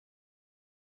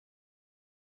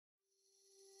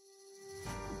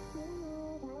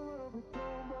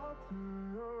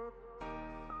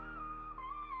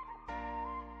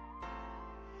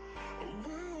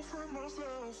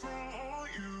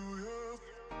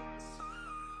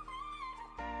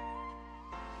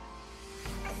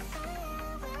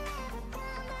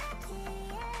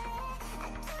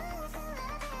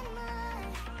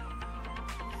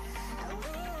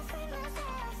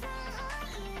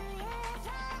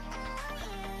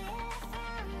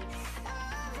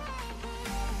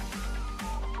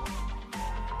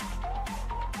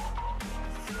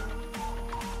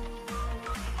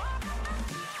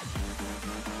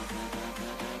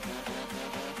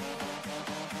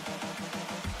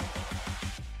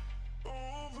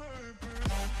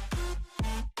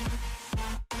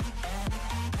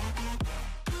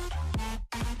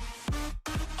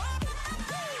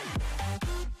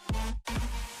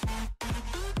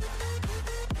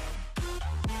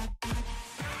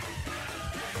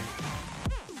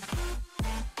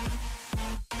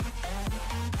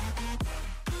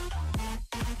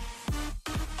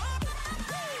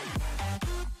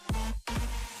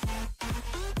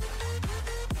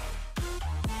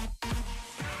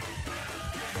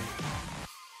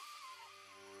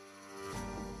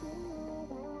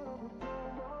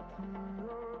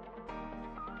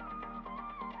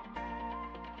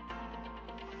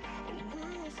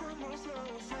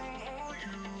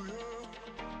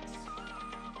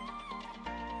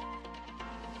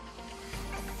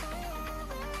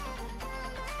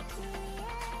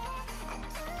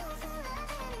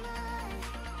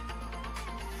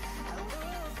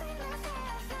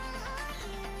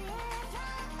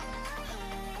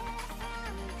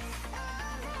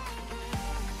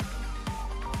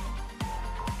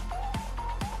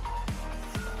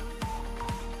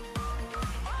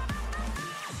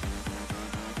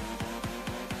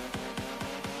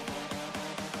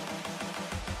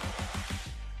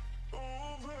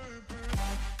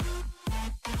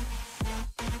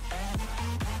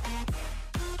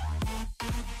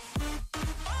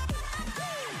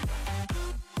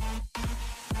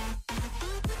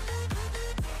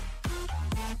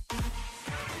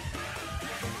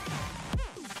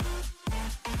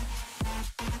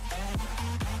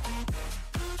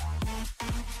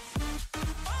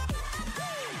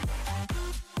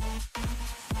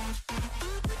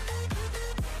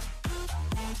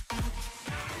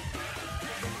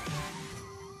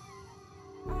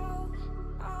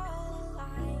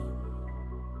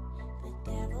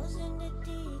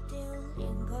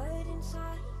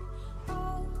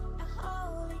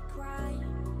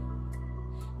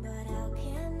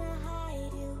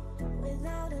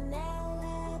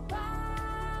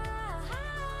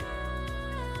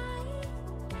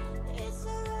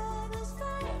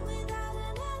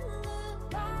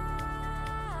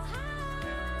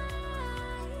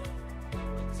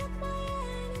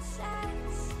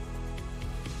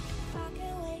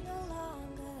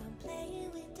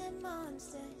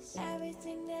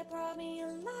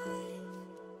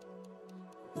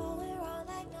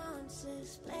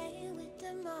monsters, playing with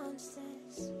the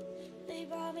monsters. They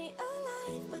brought me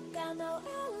alive, but got no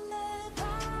alibi.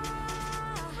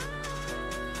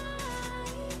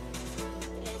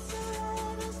 It's a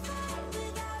lover's fight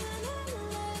without an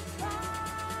alibi.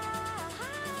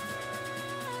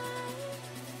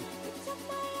 You took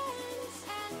my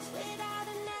innocence without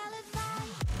an alibi.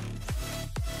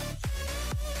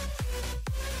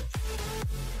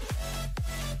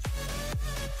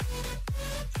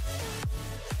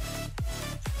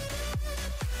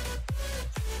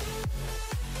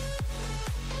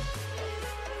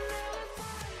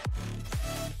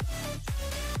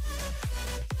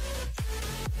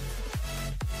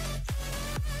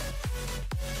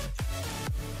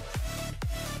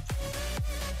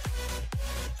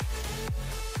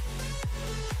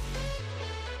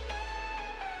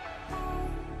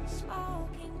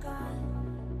 Smoking gun,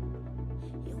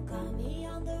 you got me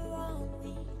on the run.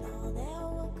 We know that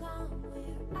will come.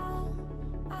 We're out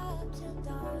up till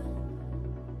dawn,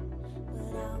 but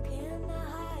how can I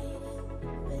hide it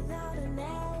without an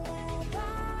alibi?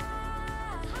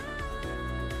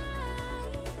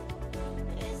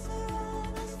 It's a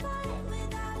lover's fight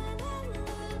without an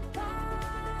alibi.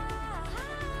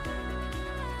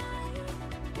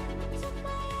 Took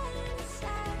my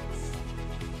innocence.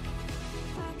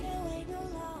 I can't wait no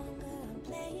longer. I'm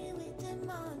playing with the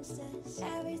monsters.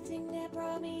 Everything that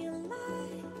brought me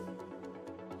alive.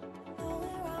 Oh,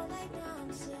 we're all like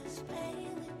monsters,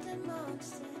 playing with the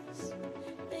monsters.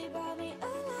 They brought me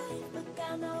alive, but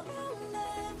got no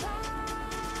alibi.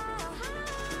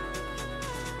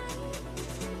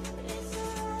 It's a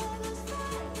lover's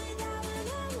fight without an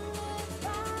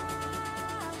alibi.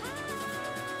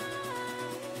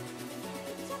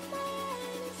 You took my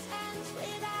innocence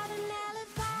without an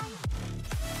alibi.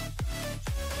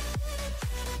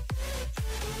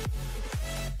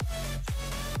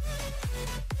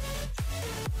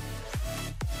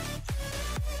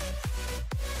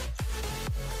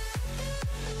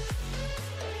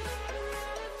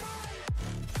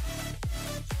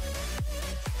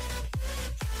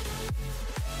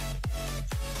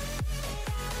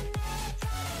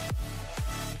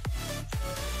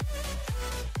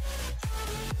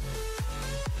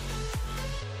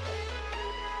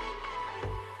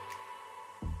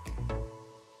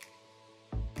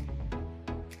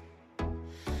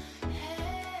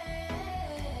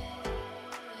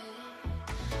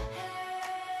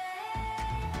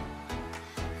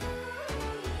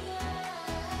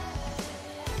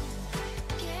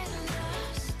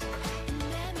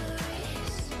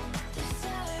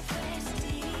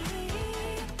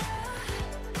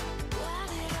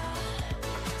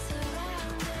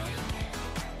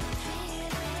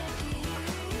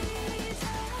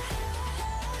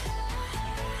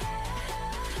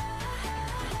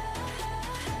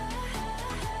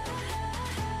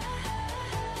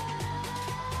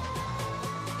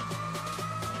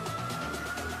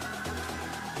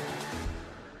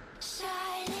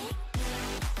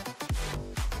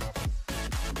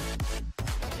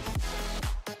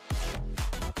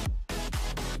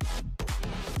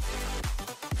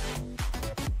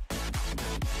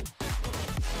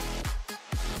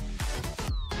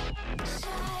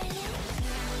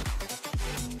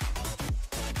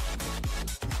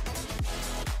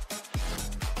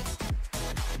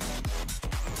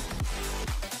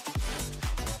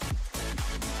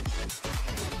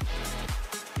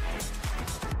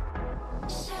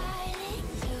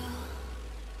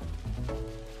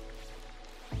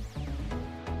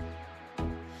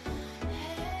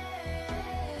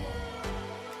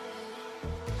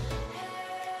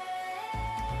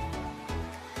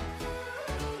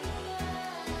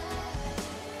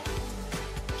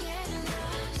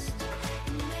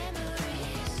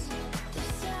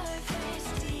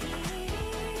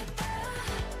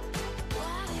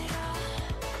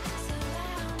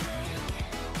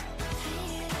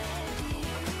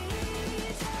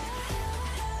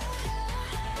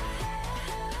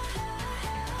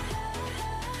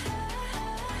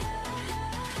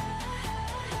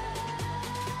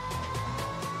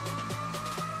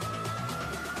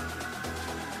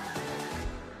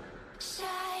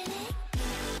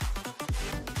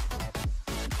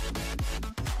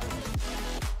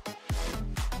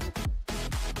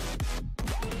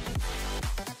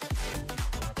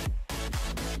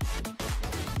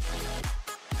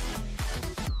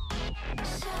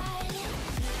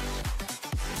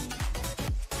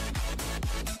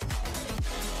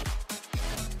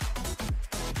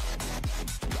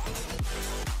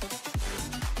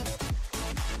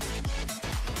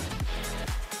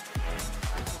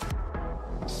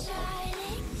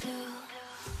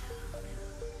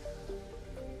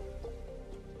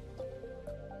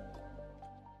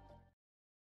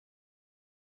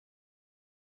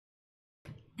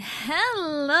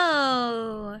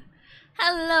 hello.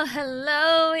 Hello,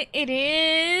 hello. It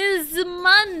is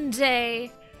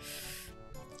Monday.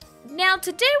 Now,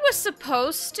 today was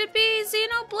supposed to be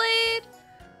Xenoblade,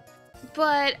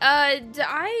 but I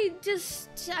just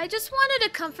wanted a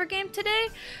comfort game today.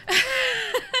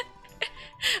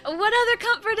 What other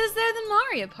comfort is there than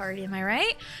Mario Party, am I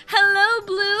right? Hello,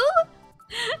 Blue.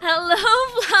 Hello,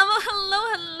 Flama.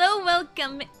 Hello,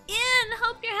 welcome in.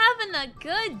 Hope you're having a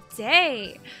good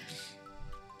day.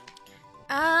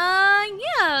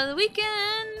 Yeah, the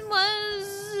weekend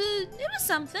was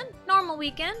something. Normal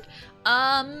weekend.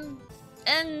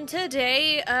 And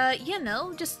today,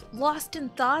 just lost in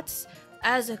thoughts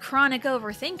as a chronic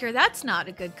overthinker. That's not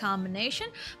a good combination,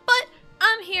 but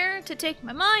I'm here to take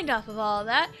my mind off of all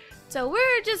that. So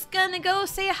we're just gonna go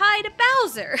say hi to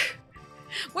Bowser.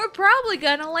 We're probably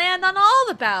gonna land on all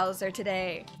the Bowser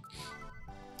today.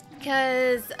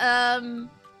 Cause,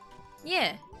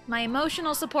 yeah, my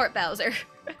emotional support Bowser.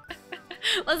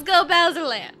 Let's go, Bowser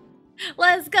Land.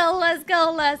 Let's go.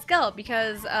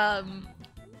 Because,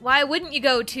 why wouldn't you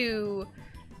go to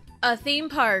a theme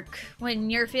park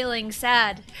when you're feeling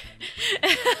sad?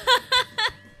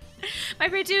 My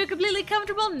favorite to a completely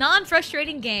comfortable,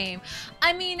 non-frustrating game.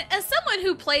 I mean, as someone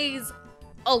who plays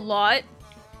a lot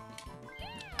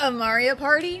of Mario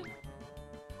Party,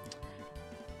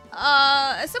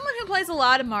 I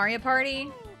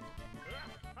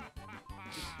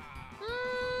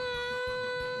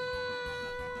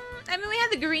mean, we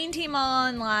had the green team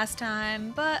on last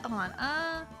time, but hold on,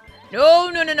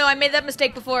 no, I made that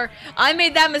mistake before. Of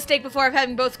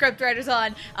having both scriptwriters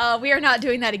on. We are not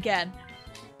doing that again.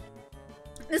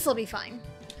 This'll be fine.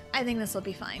 I think this will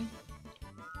be fine.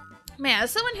 Man,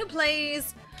 as someone who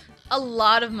plays a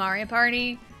lot of Mario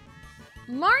Party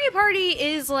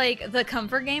is like the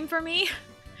comfort game for me.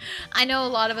 I know a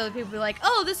lot of other people be like,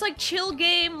 oh, this like chill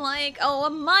game, like, oh, a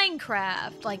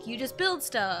Minecraft, like you just build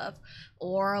stuff.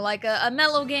 Or like a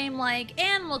mellow game like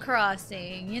Animal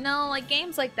Crossing, you know, like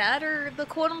games like that are the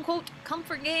quote-unquote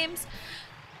comfort games.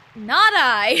 Not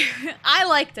I. I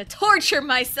like to torture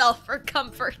myself for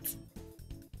comfort.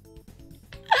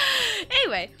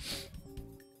 Anyway,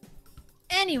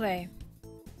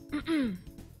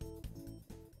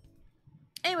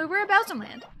 we're at Bowser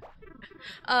Land.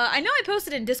 I know I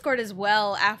posted in Discord as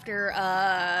well after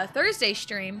Thursday's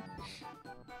stream.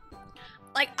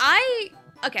 Like, I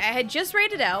had just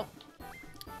rated out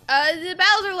the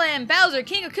Bowser Land, Bowser,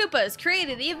 King of Koopas,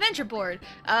 created the adventure board.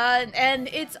 And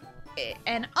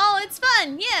all it's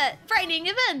fun, yeah, frightening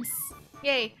events.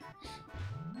 Yay.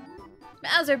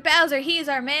 Bowser, he's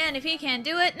our man. If he can't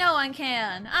do it, no one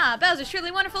can. Ah, Bowser's truly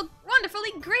wonderfully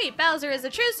great. Bowser is a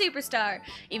true superstar.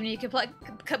 Even if you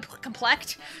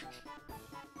complect.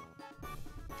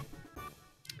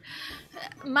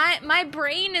 My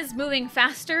brain is moving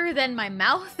faster than my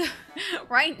mouth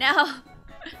right now.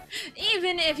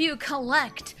 Even if you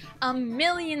collect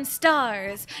 1,000,000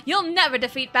 stars, you'll never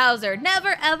defeat Bowser.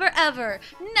 Never, ever, ever.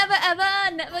 Never, ever,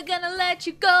 never gonna let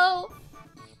you go.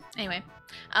 Anyway.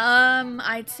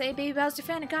 I'd say Baby Bowser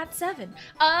fan, I got 7.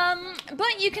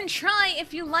 But you can try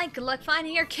if you like. Good luck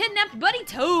finding your kidnapped buddy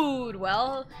Toad.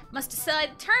 Well, must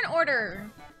decide turn order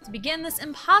to begin this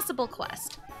impossible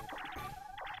quest.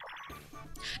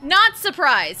 Not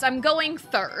surprised, I'm going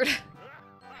third.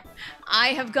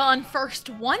 I have gone first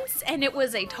once, and it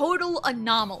was a total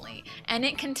anomaly, and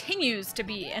it continues to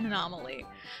be an anomaly.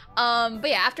 But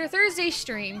yeah, after Thursday's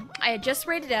stream, I had just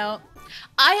rated out.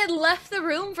 I had left the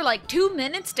room for like 2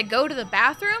 minutes to go to the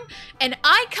bathroom, and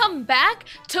I come back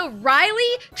to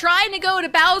Riley trying to go to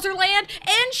Bowser Land,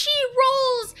 and she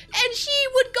rolls, and she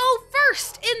would go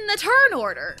first in the turn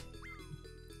order.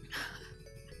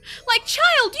 Like,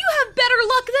 child, you have better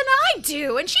luck than I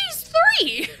do, and she's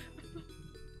 3.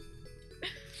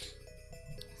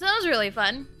 So that was really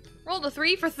fun. Rolled a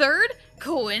 3 for third.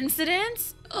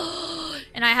 Coincidence? Oh,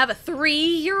 and I have a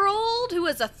 3-year-old who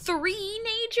is a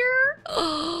 3-nager.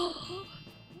 Oh.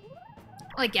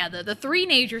 Like, yeah, the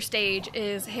 3-nager stage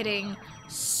is hitting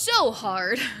so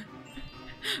hard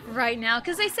right now,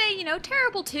 because they say, you know,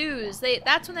 terrible 2s,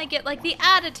 that's when they get like the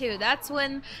attitude. That's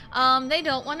when they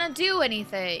don't want to do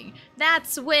anything.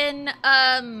 That's when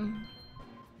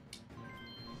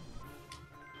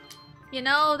you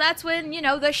know, that's when, you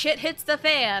know, the shit hits the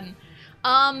fan.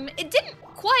 It didn't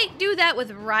quite do that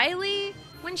with Riley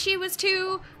when she was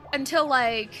 2 until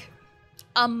like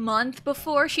a month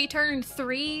before she turned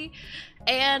 3,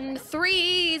 and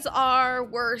 3s are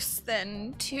worse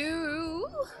than 2,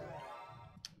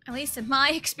 at least in my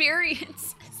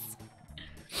experiences.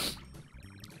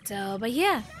 So, but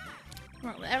yeah,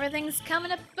 well, everything's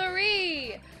coming up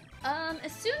 3.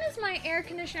 As soon as my air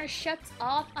conditioner shuts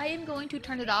off, I am going to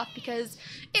turn it off because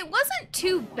it wasn't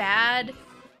too bad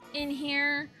in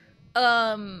here,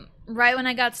 right when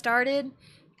I got started.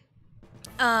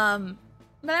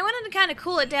 But I wanted to kind of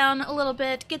cool it down a little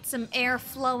bit, get some air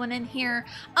flowing in here.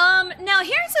 Now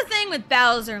here's the thing with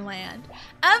Bowser Land.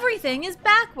 Everything is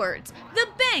backwards. The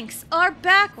banks are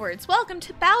backwards. Welcome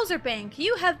to Bowser Bank.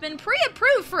 You have been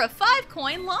pre-approved for a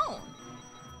 5-coin loan.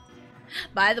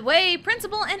 By the way,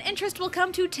 principal and interest will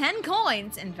come to 10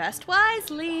 coins. Invest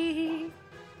wisely.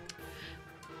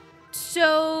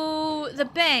 So the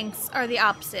banks are the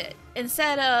opposite.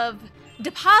 Instead of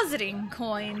depositing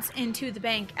coins into the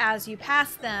bank as you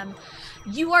pass them,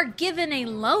 you are given a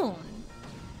loan.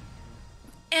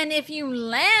 And if you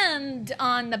land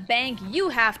on the bank, you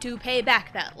have to pay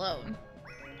back that loan.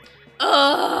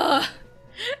 Ugh!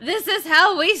 This is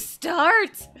how we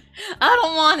start. I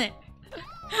don't want it.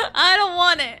 I don't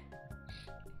want it.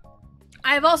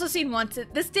 I've also seen once,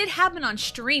 this did happen on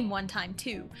stream one time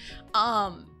too.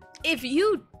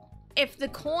 If the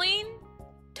coin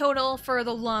total for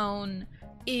the loan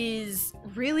is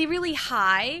really, really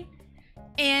high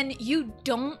and you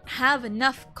don't have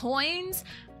enough coins,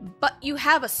 but you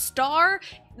have a star,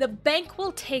 the bank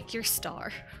will take your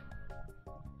star.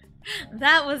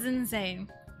 That was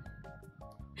insane.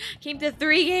 Keep the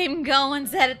 3 game going,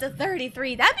 set it to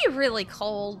 33. That'd be really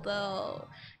cold though.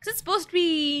 Because it's supposed to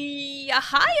be a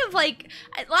high of like,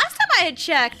 last time I had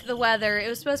checked the weather, it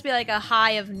was supposed to be like a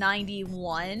high of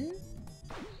 91.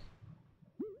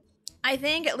 I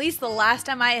think, at least the last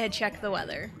time I had checked the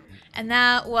weather. And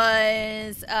that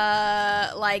was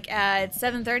like at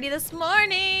 7:30 this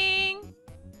morning.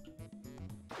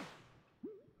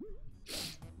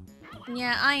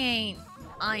 Yeah, I ain't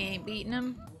beating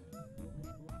him.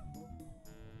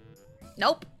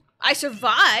 Nope. I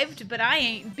survived, but I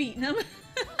ain't beating him.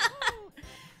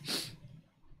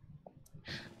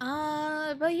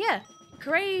 But yeah,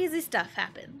 crazy stuff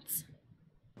happens.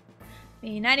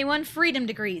 The 91 freedom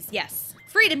degrees, yes.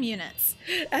 Freedom units,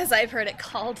 as I've heard it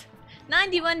called.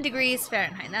 91 degrees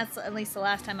Fahrenheit, that's at least the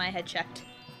last time I had checked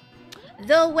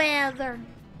the weather.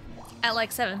 At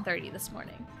like 7:30 this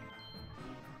morning.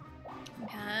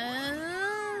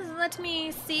 Let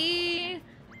me see.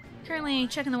 Currently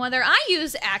checking the weather. I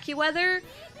use AccuWeather.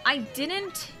 I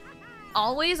didn't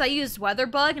always. I used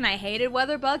WeatherBug and I hated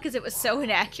WeatherBug because it was so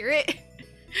inaccurate.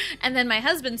 And then my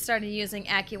husband started using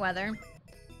AccuWeather.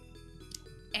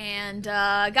 And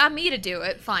got me to do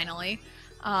it, finally.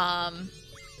 And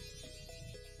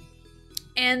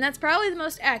that's probably the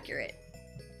most accurate.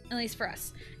 At least for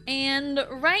us. And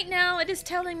right now it is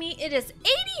telling me it is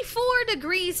 84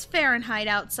 degrees Fahrenheit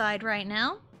outside right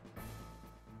now.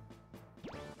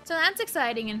 So that's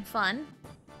exciting and fun.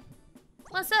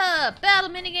 What's up? Battle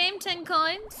minigame, 10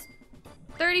 coins.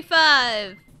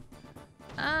 35.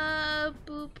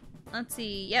 Boop. Let's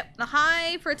see. Yep, the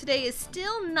high for today is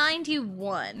still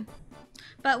 91.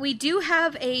 But we do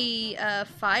have a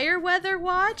fire weather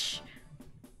watch,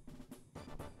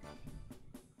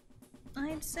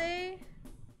 I'd say.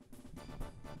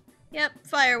 Yep,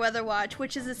 fire weather watch,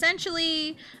 which is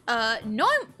essentially no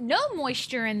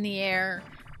moisture in the air,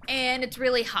 and it's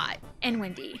really hot and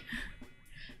windy.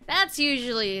 That's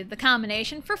usually the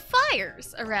combination for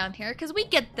fires around here, because we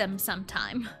get them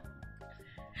sometime.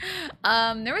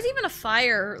 There was even a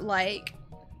fire like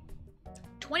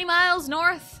 20 miles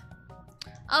north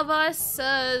of us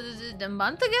a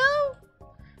month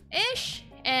ago-ish,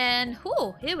 and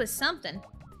whew, it was something.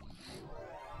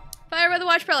 Fire weather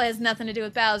watch probably has nothing to do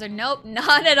with Bowser. Nope,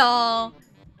 not at all.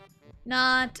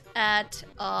 Not at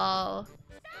all.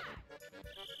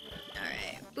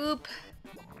 Alright, boop.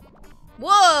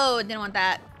 Whoa, didn't want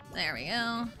that. There we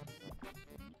go.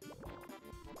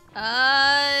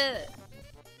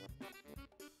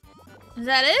 Is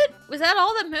that it? Was that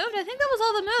all that moved? I think that was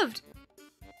all that moved.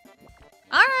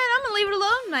 Alright, I'm gonna leave it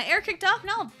alone. My air kicked off.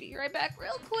 Now I'll be right back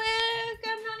real quick.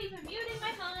 I'm not even muting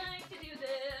my mic to do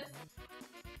this.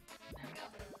 There we go.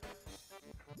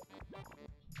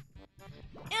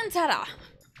 And ta-da!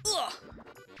 Ugh.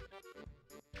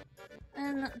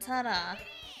 And ta-da.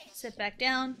 Sit back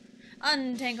down.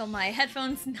 Untangle my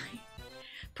headphones.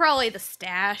 Probably the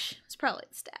stash. It's probably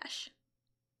the stash.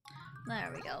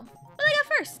 There we go. What I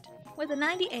got first? With a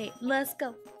 98. Let's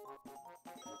go.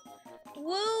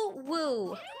 Woo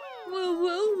woo. Woo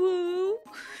woo woo.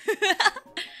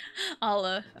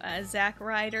 All Zack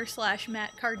Ryder /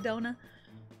 Matt Cardona.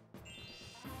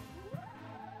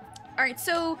 Alright,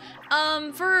 so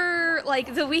for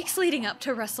like the weeks leading up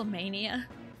to WrestleMania,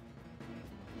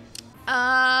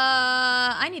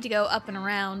 I need to go up and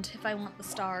around if I want the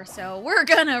star, so we're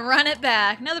gonna run it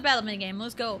back. Another battle minigame,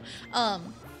 let's go.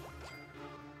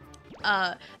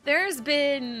 There's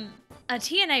been a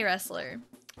TNA wrestler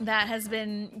that has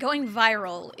been going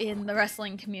viral in the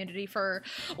wrestling community for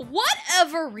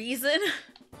whatever reason.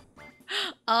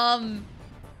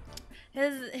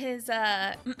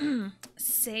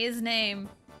 Say his name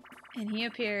and he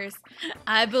appears.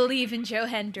 I believe in Joe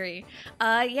Hendry.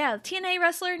 Yeah, TNA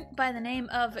wrestler by the name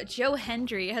of Joe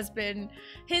Hendry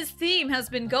his theme has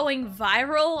been going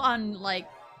viral on like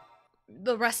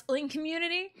the wrestling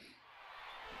community.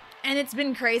 And it's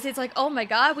been crazy. It's like, oh my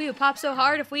god, we would pop so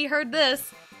hard if we heard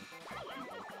this.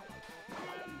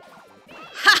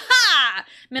 Ha ha!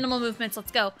 Minimal movements, let's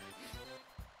go.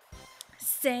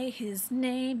 Say his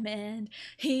name and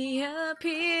he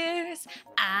appears.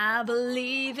 I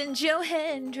believe in Joe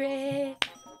Hendry.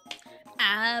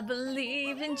 I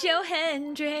believe in Joe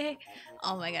Hendry.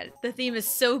 Oh my god, the theme is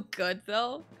so good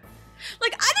though.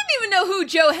 Like, I didn't even know who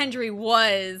Joe Hendry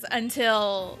was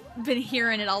until been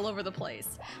hearing it all over the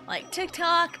place. Like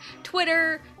TikTok,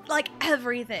 Twitter, like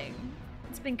everything.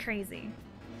 It's been crazy.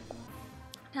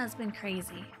 It has been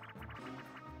crazy.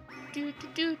 Toad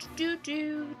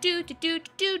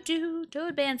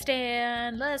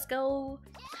Bandstand, let's go.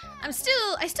 I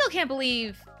still can't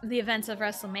believe the events of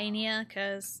WrestleMania,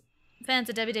 because fans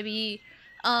of WWE,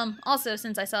 also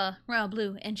since I saw Royal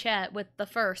Blue in chat with the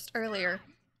first earlier,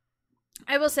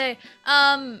 I will say,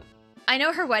 I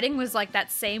know her wedding was like that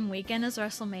same weekend as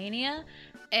WrestleMania,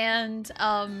 and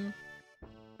I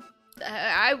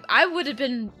would have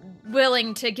been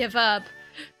willing to give up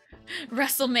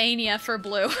WrestleMania for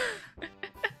Blue.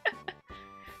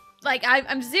 Like,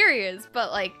 I'm serious,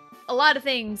 but like a lot of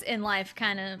things in life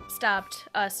kind of stopped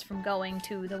us from going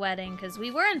to the wedding because we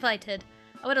were invited.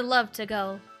 I would have loved to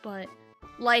go, but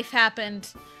life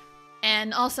happened,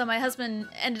 and also my husband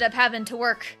ended up having to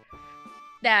work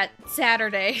that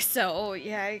Saturday, so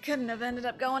yeah, I couldn't have ended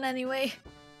up going anyway.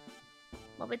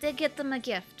 Well, we did get them a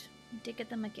gift.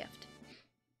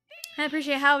 I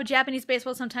appreciate how Japanese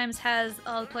baseball sometimes has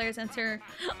all the players enter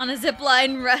on a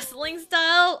zipline wrestling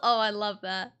style. Oh, I love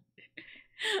that.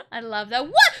 I love that.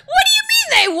 What? What do you mean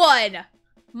they won?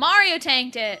 Mario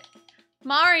tanked it.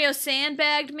 Mario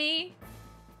sandbagged me.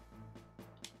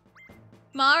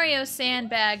 Mario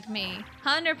sandbagged me.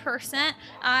 100%.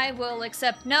 I will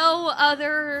accept no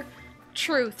other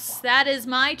truths. That is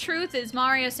my truth, is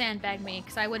Mario sandbagged me,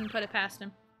 because I wouldn't put it past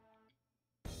him.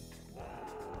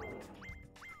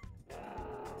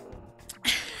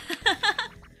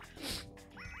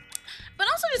 But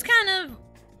also just kind of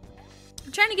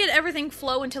trying to get everything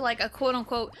flow into like a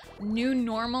quote-unquote new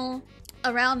normal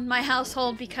around my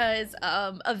household because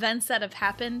of events that have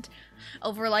happened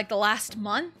over like the last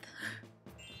month.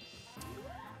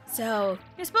 So,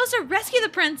 you're supposed to rescue the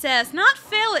princess, not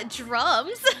fail at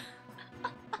drums.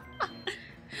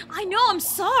 I know, I'm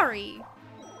sorry.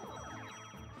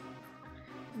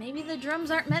 Maybe the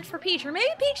drums aren't meant for Peach, or maybe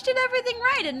Peach did everything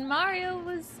right and Mario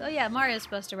was... Oh yeah, Mario's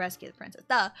supposed to rescue the princess.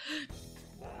 Duh.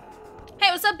 Hey,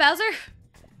 what's up, Bowser?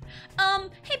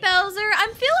 Hey Bowser,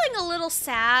 I'm feeling a little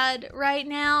sad right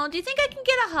now. Do you think I can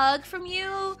get a hug from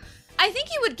you? I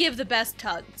think you would give the best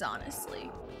hugs,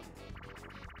 honestly.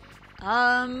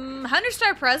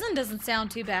 100-star present doesn't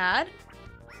sound too bad.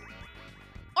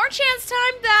 Or chance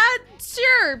time, that,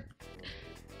 sure.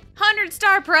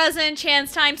 100-star present,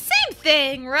 chance time, same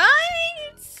thing, right?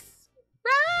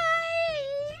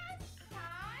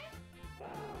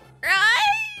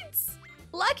 Right?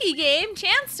 Lucky game,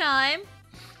 chance time.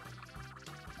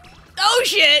 Oh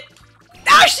shit!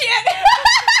 Oh shit!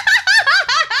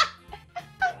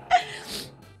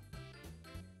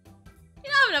 You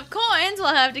don't have enough coins,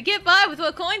 we'll have to get by with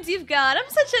what coins you've got. I'm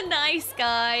such a nice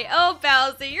guy. Oh,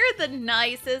 Bowser, you're the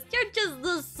nicest. You're just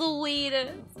the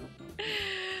sweetest.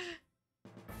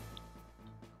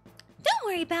 Don't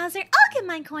worry, Bowser. I'll get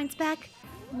my coins back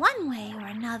one way or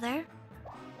another.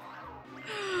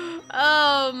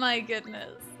 Oh my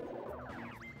goodness.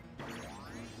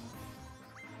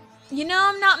 You know,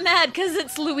 I'm not mad because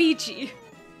it's Luigi.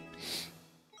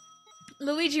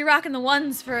 Luigi rocking the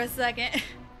ones for a second.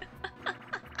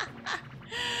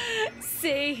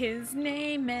 Say his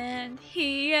name and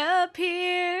he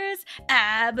appears.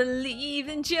 I believe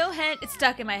in Joe Hendry. It's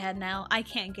stuck in my head now. I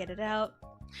can't get it out.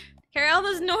 Carry all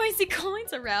those noisy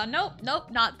coins around. Nope,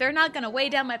 nope, not. They're not gonna weigh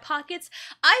down my pockets.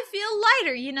 I feel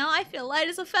lighter, you know? I feel light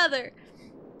as a feather.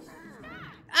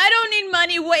 I don't need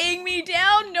money weighing me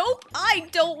down. Nope, I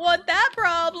don't want that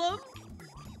problem.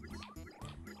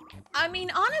 I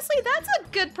mean, honestly, that's a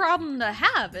good problem to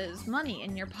have, is money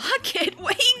in your pocket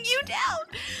weighing you down.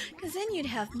 Because then you'd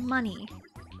have money.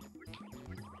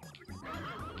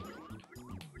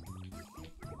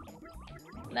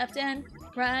 left and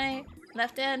right,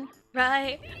 left and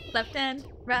right, left and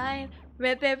right,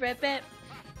 rip it, rip it.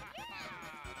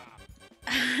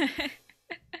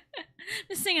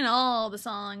 Just singing all the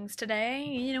songs today.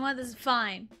 You know what? This is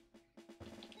fine.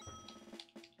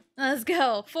 Let's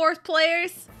go. 4th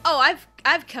players. Oh, I've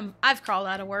crawled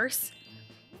out of worse.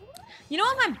 You know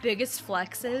what my biggest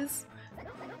flex is?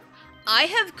 I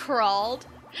have crawled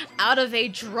out of a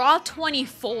draw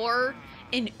 24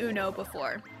 in Uno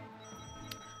before.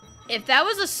 If that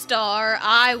was a star,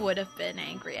 I would have been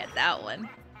angry at that one.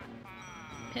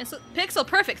 Pixel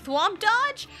perfect thwomp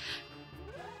dodge?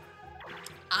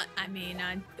 I mean,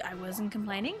 I wasn't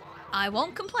complaining. I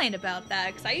won't complain about that,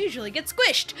 because I usually get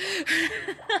squished.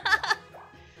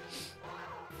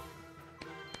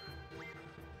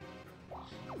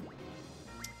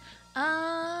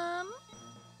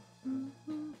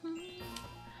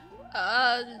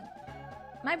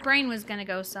 My brain was gonna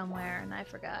go somewhere, and I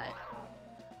forgot.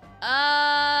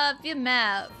 The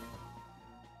map.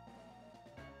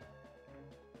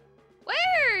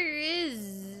 Where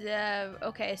is...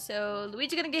 okay, so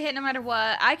Luigi's gonna get hit no matter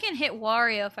what. I can hit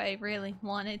Wario if I really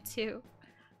wanted to.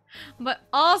 But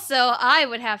also, I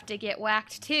would have to get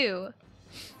whacked too.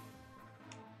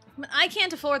 But I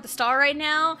can't afford the star right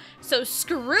now, so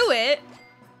screw it.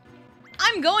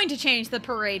 I'm going to change the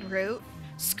parade route.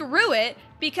 Screw it,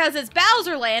 because it's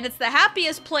Bowser Land, it's the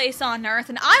happiest place on Earth,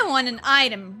 and I want an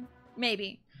item,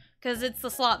 maybe, because it's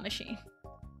the slot machine.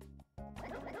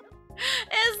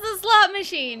 It's the slot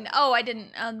machine! Oh, I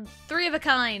didn't. 3 of a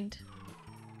kind.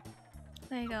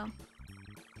 There you go.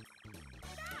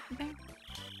 Okay.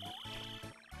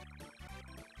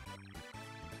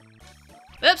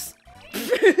 Oops!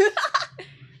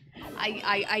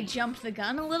 I jumped the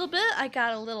gun a little bit. I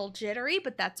got a little jittery,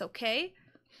 but that's okay.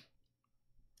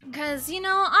 Because, you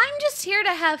know, I'm just here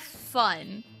to have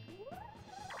fun.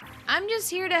 I'm just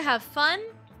here to have fun.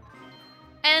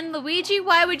 And Luigi,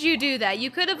 why would you do that?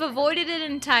 You could have avoided it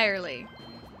entirely.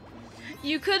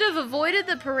 You could have avoided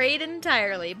the parade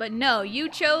entirely, but no, you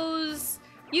chose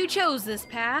this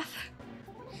path.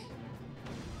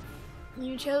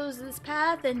 You chose this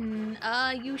path, and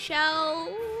you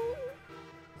shall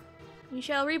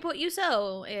reap what you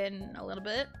sow in a little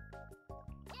bit.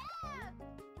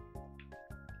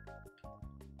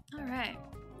 All right.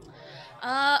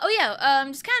 Oh yeah.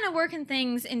 Just kind of working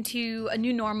things into a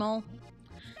new normal.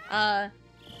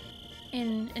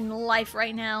 In life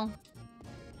right now.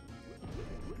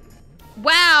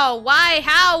 Wow. Why?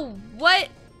 How? What?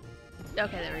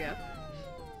 Okay, there we go.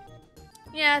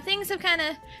 Yeah, things have kind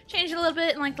of changed a little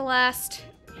bit in like the last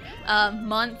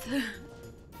month.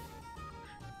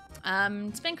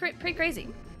 It's been pretty crazy.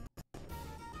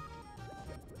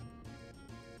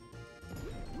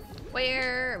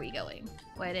 Where are we going?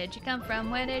 Where did you come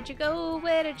from? Where did you go?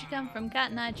 Where did you come from,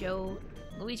 Cotton Eye Joe?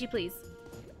 Luigi, please.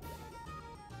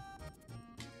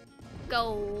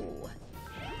 Go.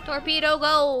 Torpedo,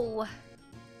 go.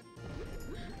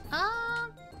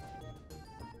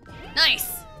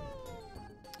 Nice.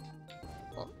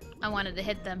 Oh, I wanted to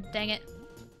hit them. Dang it.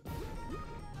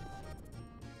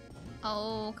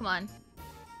 Oh, come on.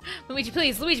 Luigi,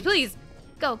 please. Luigi, please.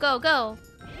 Go, go, go.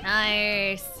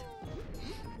 Nice.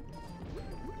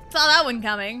 Saw that one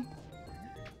coming.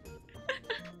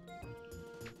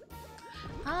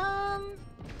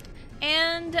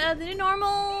 And the new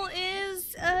normal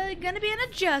is gonna be an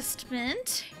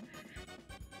adjustment.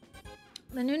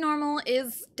 The new normal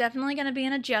is definitely gonna be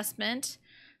an adjustment,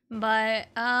 but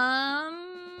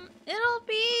it'll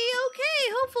be okay,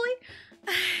 hopefully.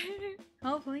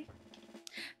 Hopefully.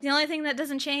 The only thing that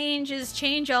doesn't change is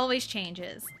change always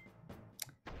changes.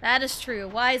 That is true.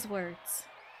 Wise words.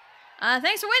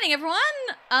 Thanks for waiting, everyone.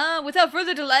 Without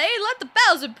further delay, let the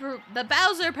Bowser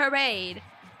Parade.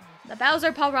 The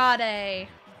Bowser Parade.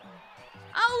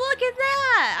 Oh, look at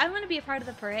that! I want to be a part of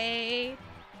the parade.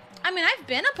 I mean, I've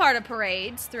been a part of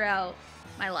parades throughout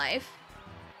my life.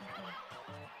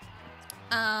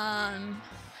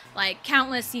 Like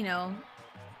countless, you know,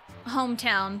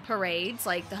 hometown parades,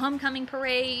 like the homecoming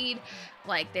parade.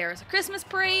 Like there's a Christmas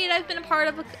parade I've been a part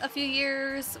of a few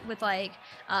years with like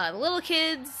the little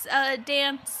kids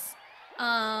dance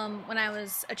when I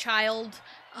was a child.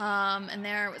 And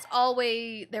there was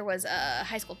a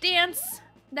high school dance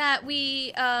that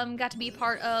we got to be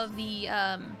part of the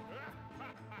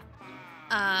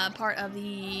part of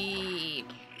the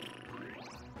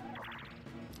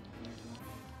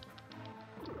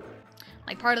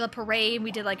parade.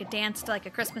 We did like a dance to like a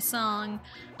Christmas song,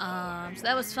 so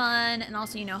that was fun. And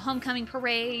also, you know, homecoming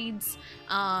parades,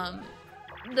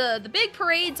 the big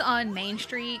parades on Main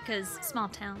Street, because small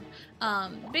town,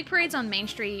 big parades on Main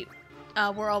Street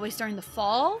were always during the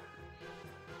fall.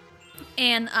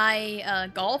 And I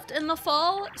golfed in the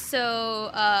fall, so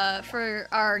for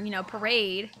our,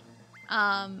 parade.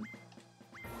 All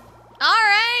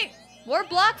right, we're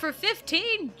blocked for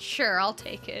 15. Sure, I'll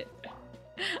take it.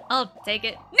 I'll take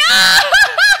it. No!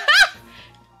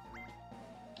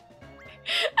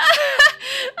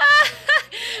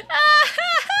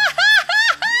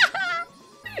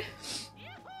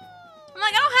 I'm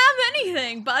like, I don't have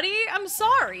anything, buddy. I'm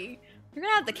sorry. You're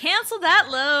gonna have to cancel that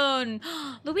loan.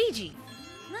 Luigi.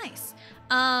 Nice.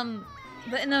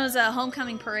 But in those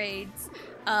homecoming parades,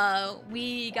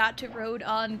 we got to rode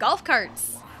on golf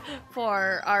carts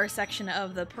for our section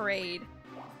of the parade.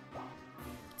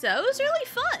 So it was really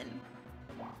fun.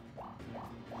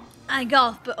 I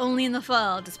golf, but only in the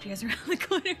fall. Disappears around the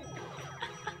corner.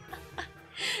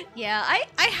 Yeah,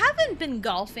 I haven't been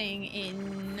golfing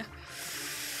in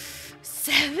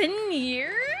 7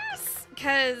 years.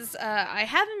 Because I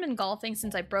haven't been golfing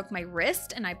since I broke my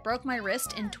wrist, and I broke my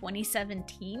wrist in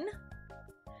 2017.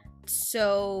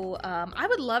 So I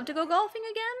would love to go golfing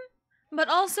again, but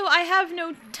also I have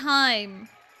no time,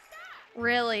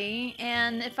 really.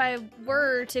 And if I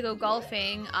were to go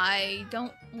golfing, I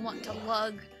don't want to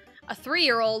lug a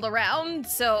 3-year-old around,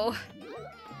 so...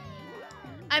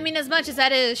 I mean, as much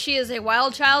as she is a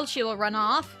wild child, she will run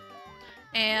off.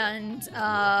 And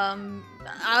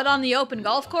out on the open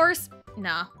golf course,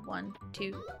 nah. 1,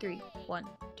 2, 3. 1,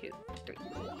 2, 3.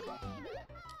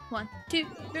 1, 2,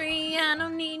 3. I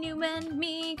don't need you and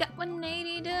me. Got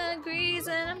 180 degrees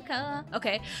and I'm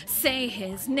okay. Say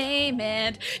his name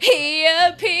and he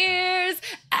appears.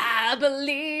 I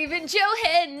believe in Joe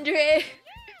Hendry.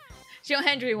 Joe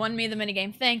Hendry won me the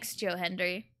minigame. Thanks, Joe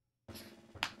Hendry.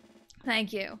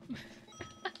 Thank you.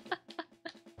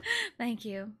 Thank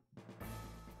you.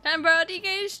 Time for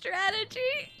DK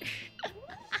strategy.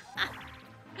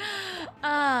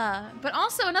 But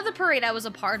also another parade I was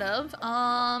a part of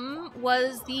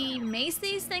was the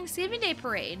Macy's Thanksgiving Day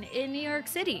Parade in New York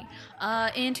City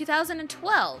in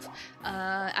 2012.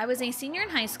 I was a senior in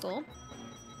high school,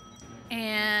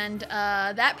 and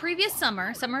that previous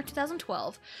summer of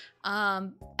 2012,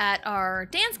 at our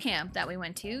dance camp that we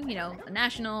went to, you know, a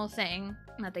national thing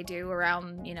that they do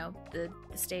around, you know, the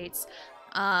States,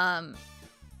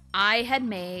 I had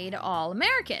made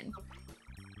All-American.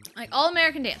 Like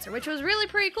All-American Dancer, which was really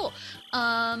pretty cool.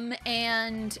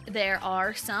 And there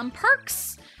are some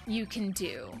perks you can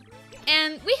do.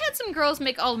 And we had some girls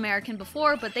make All-American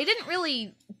before, but they didn't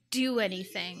really do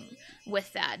anything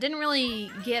with that. Didn't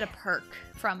really get a perk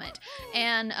from it.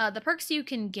 And the perks you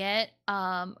can get,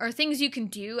 or things you can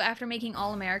do after making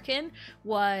All-American,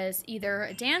 was either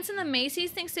a dance in the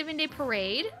Macy's Thanksgiving Day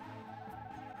Parade,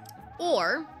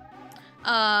 or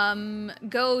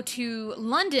go to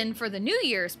London for the New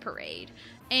Year's parade.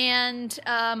 And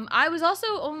I was also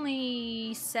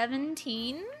only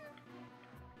 17.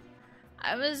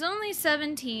 I was only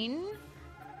 17,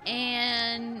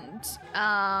 and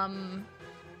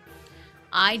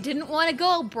I didn't want to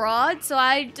go abroad, so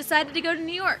I decided to go to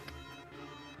New York.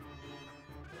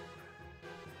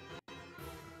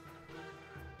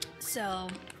 So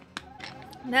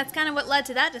that's kind of what led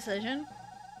to that decision.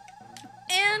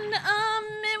 And,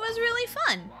 it was really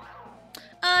fun.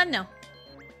 No.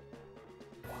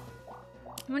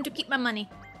 I want to keep my money.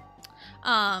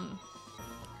 Yeah,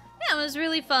 it was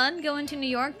really fun going to New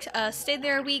York. Stayed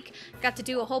there a week, got to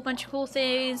do a whole bunch of cool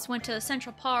things, went to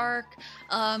Central Park,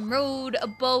 rode a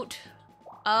boat,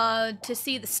 to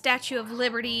see the Statue of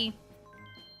Liberty,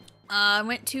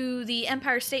 went to the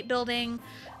Empire State Building.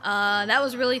 That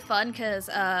was really fun, because,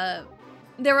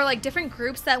 there were like different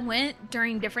groups that went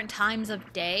during different times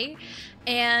of day,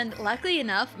 and luckily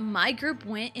enough, my group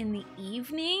went in the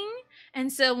evening.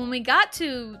 And so when we got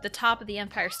to the top of the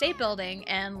Empire State Building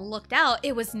and looked out,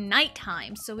 it was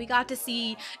nighttime, so we got to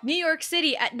see New York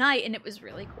City at night, and it was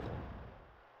really cool.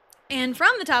 And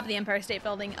from the top of the Empire State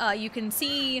Building, you can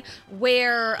see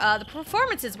where the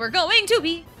performances were going to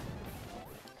be.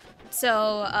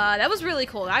 So that was really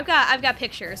cool. I've got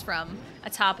pictures from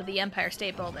atop of the Empire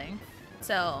State Building.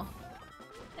 So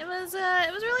it was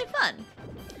really fun.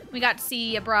 We got to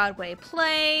see a Broadway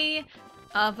play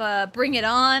of Bring It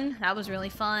On. That was really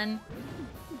fun.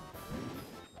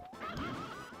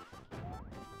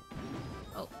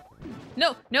 Oh.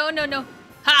 No, no, no, no.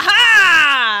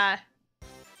 Ha-ha!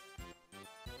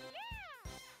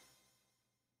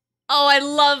 Oh, I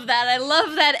love that. I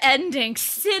love that ending.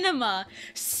 Cinema.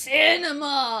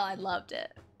 Cinema. I loved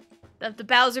it. The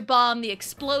Bowser bomb, the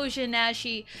explosion as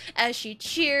she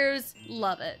cheers.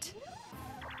 Love it.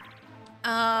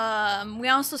 We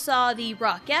also saw the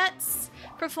Rockettes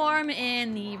perform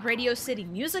in the Radio City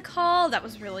Music Hall. That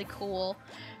was really cool.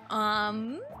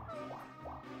 I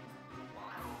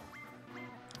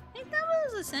think that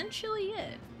was essentially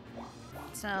it.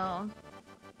 So,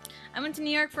 I went to New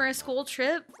York for a school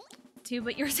trip too,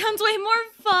 but yours sounds way more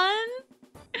fun.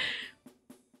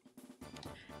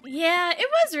 Yeah, it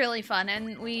was really fun,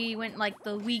 and we went like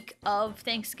the week of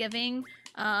Thanksgiving.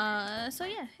 So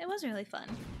yeah, it was really fun.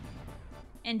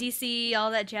 And DC, all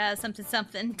that jazz, something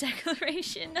something,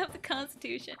 Declaration of the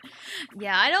Constitution.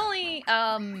 Yeah, I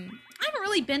haven't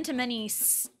really been to many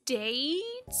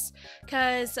states,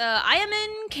 because I am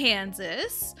in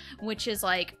Kansas, which is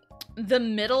like the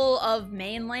middle of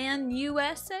mainland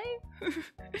USA.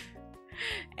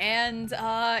 And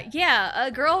yeah,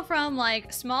 a girl from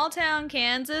like small town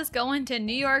Kansas going to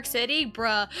New York City,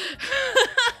 bruh.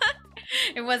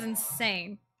 It was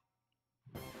insane.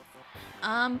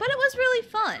 But it was really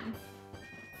fun.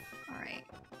 Alright.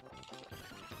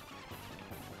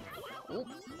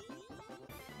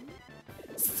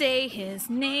 Say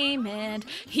his name and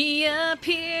he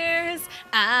appears.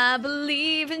 I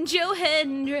believe in Joe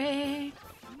Hendry.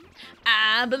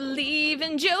 I believe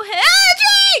in Joe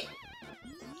Hendry!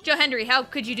 Joe Hendry, how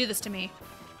could you do this to me?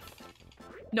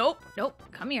 Nope, nope,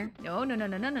 come here. No, no, no,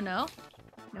 no, no, no, no.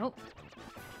 Nope.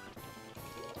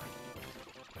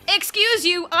 Excuse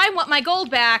you, I want my gold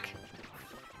back.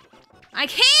 I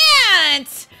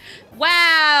can't!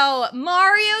 Wow,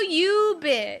 Mario, you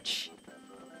bitch.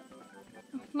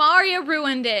 Mario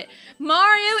ruined it.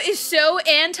 Mario is so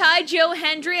anti-Joe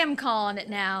Hendry, I'm calling it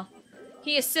now.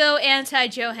 He is so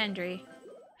anti-Joe Hendry.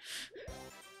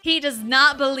 He does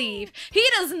not believe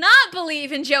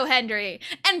in Joe Hendry.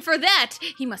 And for that,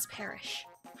 he must perish.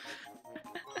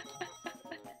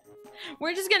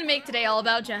 We're just gonna make today all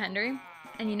about Joe Hendry.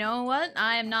 And you know what?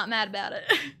 I am not mad about it.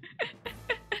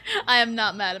 I am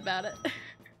not mad about it.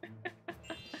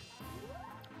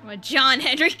 I'm a John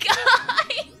Hendry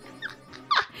guy.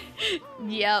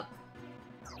 Yep.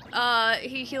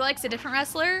 He likes a different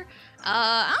wrestler.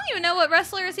 I don't even know what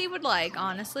wrestlers he would like,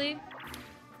 honestly.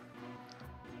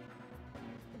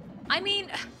 I mean,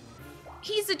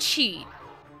 he's a cheat.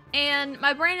 And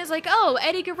my brain is like, oh,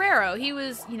 Eddie Guerrero. He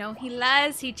was, you know, he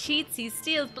lies, he cheats, he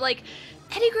steals. But like,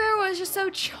 Eddie Guerrero was just so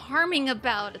charming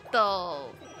about it,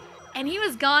 though. And he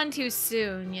was gone too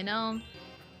soon, you know?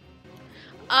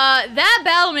 That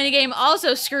battle minigame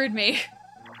also screwed me.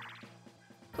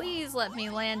 Please let me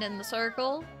land in the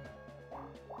circle.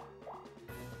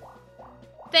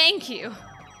 Thank you.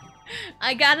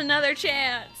 I got another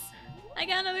chance. I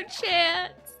got another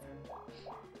chance.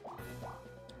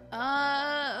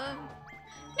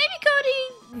 Maybe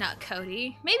Cody, not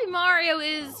Cody. Maybe Mario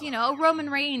is, you know, a Roman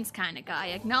Reigns kind of guy.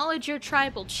 Acknowledge your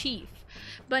tribal chief.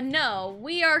 But no,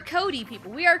 we are Cody people.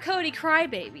 We are Cody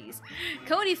crybabies.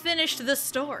 Cody finished the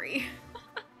story.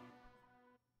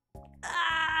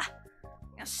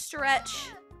 A stretch.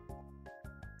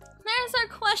 There's our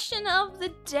question of the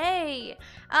day.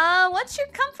 What's your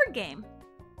comfort game?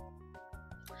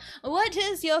 What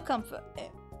is your comfort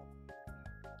game?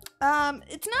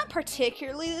 It's not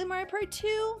particularly the Mario Party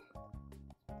 2,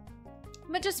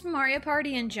 but just Mario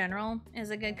Party in general is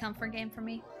a good comfort game for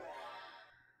me.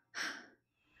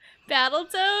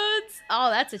 Battletoads? Oh,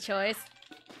 that's a choice.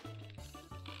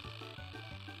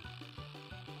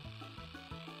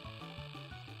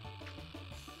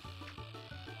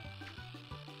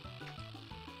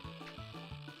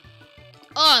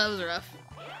 Oh, that was rough.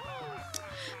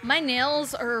 My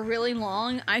nails are really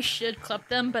long. I should clip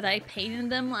them, but I painted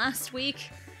them last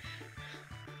week.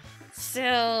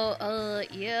 So,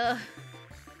 yeah.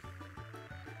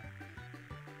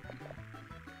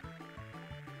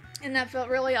 And that felt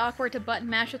really awkward to button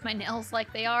mash with my nails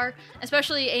like they are,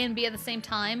 especially A and B at the same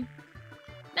time.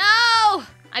 No!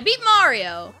 I beat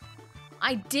Mario!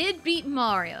 I did beat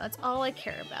Mario. That's all I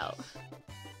care about.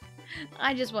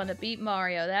 I just want to beat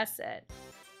Mario, that's it.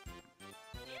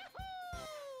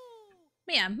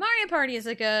 But yeah, Mario Party is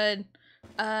a good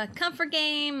comfort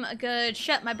game, a good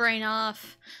shut my brain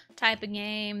off type of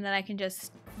game that I can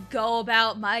just go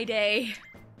about my day,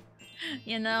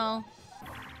 you know?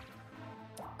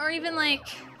 Or even like,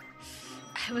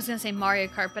 I was gonna say Mario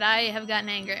Kart, but I have gotten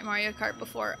angry at Mario Kart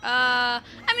before. I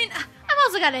mean, I've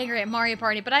also got angry at Mario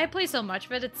Party, but I play so much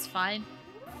of it, it's fine.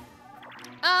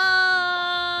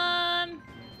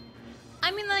 I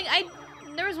mean, like,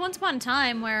 there was once upon a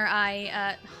time where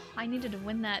I needed to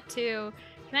win that too.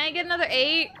 Can I get another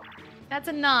 8? That's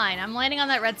a 9. I'm landing on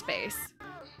that red space.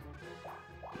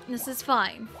 This is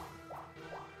fine.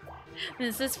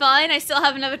 This is fine. I still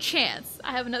have another chance.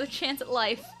 I have another chance at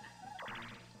life.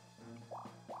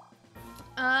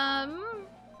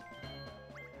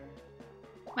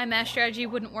 my mash strategy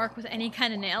wouldn't work with any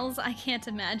kind of nails. I can't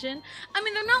imagine. I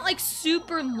mean, they're not like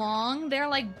super long. They're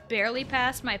like barely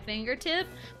past my fingertip,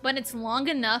 but it's long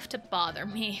enough to bother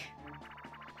me.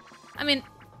 I mean,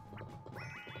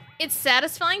 it's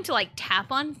satisfying to like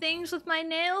tap on things with my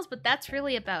nails, but that's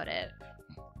really about it.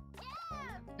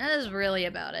 That is really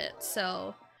about it.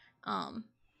 So,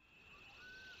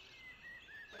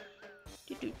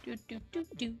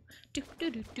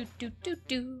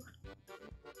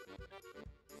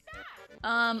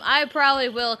 I probably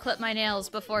will clip my nails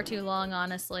before too long,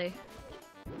 honestly.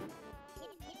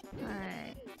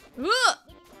 Alright.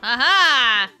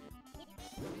 Aha!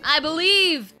 I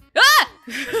believe! Ah!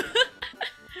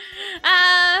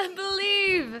 I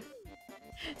believe!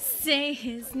 Say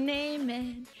his name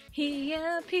and he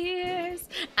appears.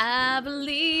 I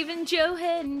believe in Joe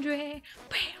Hendry.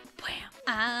 Bam, bam.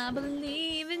 I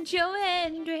believe in Joe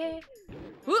Hendry.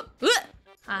 Whoop, whoop.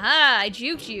 Aha, I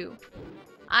juked you.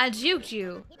 I juked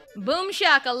you. Boom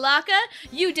shakalaka.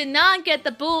 You did not get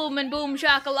the boom and boom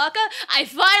shakalaka. I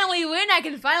finally win. I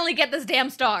can finally get this damn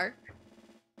star.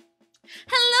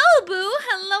 Hello, boo.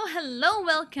 Hello, hello.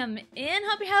 Welcome in.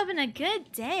 Hope you're having a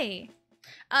good day.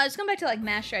 Just going back to like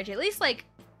mash strategy. At least like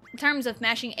in terms of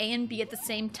mashing A and B at the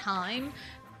same time,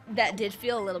 that did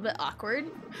feel a little bit awkward.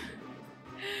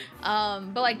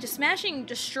 But like just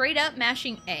straight up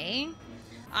mashing A,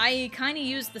 I kind of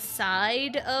use the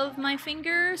side of my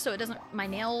finger, so it doesn't, my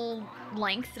nail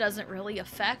length doesn't really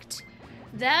affect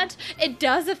that. It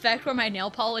does affect where my nail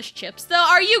polish chips though.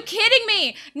 Are you kidding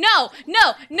me? No,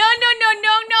 no, no, no, no,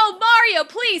 no, no, Mario,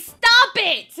 please stop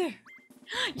it!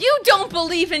 You don't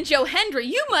believe in Joe Hendry.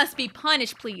 You must be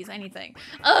punished, please. Anything.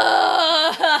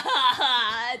 Damn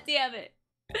it.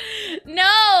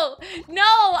 No, no,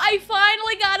 I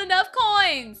finally got enough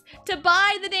coins to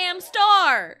buy the damn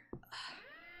star.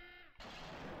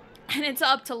 And it's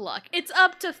up to luck. It's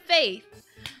up to faith.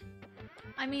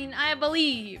 I mean, I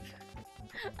believe.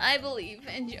 I believe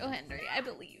in Joe Hendry. I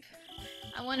believe.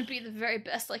 I want to be the very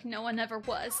best like no one ever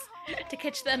was. To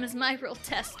catch them is my real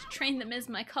test. To train them is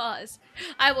my cause.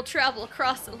 I will travel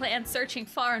across the land searching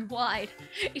far and wide.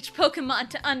 Each Pokemon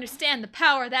to understand the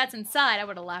power that's inside. I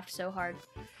would have laughed so hard.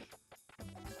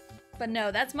 But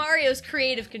no, that's Mario's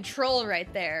creative control right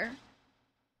there.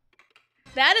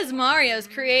 That is Mario's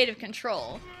creative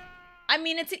control. I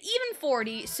mean, it's an even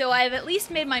 40, so I've at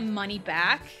least made my money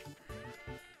back.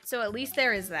 So at least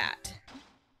there is that.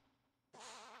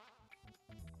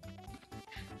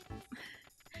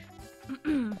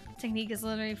 Technique is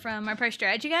literally from My Price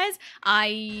Strategy, guys.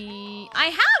 I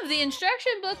have the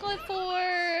instruction booklet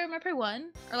for My Price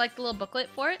 1, or like the little booklet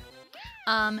for it.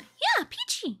 Yeah,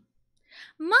 Peachy.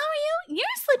 Mario, you're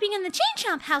sleeping in the Chain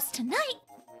Chomp house tonight.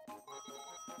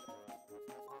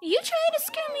 You trying to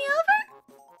screw me over?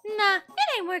 Nah,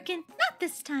 it ain't working. Not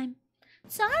this time.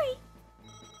 Sorry.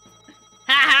 Ha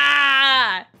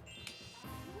ha!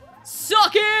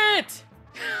 Suck it!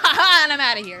 Ha ha! And I'm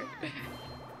out of here.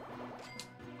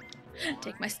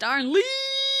 Take my star and leave!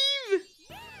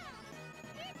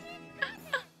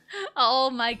 Oh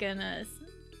my goodness.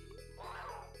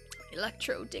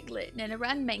 Electro, Diglett,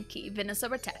 Nidoran, Mankey, Venusaur,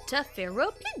 Rattata,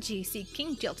 Fearow, Pidgey,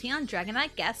 Seaking, Jolteon,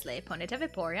 Dragonite, Gastly, Ponyta,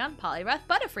 Vaporeon, Poliwrath,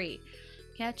 Butterfree.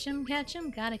 Catch 'em,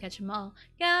 gotta catch 'em all,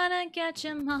 gotta catch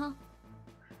 'em all.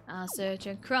 I'll search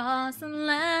across the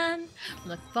land,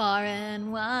 look far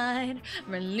and wide,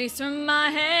 release from my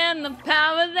hand the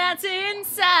power that's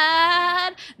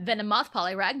inside. Venomoth,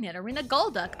 Poliwag, Nidorina,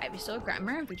 Golduck, Ivysaur,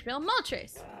 Grimer, Victreebel,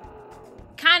 Moltres.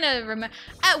 Kind of remember,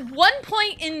 at one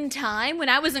point in time when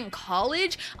I was in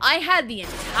college, I had the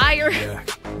entire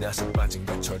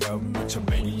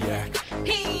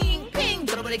ping, ping,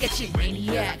 gonna get you,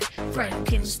 maniac.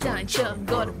 Frankenstein, chum,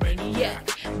 got a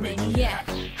maniac, maniac,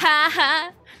 ha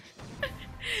ha.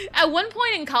 At one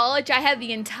point in college, I had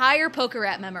the entire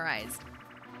Pokerap memorized.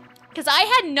 Because I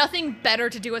had nothing better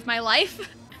to do with my life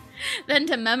than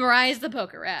to memorize the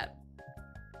Pokerap.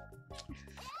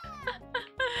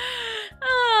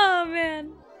 Oh,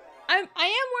 man. I am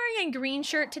wearing a green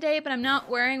shirt today, but I'm not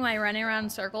wearing my running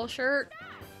around circle shirt.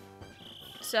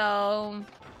 So,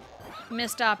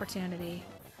 missed opportunity.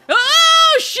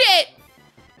 Oh, shit!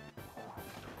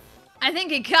 I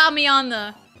think it caught me on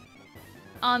the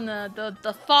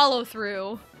follow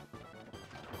through.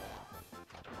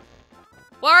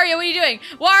 Wario, what are you doing?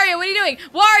 Wario, what are you doing?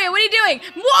 Wario, what are you doing?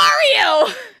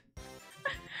 Wario!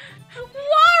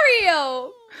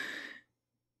 Wario!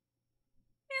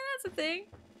 Yeah, that's a thing.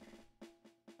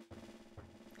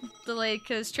 Delayed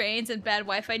because trains and bad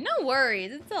Wi-Fi. No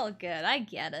worries, it's all good. I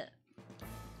get it.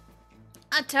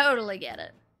 I totally get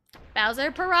it.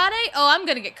 Bowser Parade? Oh, I'm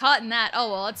gonna get caught in that.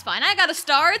 Oh, well, it's fine. I got a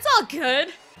star. It's all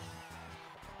good.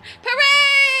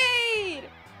 Parade!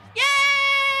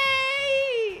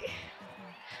 Yay!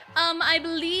 I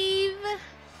believe,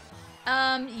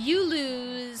 you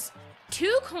lose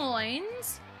 2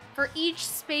 coins for each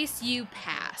space you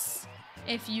pass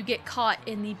if you get caught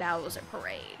in the Bowser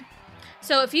Parade.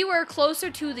 So if you were closer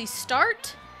to the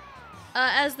start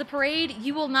as the parade,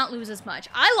 you will not lose as much.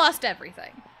 I lost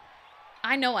everything.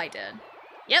 I know I did.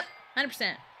 Yep,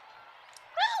 100%.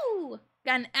 Woo!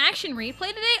 Got an action replay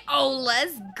today? Oh,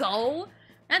 let's go.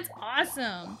 That's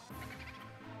awesome.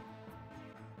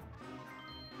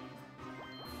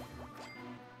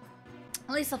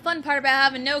 At least the fun part about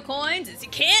having no coins is you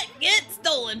can't get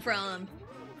stolen from.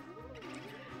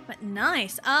 But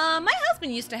nice. My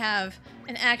husband used to have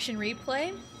an action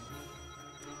replay.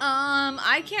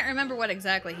 I can't remember what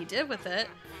exactly he did with it.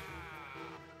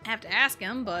 I have to ask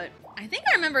him, but I think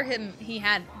I remember he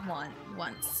had one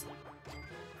once.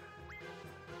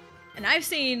 And I've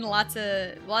seen lots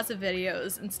of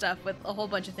videos and stuff with a whole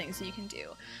bunch of things that you can do.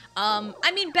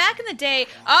 I mean, back in the day,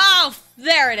 oh,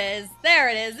 there it is. There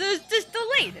it is. It was just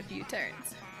delayed a few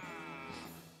turns.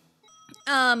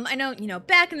 I know, you know,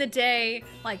 back in the day,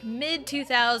 like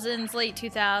mid-2000s, late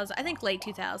 2000s, I think late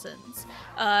 2000s,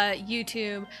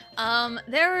 YouTube,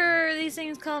 there were these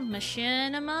things called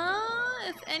Machinima,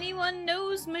 if anyone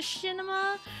knows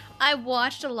Machinima. I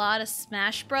watched a lot of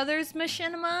Smash Brothers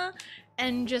Machinima,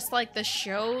 and just like the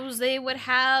shows they would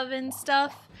have and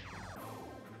stuff.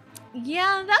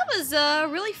 Yeah, that was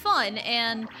really fun,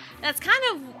 and that's kind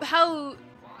of how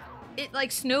it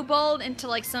like snowballed into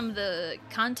like some of the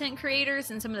content creators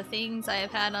and some of the things I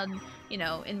have had on, you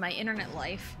know, in my internet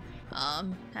life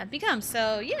have become.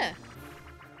 So yeah,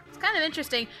 it's kind of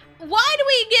interesting. Why do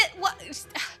we get what?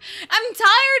 I'm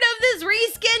tired of this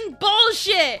reskin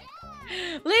bullshit.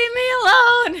 Leave me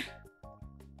alone.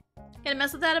 Gonna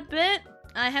mess with that a bit.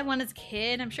 I had one as a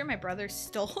kid. I'm sure my brother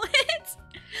stole it.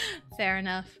 Fair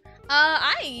enough.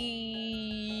 I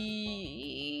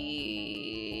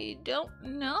don't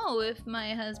know if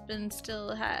my husband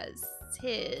still has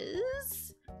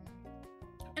his.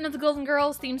 And of the Golden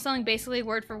Girls theme song, basically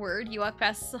word for word. You walk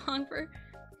past the song for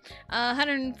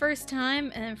 101st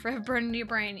time and then forever burned into your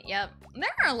brain. Yep. There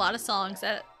are a lot of songs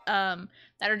that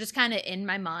are just kind of in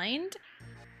my mind.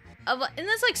 And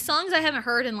there's like songs I haven't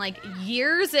heard in like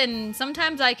years, and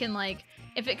sometimes I can like,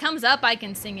 if it comes up, I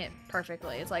can sing it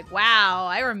perfectly. It's like, wow,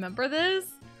 I remember this.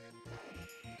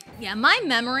 Yeah, my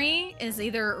memory is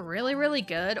either really, really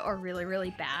good or really,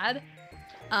 really bad.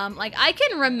 Like I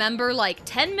can remember like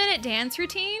 10-minute dance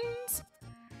routines,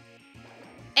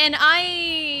 and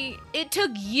it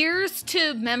took years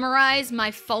to memorize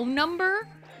my phone number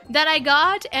that I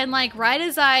got, and like right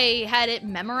as I had it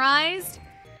memorized,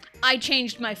 I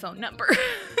changed my phone number.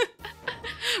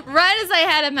 Right as I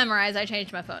had it memorized, I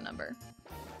changed my phone number.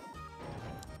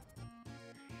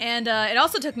 And it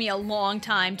also took me a long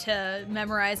time to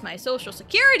memorize my social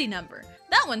security number.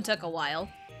 That one took a while.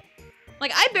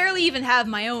 Like, I barely even have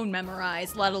my own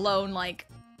memorized, let alone, like,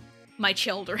 my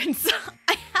children's.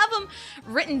 I have them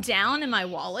written down in my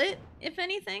wallet, if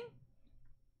anything.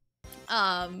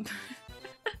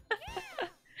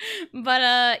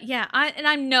 But, yeah,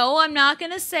 I know I'm not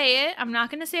gonna say it. I'm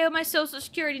not gonna say what my social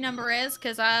security number is,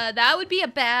 because that would be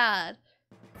that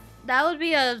would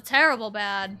be a terrible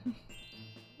bad.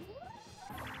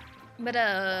 But,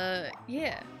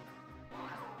 yeah.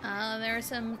 There are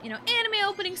some, you know, anime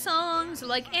opening songs, or,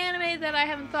 like, anime that I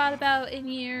haven't thought about in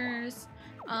years.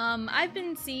 I've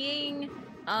been seeing,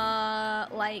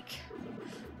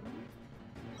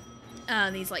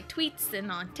 these, like, tweets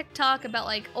and on TikTok about,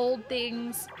 like, old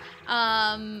things.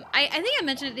 I think I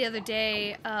mentioned it the other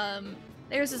day.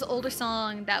 There's this older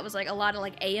song that was, like, a lot of,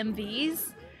 like,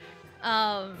 AMVs.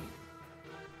 I'm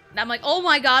like, oh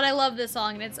my god, I love this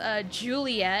song. And it's,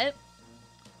 Juliet.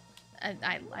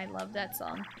 I love that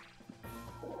song.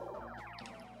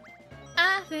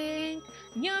 I think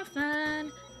you're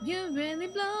fine. You really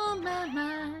blow my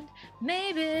mind.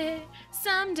 Maybe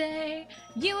someday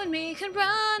you and me can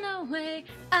run away.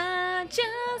 I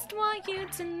just want you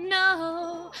to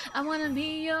know I wanna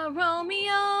be your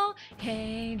Romeo.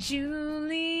 Hey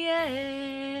Juliet.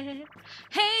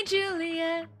 Hey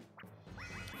Juliet.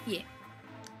 Yeah,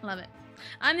 love it.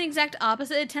 I'm the exact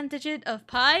opposite 10th digit of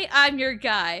pi. I'm your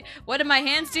guy. What did my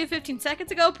hands do 15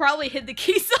 seconds ago? Probably hid the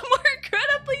key somewhere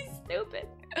incredibly stupid.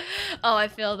 Oh, I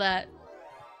feel that.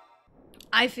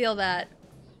 I feel that.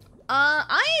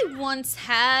 I once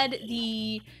had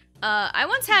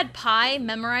pi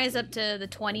memorized up to the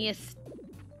 20th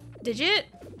digit.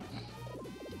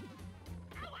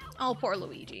 Oh, poor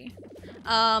Luigi.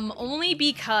 Only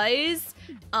because,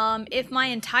 if my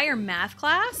entire math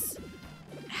class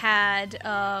had,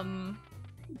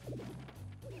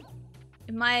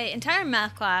 my entire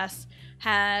math class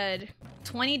had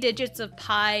 20 digits of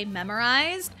pi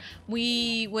memorized,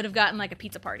 we would have gotten like a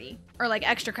pizza party or like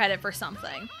extra credit for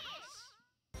something.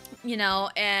 You know,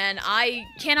 and I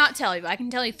cannot tell you. I can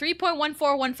tell you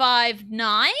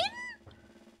 3.14159.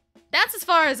 That's as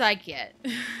far as I get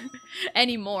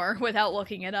anymore without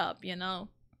looking it up, you know.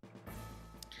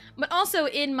 But also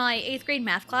in my 8th grade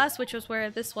math class, which was where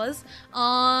this was,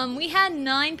 we had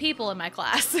 9 people in my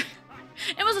class.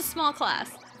 It was a small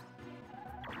class.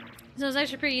 So it was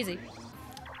actually pretty easy.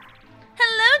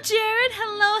 Hello, Jared.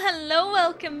 Hello,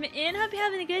 welcome in. Hope you're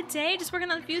having a good day. Just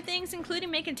working on a few things, including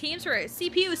making teams for a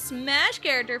CPU Smash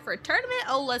character for a tournament.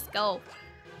 Oh, let's go.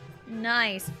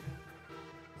 Nice.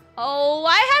 Oh,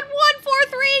 I had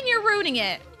 143 and you're ruining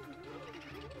it.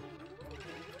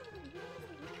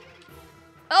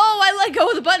 Oh, I let go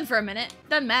of the button for a minute.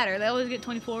 Doesn't matter. They always get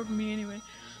 24 from me anyway.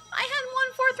 I had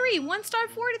 143. 1 star,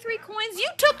 43 coins. You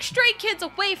took Stray Kids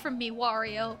away from me,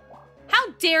 Wario.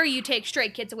 How dare you take Stray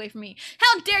Kids away from me?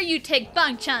 How dare you take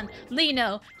Bangchan,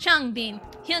 Lino, Changbin,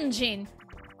 Hyunjin,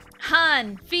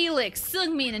 Han, Felix,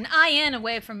 Seungmin, and Ian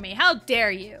away from me? How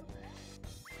dare you?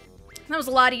 That was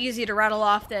a lot easier to rattle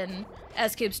off than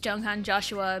S-Cubes, Junghan,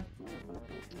 Joshua,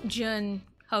 Jun,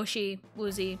 Hoshi,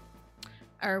 Woozi,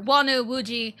 or Wonu,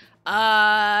 Wooji,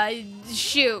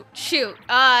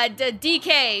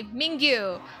 DK,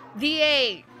 Mingyu,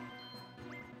 VA,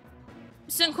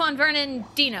 Sunquan, Vernon,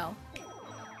 Dino.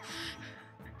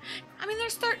 I mean,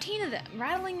 there's 13 of them.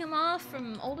 Rattling them off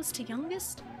from oldest to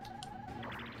youngest.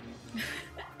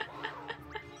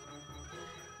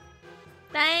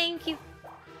 Thank you.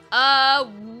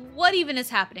 What even is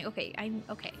happening? Okay,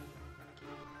 okay.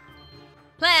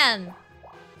 Plan.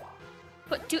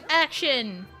 Put to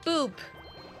action. Boop.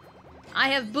 I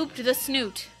have booped the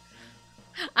snoot.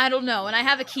 I don't know, and I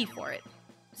have a key for it.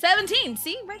 17,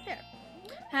 see? Right there.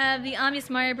 Have the obvious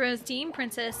Mario Bros. Team,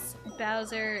 Princess,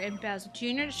 Bowser, and Bowser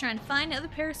Jr. just trying to find other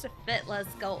pairs to fit.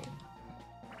 Let's go.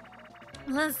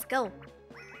 Let's go.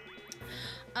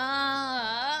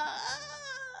 I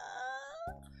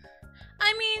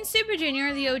mean, Super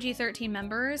Junior, the OG 13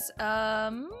 members.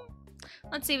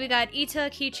 Let's see, we got Ita,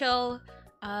 Kichel,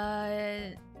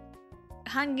 Hangen,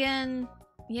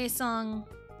 Yesung,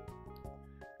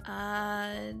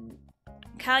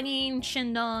 Kagin,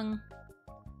 Shindong,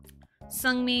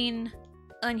 Seungmin,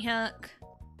 Eunhyuk,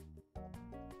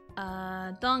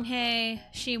 Donghae,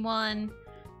 Shiwon,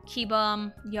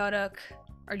 Kibum, Yoruk,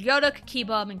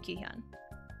 Kibum, and Kihyun.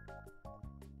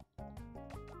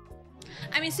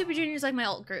 I mean, Super Junior is like my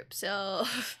alt group, so...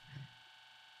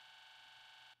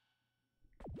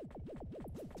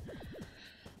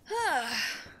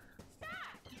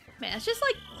 Man, it's just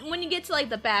like when you get to like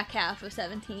the back half of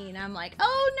 17, I'm like,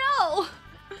 oh no!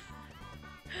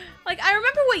 Like, I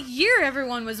remember what year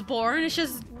everyone was born, it's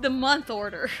just the month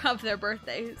order of their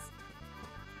birthdays.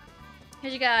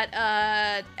 Here you got,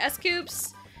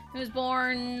 S-Coops, who was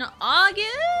born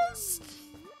August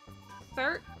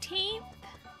 13th,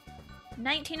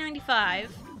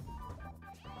 1995.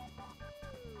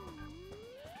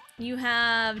 You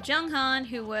have Junghan,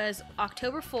 who was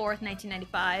October 4th,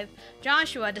 1995.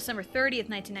 Joshua, December 30th,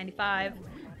 1995.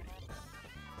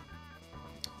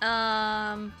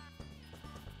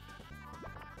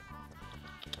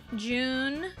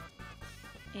 June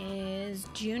is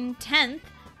June 10th,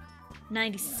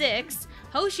 96.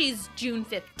 Hoshi's June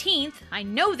 15th. I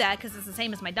know that because it's the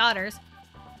same as my daughter's.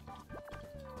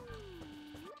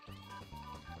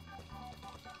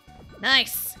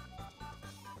 Nice.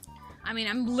 I mean,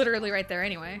 I'm literally right there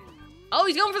anyway. Oh,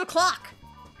 he's going for the clock.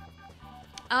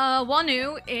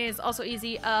 Wonu is also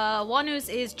easy. Wanu's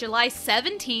is July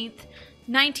 17th,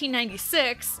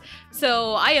 1996.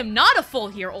 So I am not a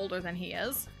full year older than he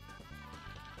is.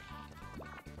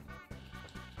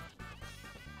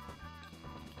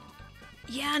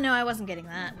 Yeah, no, I wasn't getting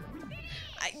that.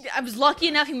 I was lucky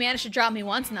enough he managed to drop me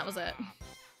once and that was it.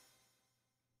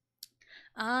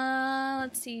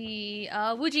 Let's see.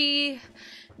 Wooji,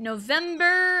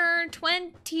 November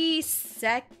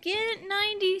 22nd,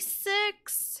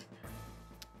 96.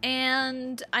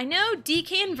 And I know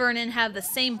DK and Vernon have the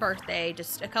same birthday,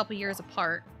 just a couple years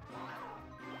apart.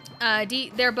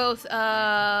 They're both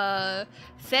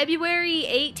February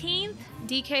 18th.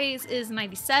 DK's is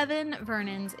 97,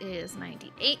 Vernon's is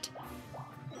 98.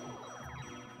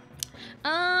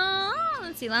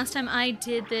 Let's see, last time I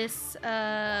did this,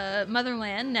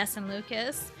 Motherland, Ness and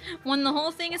Lucas won the whole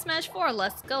thing in Smash 4.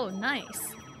 Let's go,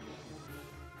 nice.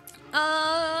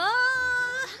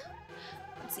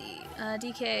 Let's see,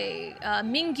 DK,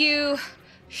 Mingyu,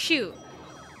 shoot,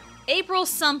 April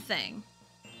something.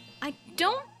 I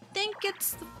don't think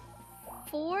it's the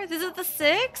 4th. Is it the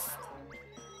 6th?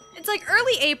 It's like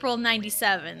early April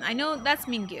 97. I know that's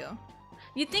Mingyu.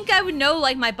 You'd think I would know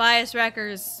like my bias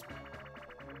wrecker's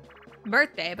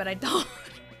birthday, but I don't.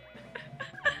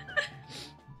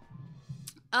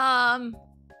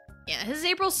 Yeah, his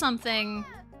April something.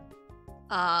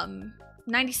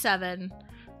 97.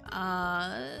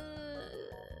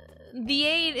 The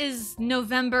 8 is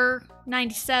November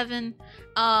 97.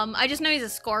 I just know he's a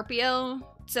Scorpio,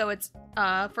 so it's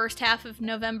first half of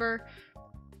November.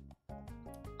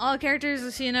 All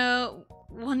characters, you know,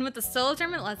 one with the solo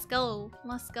tournament. Let's go.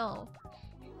 Let's go.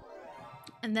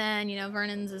 And then, you know,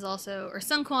 Vernon's is also, or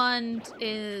Sunquan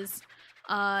is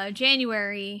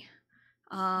January.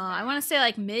 I want to say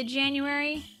like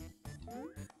mid-January.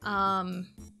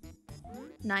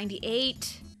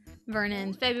 98.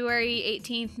 Vernon, February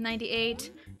 18th,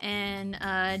 98.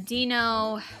 And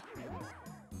Dino,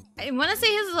 I want to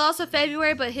say his is also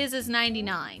February, but his is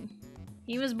 99.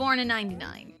 He was born in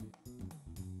 99.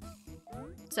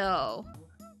 So,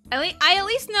 I at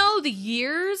least know the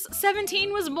years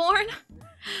 17 was born.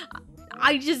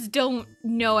 I just don't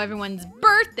know everyone's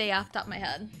birthday off the top of my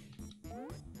head.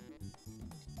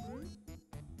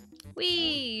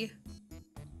 Whee!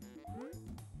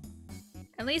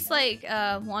 At least, like,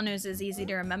 Wanu's is easy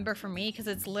to remember for me, because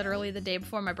it's literally the day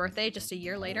before my birthday, just a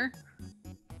year later.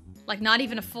 Like, not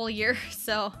even a full year,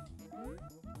 so...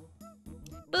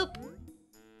 Boop!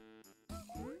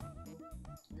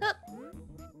 Hup.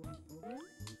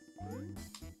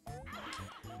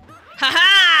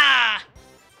 Ha-ha!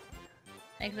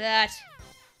 Like that.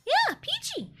 Yeah,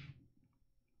 peachy!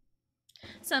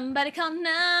 Somebody call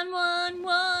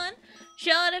 911.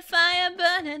 Short of fire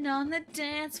burning on the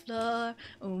dance floor.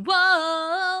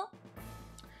 Whoa!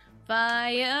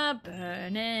 Fire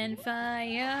burning,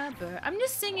 fire burn. I'm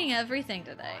just singing everything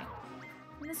today.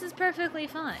 And this is perfectly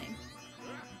fine.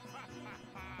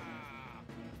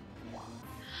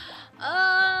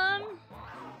 Oh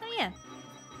yeah.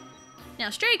 Now,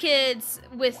 Stray Kids,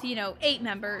 with, you know, 8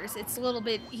 members, it's a little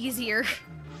bit easier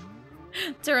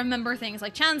to remember things.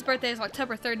 Like, Chan's birthday is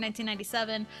October 3rd,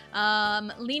 1997.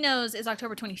 Lino's is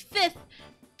October 25th,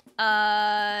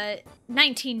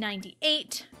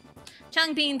 1998.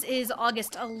 Changbean's is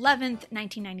August 11th,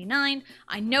 1999.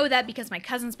 I know that because my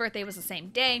cousin's birthday was the same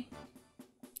day.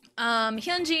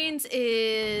 Hyunjin's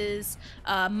is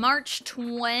March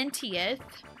 20th,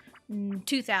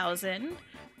 2000.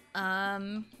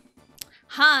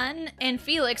 Han and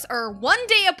Felix are 1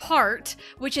 day apart,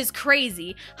 which is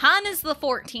crazy. Han is the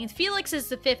 14th, Felix is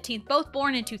the 15th, both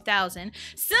born in 2000.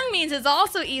 Seungmin's is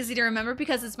also easy to remember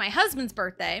because it's my husband's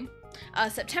birthday,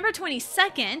 September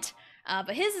 22nd,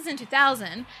 but his is in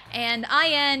 2000. And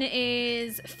IN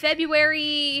is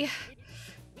February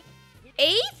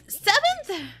 8th? 7th?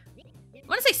 I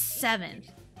want to say 7th.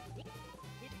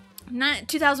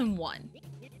 2001.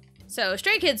 So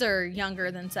Stray Kids are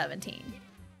younger than 17.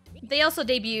 They also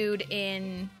debuted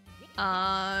in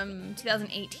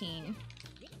 2018.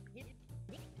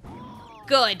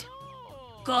 Good.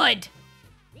 Good.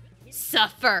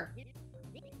 Suffer.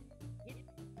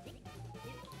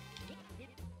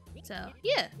 So,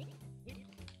 yeah.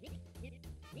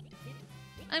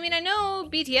 I mean, I know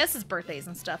BTS's birthdays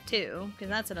and stuff too, because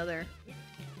that's another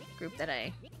group that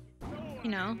I,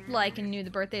 you know, like and knew the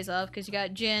birthdays of, because you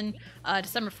got Jin,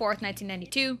 December 4th,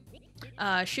 1992.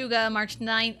 Suga, March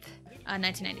 9th,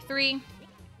 1993.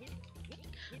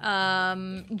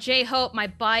 J-Hope, my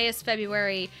bias,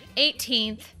 February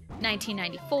 18th,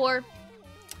 1994.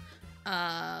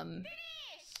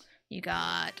 You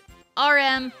got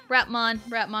RM, Rap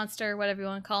Monster, whatever you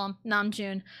want to call him,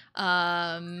 Namjoon,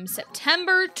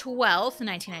 September 12th,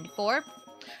 1994.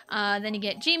 Then you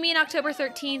get Jimin, October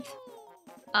 13th,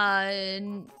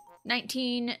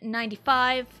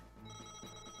 1995.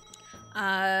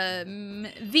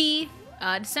 V,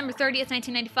 December 30th,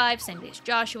 1995, same day as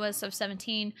Joshua's, so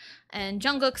 17. And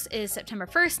Jungkook's is September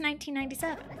 1st,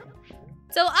 1997.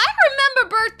 So I remember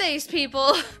birthdays, people.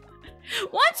 Once you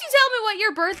tell me what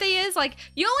your birthday is, like,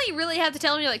 you only really have to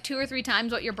tell me like 2 or 3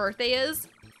 times what your birthday is.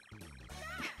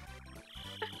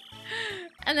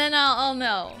 And then I'll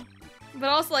know. But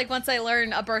also, like, once I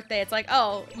learn a birthday, it's like,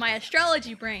 oh, my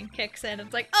astrology brain kicks in.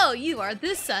 It's like, oh, you are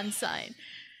this sun sign.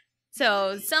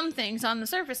 So some things on the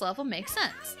surface level make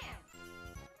sense.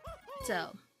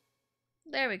 So,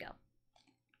 there we go.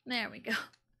 There we go.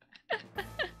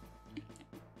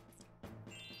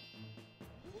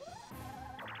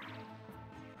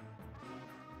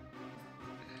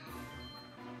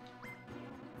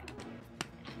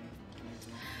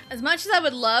 As much as I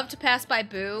would love to pass by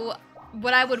Boo,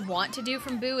 what I would want to do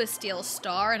from Boo is steal a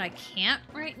star, and I can't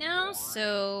right now,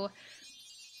 so...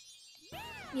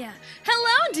 Yeah.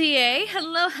 Hello, DA!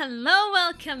 Hello, hello,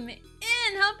 welcome in!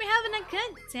 Hope you're having a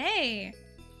good day.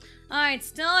 Alright,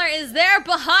 Stellar is there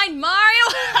behind Mario!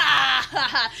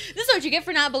 This is what you get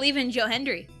for not believing in Joe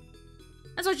Hendry.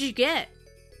 That's what you get.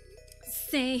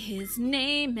 Say his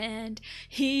name and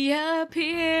he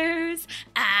appears.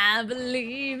 I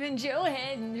believe in Joe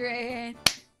Hendry.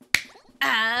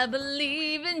 I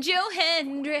believe in Joe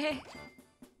Hendry.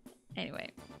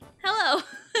 Anyway, hello.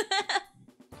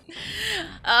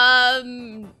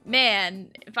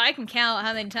 Man, if I can count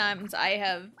how many times I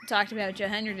have talked about Joe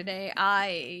Hendry today,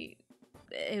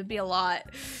 it would be a lot.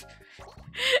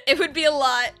 It would be a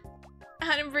lot.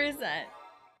 100%.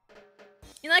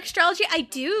 You like astrology? I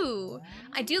do.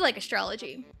 I do like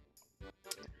astrology.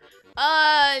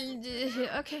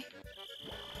 Okay.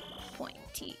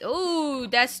 Pointy. Oh,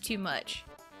 that's too much.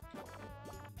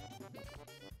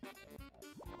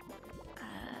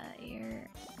 Ear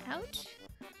out.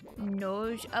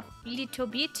 Nose up a little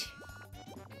bit.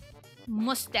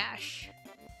 Mustache.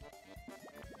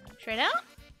 Straight out?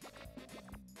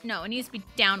 No, it needs to be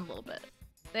down a little bit.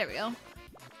 There we go.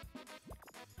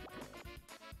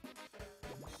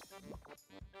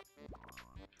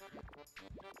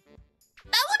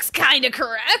 That looks kind of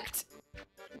correct.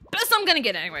 Best I'm gonna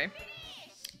get anyway.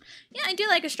 Yeah, I do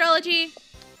like astrology.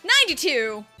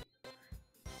 92.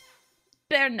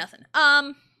 Better than nothing.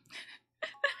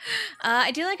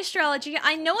 I do like astrology.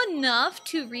 I know enough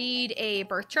to read a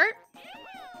birth chart.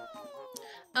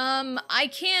 I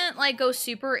can't, like, go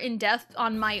super in-depth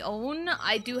on my own.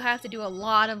 I do have to do a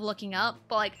lot of looking up,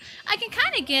 but, like, I can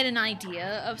kind of get an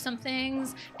idea of some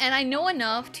things, and I know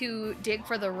enough to dig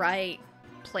for the right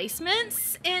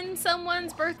placements in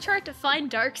someone's birth chart to find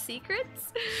dark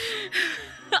secrets.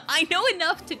 I know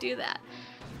enough to do that.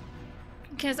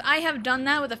 Because I have done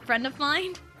that with a friend of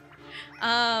mine.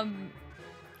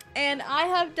 And I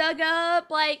have dug up,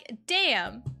 like,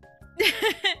 damn.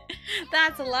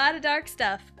 That's a lot of dark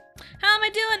stuff. How am I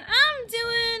doing? I'm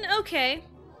doing okay.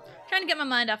 Trying to get my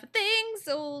mind off of things.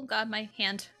 Oh god, my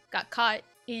hand got caught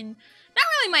in... Not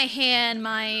really my hand,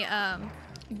 my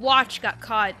watch got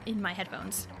caught in my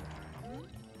headphones.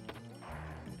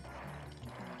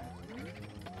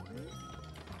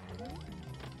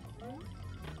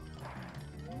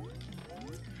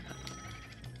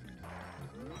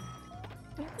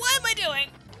 What am I doing?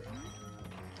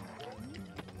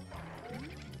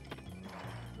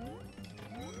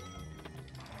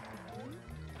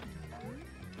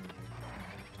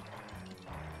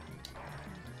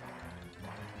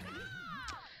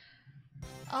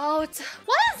 Oh, it's...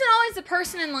 Why is it always the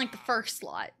person in, like, the first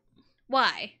slot?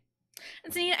 Why?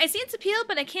 See, I see its appeal,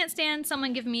 but I can't stand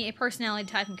someone giving me a personality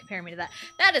type and compare me to that.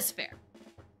 That is fair.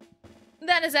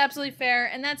 That is absolutely fair,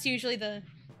 and that's usually the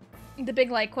big,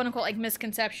 like, quote-unquote, like,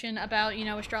 misconception about, you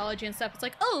know, astrology and stuff. It's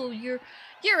like, oh, you're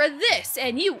a this,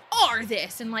 and you are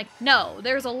this, and, like, no,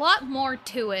 there's a lot more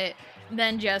to it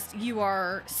than just you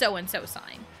are so-and-so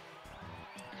sign.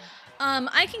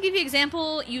 I can give you an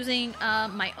example using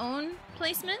my own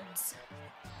placements.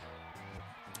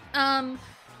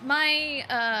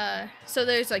 So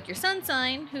there's like your sun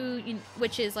sign,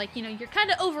 which is like, you know, your kind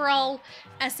of overall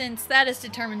essence that is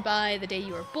determined by the day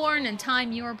you were born and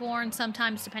time you were born,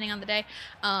 sometimes depending on the day.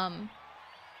 And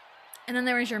then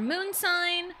there is your moon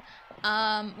sign,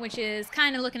 which is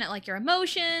kind of looking at like your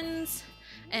emotions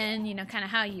and, you know, kind of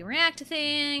how you react to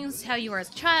things, how you were as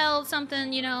a child,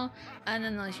 something, you know. And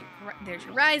then there's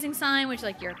your rising sign, which is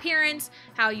like your appearance,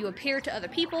 how you appear to other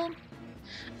people.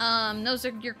 Those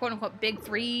are your quote-unquote big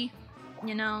three,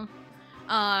 you know.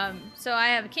 So I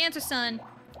have a Cancer sun,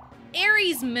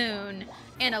 Aries moon,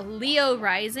 and a Leo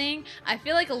rising. I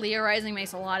feel like a Leo rising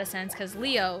makes a lot of sense because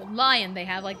Leo, lion, they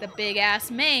have like the big-ass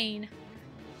mane.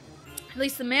 At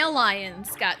least the male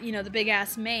lions got, you know, the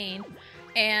big-ass mane.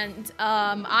 And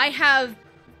I have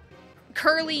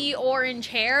curly orange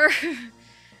hair.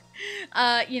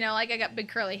 You know, like I got big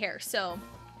curly hair, so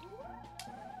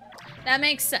that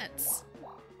makes sense.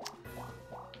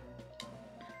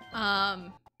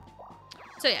 So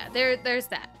yeah, there's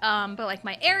that. But like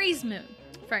my Aries moon,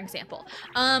 for example.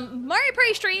 Mario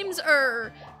Party streams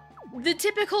are the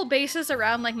typical basis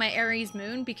around like my Aries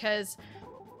moon because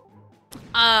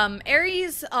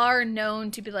Aries are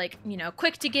known to be like, you know,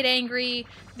 quick to get angry.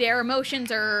 Their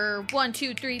emotions are 1,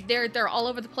 2, 3. They're all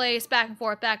over the place, back and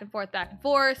forth, back and forth, back and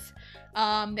forth.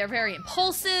 They're very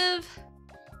impulsive.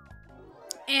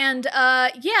 And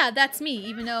yeah, that's me.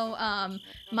 Even though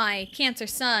my Cancer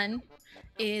sun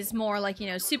is more like, you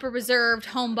know, super reserved,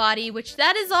 homebody, which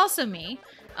that is also me.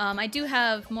 I do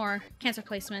have more Cancer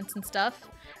placements and stuff.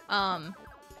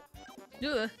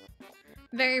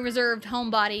 Very reserved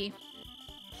homebody.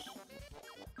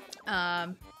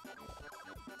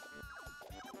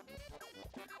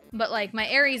 But like my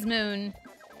Aries moon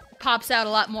pops out a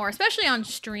lot more, especially on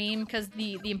stream, because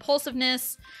the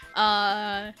impulsiveness,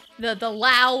 the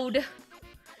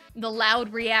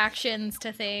loud reactions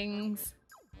to things.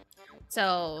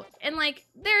 So, and like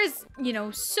there's, you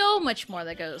know, so much more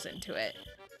that goes into it.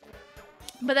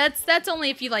 But that's only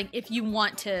if you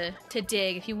want to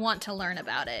dig, if you want to learn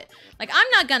about it. Like, I'm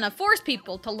not gonna force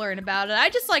people to learn about it. I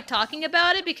just like talking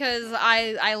about it because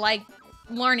I like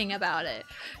learning about it.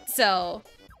 So,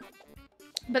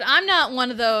 but I'm not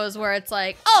one of those where it's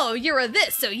like, oh, you're a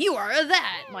this, so you are a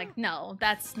that. Like, no,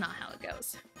 that's not how it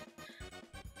goes.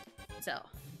 So,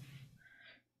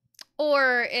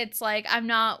 or it's like, I'm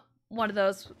not one of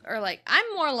those, or like, I'm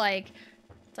more like,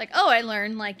 it's like, oh, I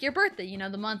learned, like, your birthday, you know,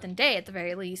 the month and day at the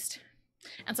very least.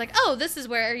 And it's like, oh, this is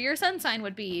where your sun sign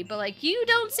would be. But, like, you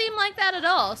don't seem like that at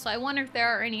all. So I wonder if there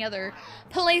are any other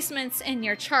placements in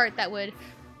your chart that would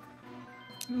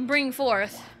bring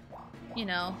forth, you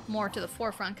know, more to the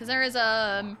forefront. Because there is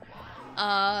a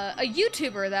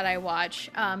YouTuber that I watch.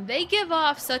 They give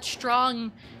off such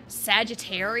strong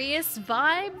Sagittarius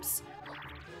vibes.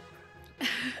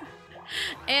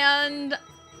 And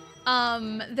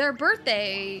their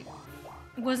birthday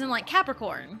was in like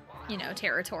Capricorn, you know,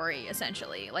 territory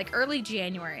essentially. Like early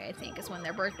January, I think, is when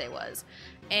their birthday was.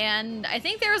 And I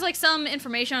think there was like some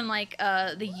information on like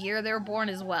the year they were born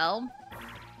as well.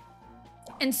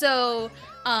 And so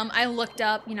I looked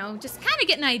up, you know, just kind of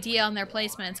get an idea on their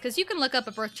placements, because you can look up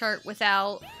a birth chart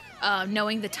without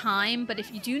knowing the time, but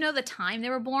if you do know the time they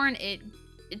were born,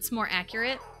 it's more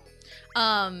accurate.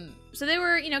 So they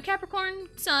were, you know, Capricorn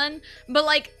sun, but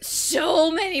like so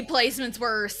many placements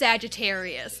were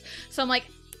Sagittarius. So I'm like,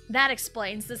 that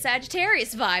explains the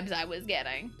Sagittarius vibes I was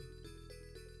getting.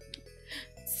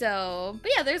 So,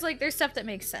 but yeah, there's stuff that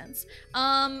makes sense.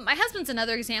 My husband's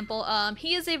another example.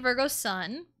 He is a Virgo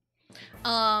sun.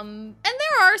 And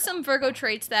there are some Virgo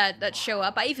traits that show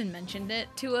up. I even mentioned it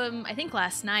to him, I think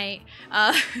last night.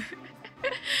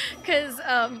 Because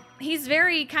he's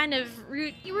very kind of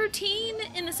routine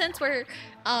in the sense where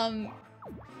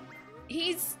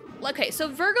he's okay, so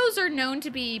Virgos are known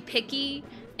to be picky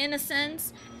in a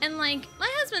sense, and like my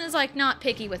husband is like not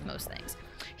picky with most things.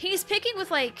 He's picky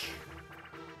with like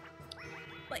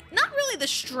not really the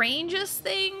strangest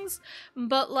things,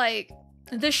 but like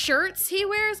the shirts he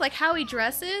wears, like how he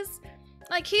dresses.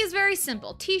 Like he's very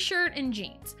simple, t-shirt and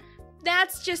jeans.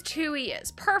 That's just who he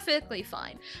is. Perfectly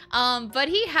fine. But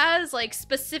he has like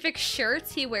specific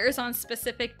shirts he wears on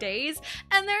specific days,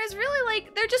 and there's really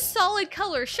like, they're just solid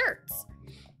color shirts.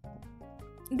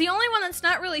 The only one that's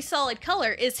not really solid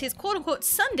color is his quote unquote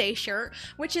Sunday shirt,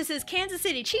 which is his Kansas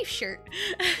City Chiefs shirt.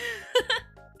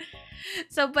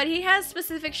 So, but he has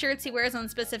specific shirts he wears on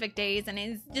specific days, and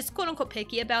he's just quote unquote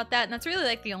picky about that, and that's really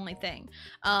like the only thing.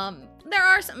 There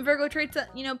are some Virgo traits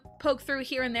that, you know, poke through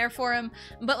here and there for him,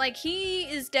 but like he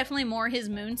is definitely more his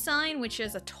moon sign, which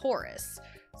is a Taurus.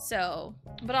 So,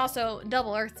 but also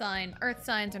double earth sign. Earth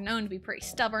signs are known to be pretty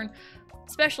stubborn,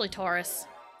 especially Taurus.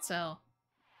 So,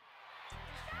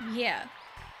 yeah.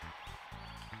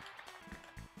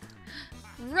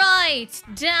 Right,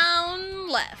 down,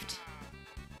 left.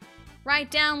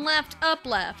 Right, down, left, up,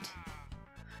 left.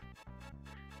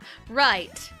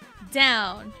 Right,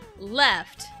 down,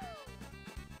 left,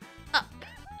 up,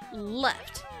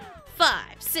 left. 5,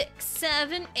 6,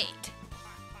 7, 8.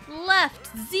 Left,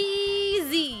 Z,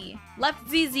 Z. Left,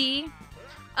 Z, Z.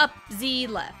 Up, Z,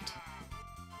 left.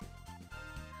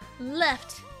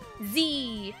 Left,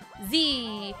 Z,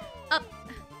 Z. Up,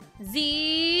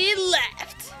 Z,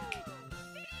 left.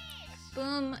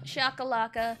 Boom,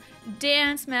 shakalaka,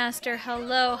 dance master,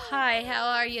 hello, hi, how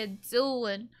are you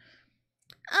doing?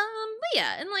 But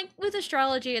yeah, and like with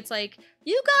astrology, it's like,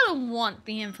 you gotta want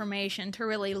the information to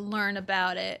really learn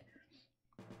about it.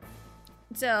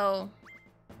 So,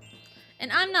 and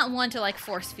I'm not one to like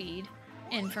force feed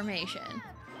information.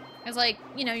 It's like,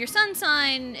 you know, your sun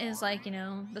sign is like, you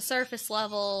know, the surface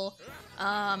level,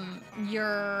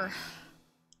 your,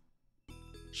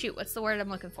 shoot, what's the word I'm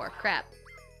looking for? Crap.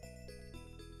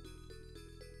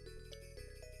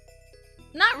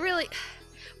 Not really.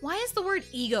 Why is the word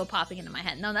ego popping into my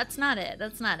head? No, that's not it.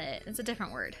 That's not it. It's a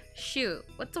different word. Shoot.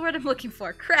 What's the word I'm looking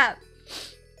for? Crap.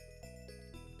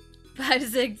 5,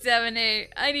 6, 7,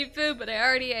 8. I need food, but I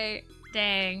already ate.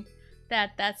 Dang.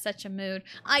 That's such a mood.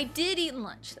 I did eat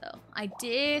lunch though. I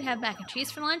did have mac and cheese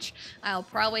for lunch. I'll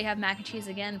probably have mac and cheese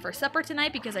again for supper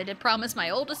tonight because I did promise my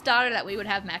oldest daughter that we would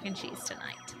have mac and cheese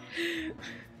tonight.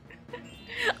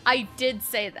 I did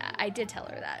say that. I did tell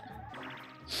her that.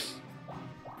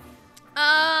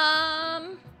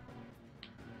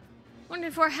 1,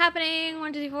 2, 4 happening.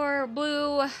 1, 2, 4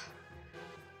 blue.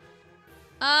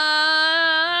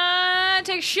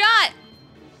 Take a shot.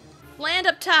 Land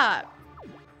up top.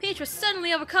 Peach was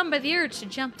suddenly overcome by the urge to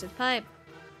jump to the pipe.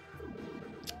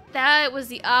 That was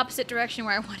the opposite direction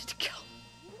where I wanted to go.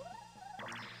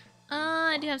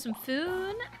 I do have some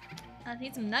food. I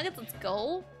need some nuggets. Let's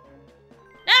go.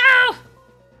 No!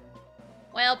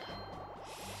 Welp.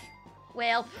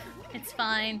 Welp. It's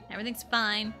fine. Everything's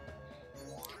fine.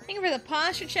 Thank you for the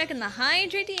posture check and the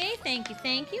hydrate DA. Thank you,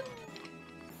 thank you.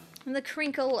 And the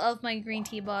crinkle of my green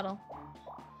tea bottle.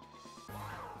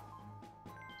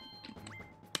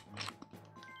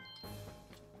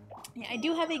 Yeah, I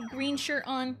do have a green shirt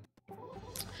on.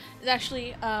 It's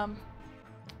actually,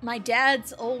 my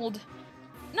dad's old.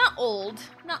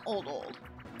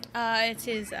 It's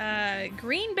his,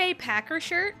 Green Bay Packer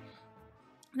shirt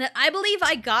that I believe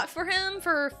I got for him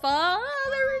for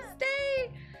Father's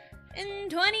Day in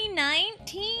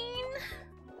 2019.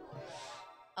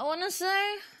 I want to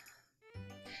say.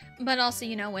 But also,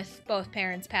 you know, with both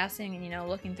parents passing and, you know,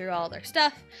 looking through all their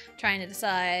stuff, trying to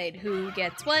decide who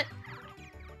gets what.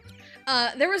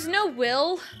 There was no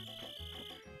will,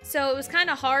 so it was kind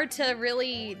of hard to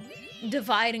really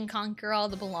divide and conquer all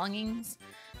the belongings.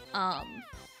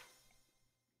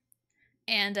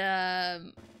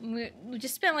 We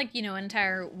just spent, like, you know, an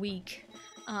entire week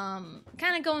kind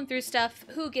of going through stuff,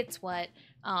 who gets what.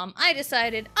 I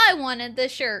decided I wanted the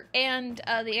shirt and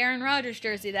the Aaron Rodgers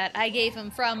jersey that I gave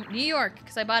him from New York,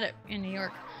 because I bought it in New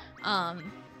York.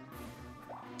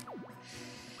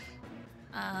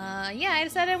 Yeah, I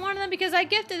decided I wanted them because I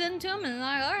gifted them to him, and I'm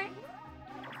like, alright.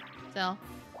 So.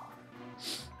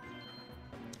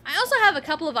 I also have a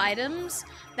couple of items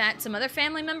that some other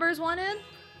family members wanted.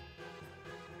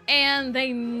 And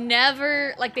they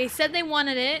never, like, they said they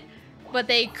wanted it, but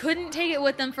they couldn't take it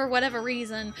with them for whatever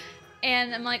reason.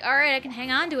 And I'm like, alright, I can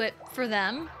hang on to it for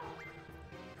them.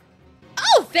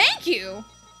 Oh, thank you!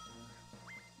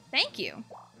 Thank you.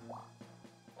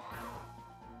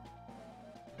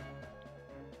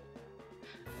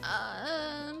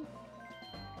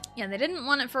 Yeah, they didn't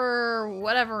want it for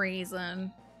whatever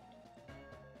reason.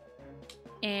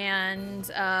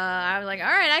 And, I was like,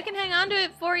 alright, I can hang on to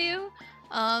it for you.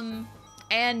 And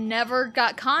never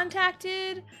got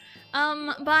contacted,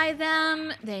 by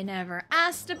them. They never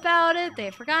asked about it.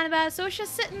 They forgot about it. So it's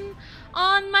just sitting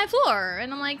on my floor.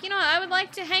 And I'm like, you know what, I would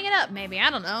like to hang it up, maybe. I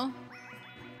don't know.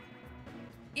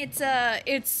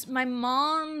 It's my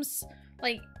mom's,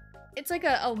 like, it's like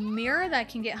a mirror that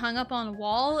can get hung up on a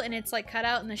wall, and it's like cut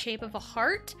out in the shape of a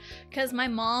heart, because my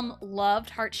mom loved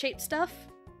heart-shaped stuff.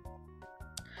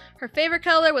 Her favorite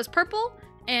color was purple,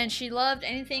 and she loved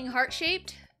anything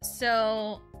heart-shaped,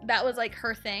 so that was like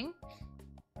her thing.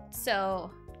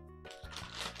 So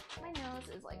my nose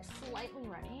is like slightly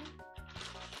runny.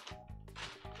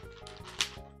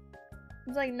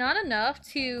 It's like not enough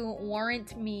to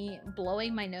warrant me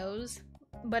blowing my nose,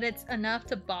 but it's enough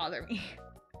to bother me.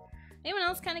 Anyone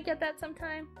else kind of get that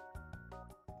sometime?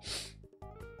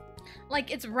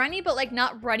 Like, it's runny, but like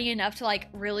not runny enough to like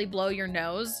really blow your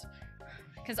nose.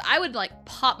 Because I would like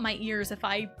pop my ears if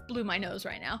I blew my nose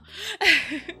right now.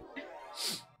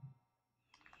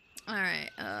 Alright,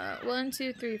 1,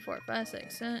 2, 3, 4, 5,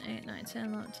 6, 7, 8, 9,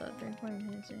 10, 11, 12, 13, 14,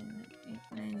 15, 16, 18,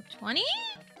 19, 20?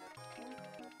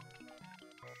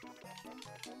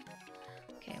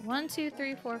 Okay, 1, 2,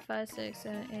 3, 4, 5, 6,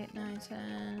 7, 8, 9,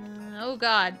 10. Oh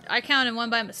god, I counted one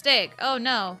by mistake. Oh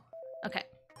no. Okay.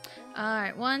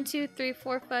 Alright, 1, 2, 3,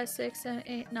 4, 5, 6, 7,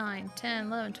 8, 9, 10,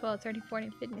 11, 12, 13,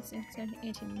 14, 15, 16, 17,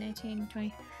 18, 19,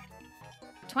 20.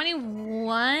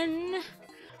 21?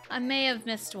 I may have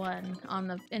missed one on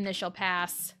the initial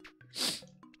pass.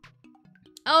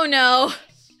 Oh no.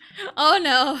 Oh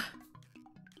no.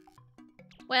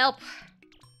 Welp.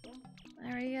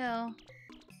 There we go.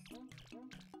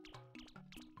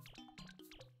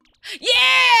 Yeah!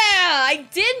 I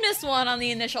did miss one on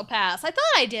the initial pass. I thought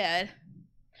I did.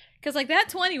 Because, like, that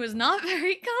 20 was not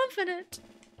very confident.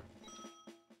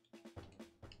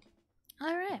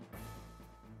 Alright.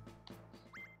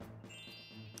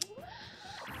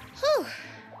 Whew.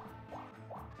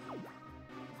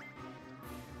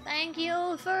 Thank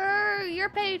you for your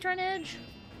patronage.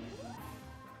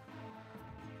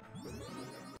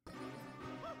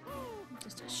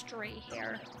 Just a stray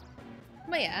hair.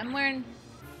 But yeah, I'm wearing...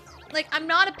 Like, I'm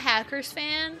not a Packers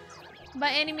fan,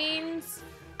 by any means.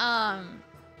 I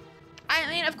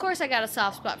mean, of course I got a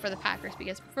soft spot for the Packers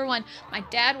because, for one, my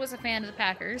dad was a fan of the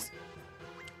Packers.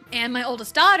 And my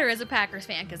oldest daughter is a Packers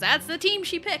fan because that's the team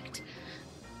she picked.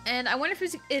 And I wonder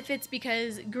if it's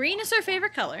because green is her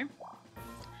favorite color.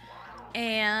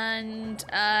 And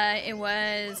it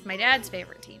was my dad's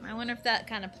favorite team. I wonder if that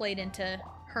kind of played into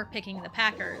her picking the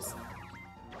Packers.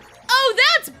 Oh,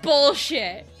 that's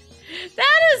bullshit!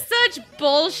 That is such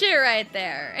bullshit right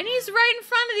there. And he's right in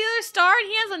front of the other star and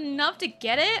he has enough to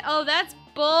get it? Oh, that's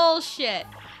bullshit.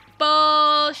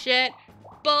 Bullshit.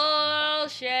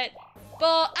 Bullshit.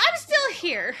 I'm still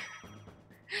here.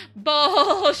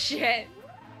 Bullshit.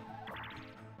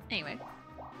 Anyway.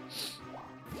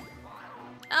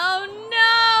 Oh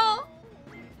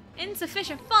no!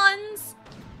 Insufficient funds.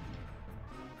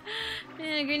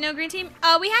 No green team.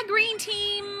 We had green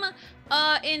team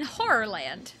in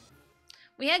Horrorland.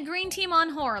 We had green team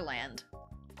on Horrorland.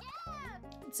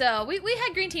 So we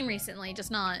had green team recently, just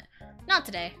not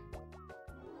today.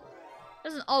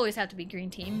 Doesn't always have to be green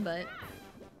team, but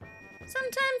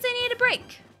sometimes they need a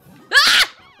break.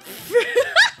 Ah!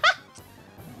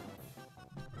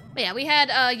 But yeah, we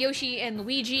had Yoshi and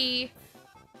Luigi,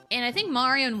 and I think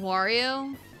Mario and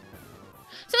Wario.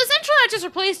 So essentially I just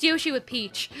replaced Yoshi with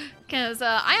Peach, because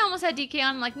I almost had DK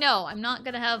on. I'm like, no, I'm not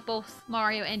gonna have both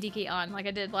Mario and DK on like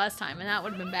I did last time, and that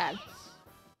would have been bad.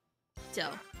 So,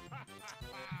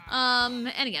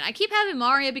 and again, I keep having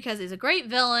Mario because he's a great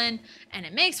villain, and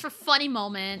it makes for funny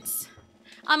moments.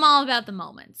 I'm all about the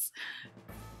moments.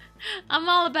 I'm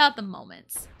all about the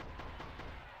moments.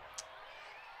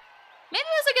 Maybe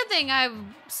it's a good thing I've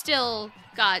still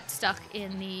got stuck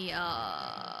in the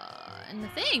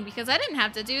thing, because I didn't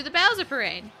have to do the Bowser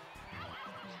Parade. Look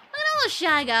at all those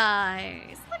Shy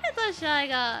Guys. Look at those Shy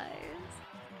Guys.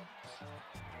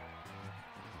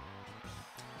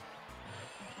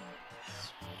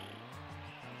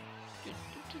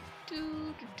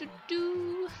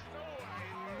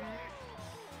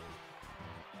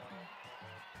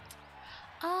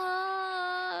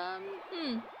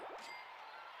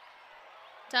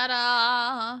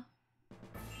 Ta-da!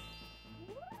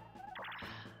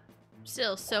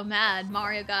 Still so mad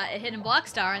Mario got a hidden block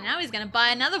star and now he's gonna buy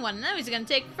another one and now he's gonna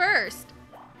take first.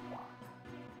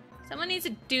 Someone needs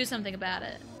to do something about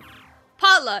it.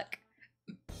 Potluck!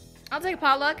 I'll take a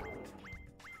potluck.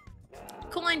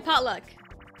 Coin potluck.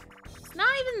 It's not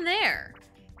even there.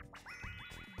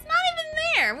 It's not even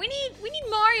there. We need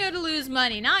Mario to lose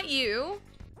money, not you.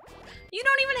 You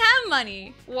don't even have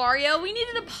money, Wario. We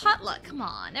needed a potluck. Come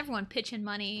on, everyone pitch in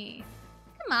money.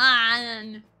 Come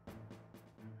on.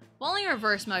 If only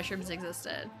reverse mushrooms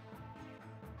existed.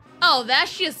 Oh,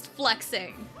 that's just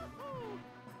flexing.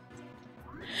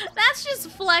 That's just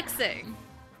flexing.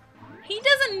 He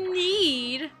doesn't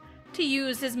need to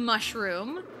use his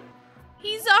mushroom.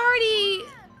 He's already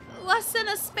less than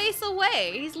a space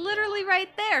away. He's literally right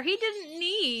there. He didn't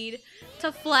need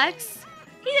to flex.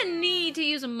 He didn't need to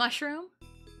use a mushroom.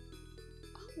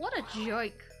 What a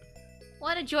joke.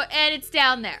 What a joy. And it's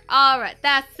down there. Alright,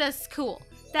 that's cool.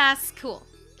 That's cool.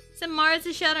 So Mars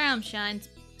to Shutter Elm signs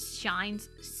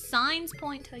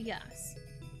point to yes.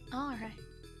 Alright.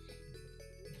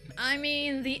 I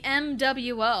mean, the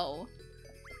MWO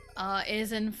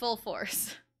is in full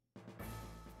force.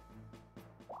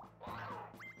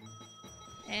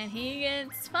 And he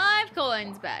gets 5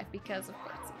 coins back because of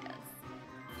course he does.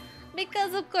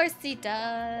 Because of course he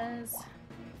does.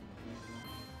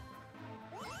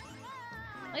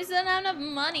 At least I don't have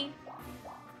enough money.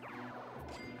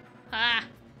 Ah.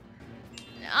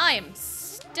 I am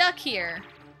stuck here.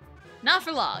 Not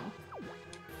for long.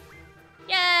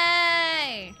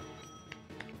 Yay!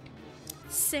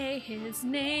 Say his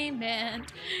name and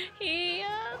he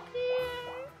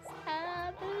appears.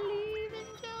 I believe in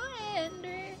Joe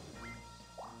Hendry.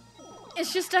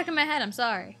 It's just stuck in my head, I'm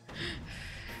sorry.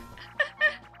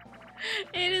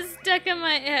 It is stuck in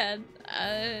my head.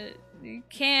 You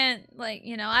can't, like,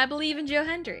 you know, I believe in Joe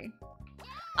Hendry.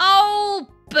 Oh,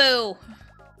 boo.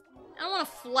 I don't want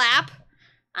to flap.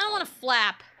 I don't want to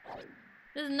flap.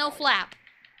 There's no flap.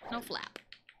 No flap.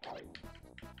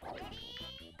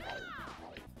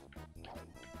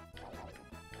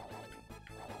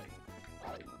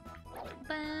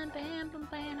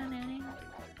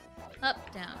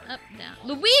 Up, down, up, down.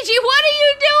 Luigi, what are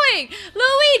you doing?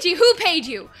 Luigi, who paid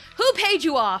you? Who paid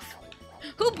you off?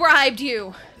 Who bribed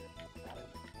you?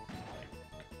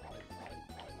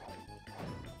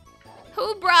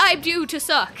 Who bribed you to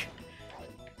suck?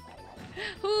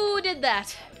 Who did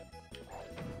that?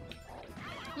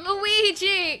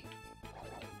 Luigi!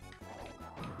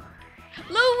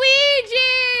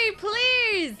 Luigi,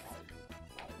 please!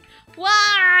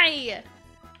 Why?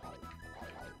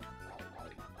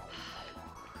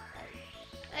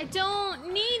 I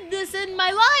don't need this in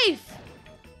my life.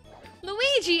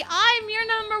 Luigi, I'm your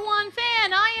 #1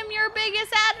 fan. I am your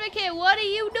biggest advocate. What are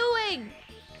you doing?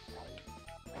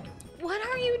 What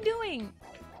are you doing?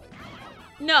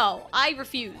 No, I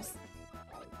refuse.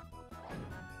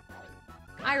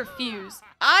 I refuse.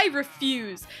 I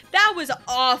refuse. That was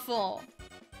awful.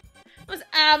 It was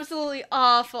absolutely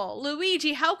awful.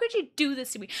 Luigi, how could you do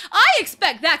this to me? I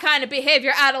expect that kind of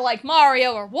behavior out of like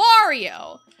Mario or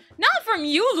Wario. Not from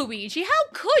you, Luigi. How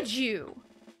could you?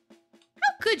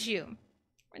 How could you?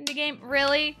 Win the game?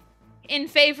 Really? In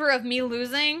favor of me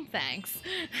losing? Thanks.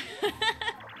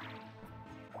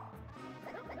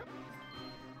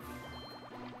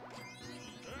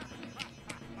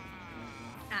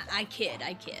 I kid.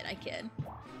 I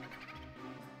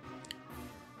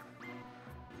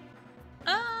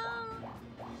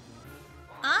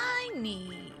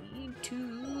need to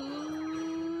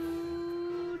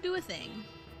do a thing.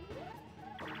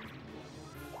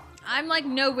 I'm like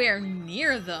nowhere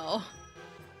near though.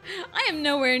 I am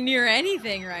nowhere near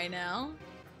anything right now.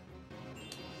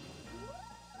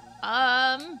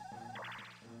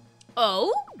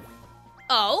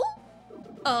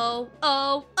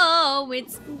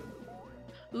 It's...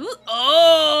 Ooh,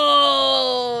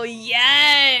 oh,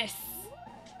 yes!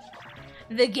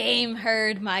 The game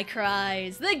heard my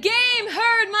cries. The game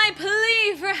heard my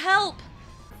plea for help.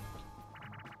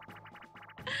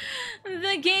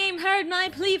 The game heard my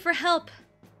plea for help.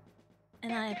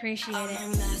 And I appreciate it.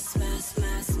 I'm a mess, mess,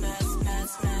 mess, mess,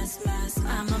 mess, mess, mess.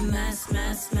 I'm a mess,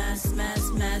 mess, mess, mess,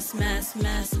 mess, mess,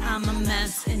 mess. I'm a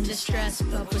mess in distress,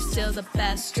 but we're still the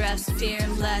best dressed.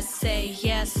 Fearless, say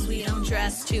yes, we don't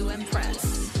dress to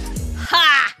impress.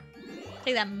 Ha!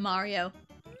 Take that, Mario.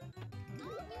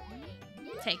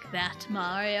 Take that,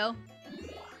 Mario.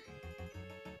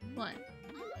 1,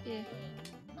 2.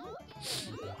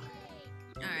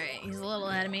 Alright, he's a little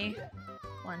ahead of me.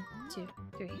 1, 2,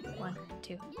 3. 1,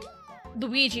 2.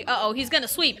 Luigi, uh-oh, he's gonna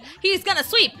sweep. He's gonna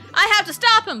sweep. I have to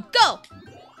stop him. Go!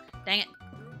 Dang it.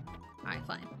 Alright,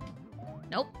 fine.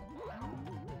 Nope.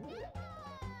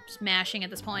 Just mashing at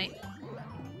this point.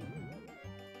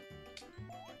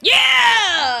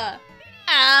 Yeah!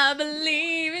 I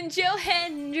believe in Joe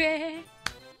Hendry.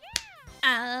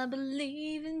 I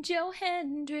believe in Joe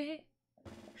Hendry.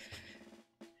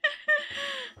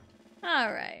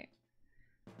 Alright.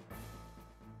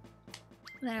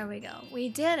 There we go. We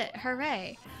did it.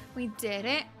 Hooray. We did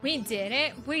it. We did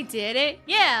it. We did it.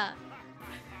 Yeah!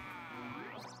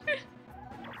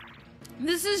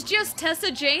 This is just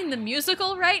Tessa Jane the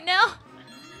musical right now.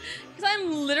 Because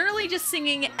I'm literally just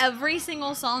singing every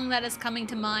single song that is coming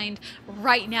to mind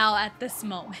right now at this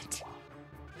moment.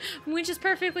 Which is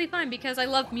perfectly fine because I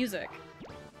love music.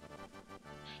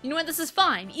 You know what? This is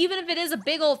fine. Even if it is a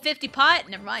big old 50 pot,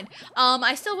 never mind.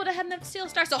 I still would have had enough steel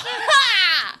star, so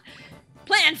ha!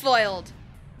 Plan foiled.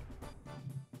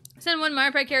 Send one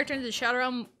Mario Party character into the Shadow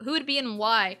Realm. Who would it be and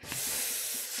why?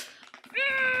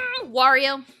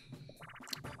 Wario.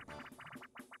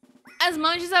 As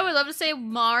much as I would love to say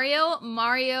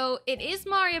Mario, it is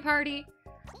Mario Party.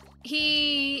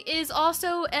 He is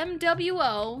also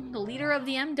MWO, the leader of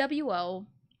the MWO.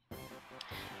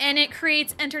 And it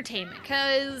creates entertainment,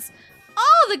 because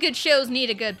all the good shows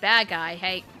need a good bad guy,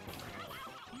 hey.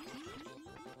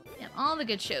 Yeah, all the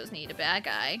good shows need a bad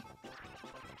guy.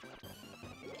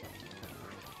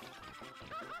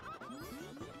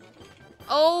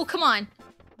 Oh, come on.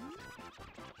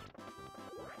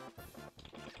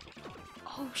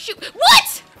 Oh, shoot.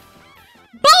 What?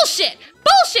 Bullshit!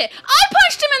 Bullshit! I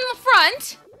punched him in the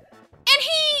front, and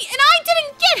I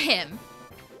didn't get him.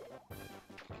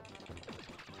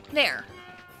 There.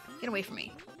 Get away from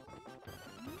me.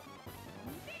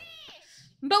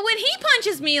 But when he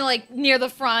punches me, like, near the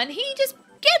front, he just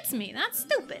gets me. That's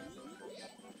stupid.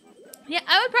 Yeah,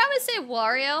 I would probably say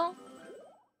Wario.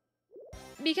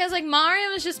 Because, like,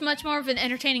 Mario is just much more of an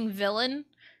entertaining villain,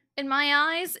 in my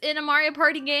eyes, in a Mario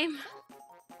Party game.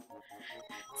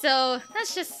 So,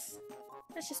 that's just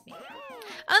me.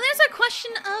 Oh, there's our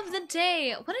question of the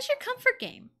day. What is your comfort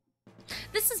game?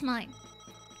 This is mine.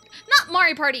 Not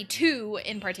Mario Party 2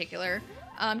 in particular,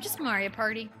 just Mario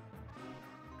Party.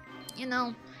 You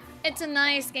know, it's a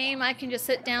nice game. I can just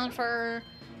sit down for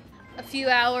a few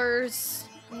hours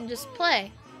and just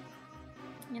play.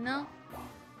 You know?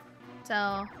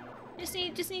 So, just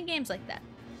need games like that.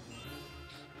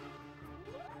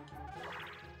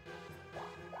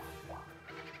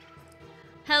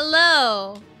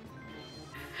 Hello!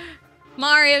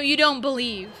 Mario, you don't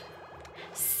believe.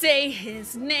 Say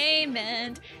his name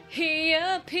and he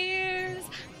appears.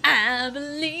 I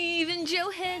believe in Joe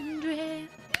Hendry.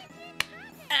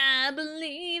 I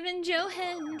believe in Joe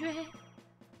Hendry.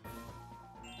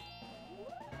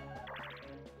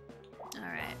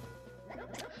 Alright.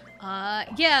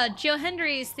 Yeah, Joe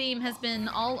Hendry's theme has been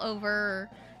all over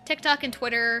TikTok and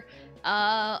Twitter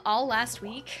all last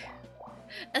week.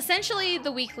 Essentially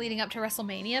the week leading up to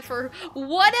WrestleMania for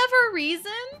whatever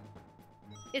reason.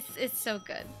 It's so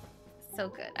good. So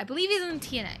good. I believe he's in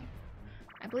TNA.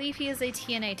 I believe he is a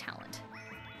TNA talent.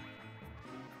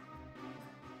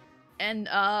 And,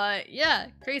 yeah,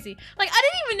 crazy. Like, I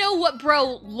didn't even know what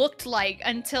bro looked like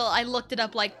until I looked it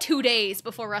up, like, 2 days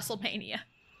before WrestleMania.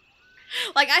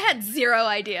 Like, I had zero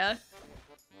idea.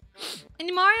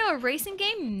 Indie Mario, a racing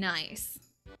game? Nice.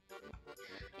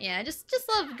 Yeah, I just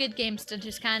love good games to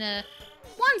just kind of...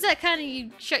 Ones that kind of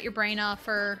you shut your brain off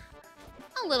for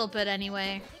a little bit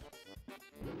anyway.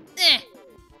 Eh.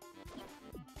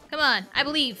 Come on, I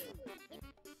believe.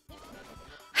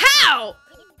 How?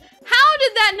 How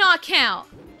did that not count?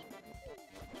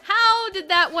 How did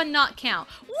that one not count?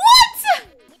 What?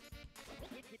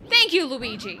 Thank you,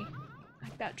 Luigi. I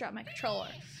about dropped my controller.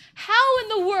 How in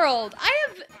the world? I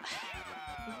have...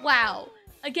 Wow.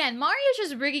 Again, Mario's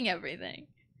just rigging everything.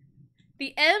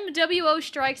 The MWO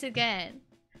strikes again.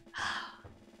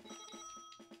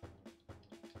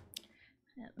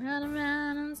 Run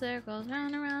around in circles,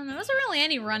 run around. There wasn't really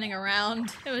any running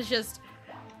around. It was just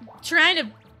trying to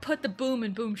put the boom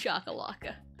in Boom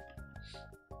Shakalaka.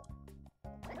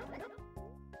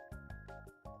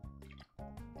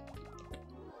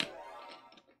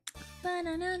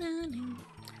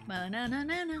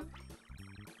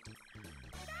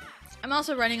 I'm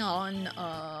also running on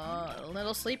a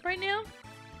little sleep right now.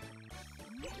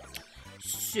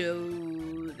 So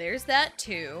there's that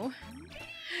too.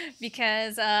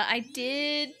 Because I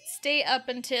did stay up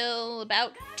until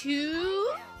about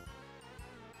 2.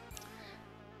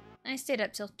 I stayed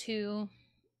up till 2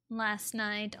 last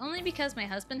night, only because my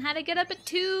husband had to get up at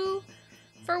 2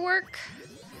 for work.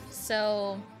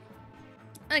 So,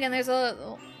 again, there's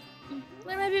a...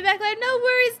 There might be backlight. No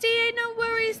worries, DA, no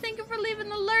worries. Thank you for leaving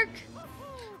the lurk.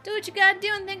 Do what you gotta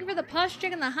do, and thank you for the push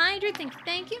trick and the Hydra.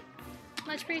 Thank you.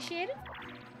 Much appreciated.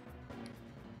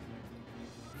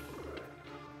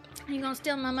 You gonna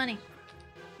steal my money?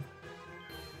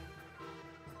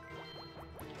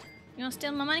 You gonna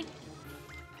steal my money?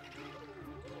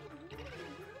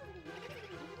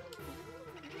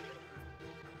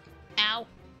 Ow.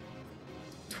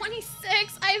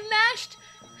 26! I've mashed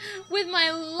with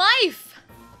my life!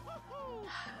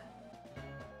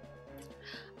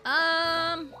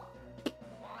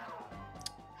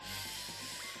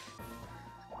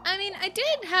 I mean, I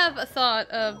did have a thought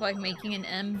of, like, making an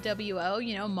MWO,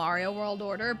 you know, Mario World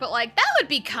Order, but, like, that would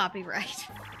be copyright.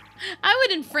 I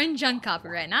would infringe on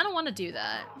copyright, and I don't want to do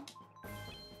that.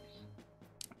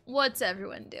 What's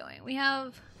everyone doing? We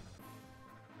have...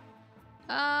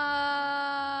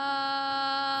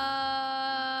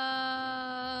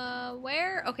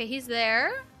 Where? Okay, he's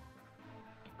there.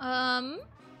 What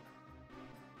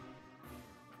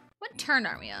turn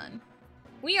are we on?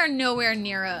 We are nowhere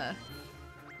near a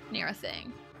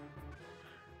thing.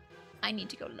 I need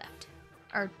to go left.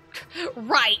 Or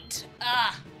right.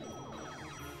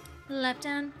 Left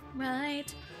and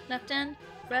right. Left and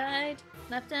right.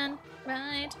 Left and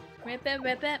right. Rip it,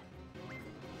 rip it.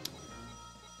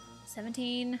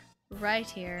 17 right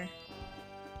here.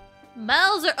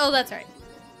 Bowser. Oh, that's right.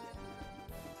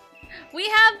 We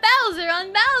have Bowser on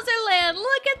Bowser Land.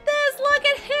 Look at this. Look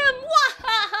at him.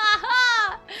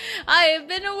 Wahahaha. I have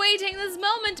been awaiting this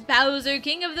moment. Bowser,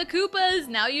 King of the Koopas.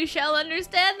 Now you shall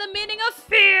understand the meaning of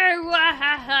fear.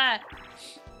 Wahaha.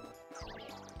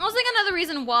 I was thinking another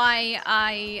reason why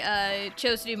I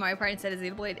chose to do Mario Party instead of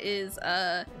Xenoblade is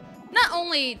not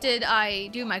only did I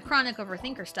do my chronic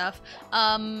overthinker stuff,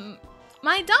 my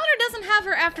daughter doesn't have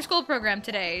her after school program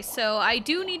today, so I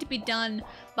do need to be done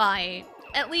by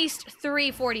at least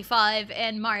 3:45,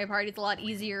 and Mario Party is a lot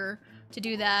easier to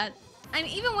do that. I mean,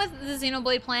 even with the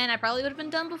Xenoblade plan, I probably would have been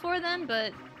done before then,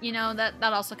 but, you know, that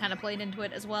also kind of played into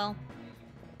it as well.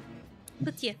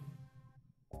 But yeah.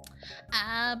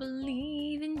 I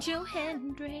believe in Joe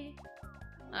Hendry.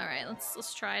 Alright,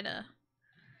 let's try to...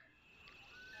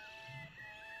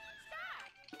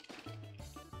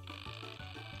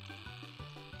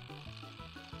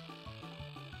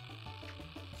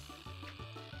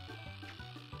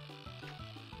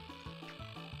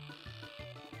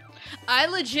 I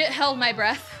legit held my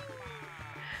breath.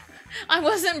 I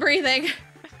wasn't breathing.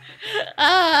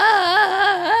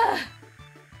 I'm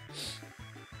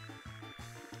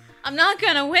not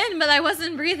gonna win, but I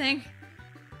wasn't breathing.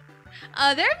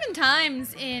 There have been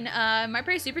times in My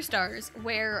Pretty Superstars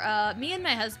where me and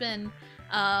my husband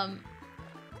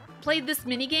played this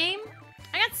mini game.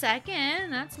 I got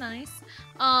second. That's nice.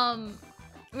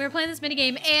 We were playing this mini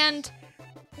game, and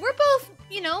we're both,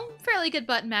 you know, fairly good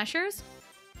button mashers.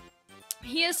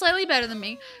 He is slightly better than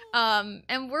me,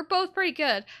 and we're both pretty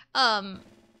good. There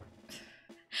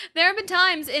have been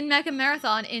times in Mecha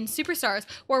Marathon in Superstars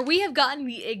where we have gotten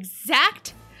the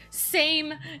exact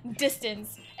same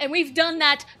distance, and we've done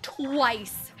that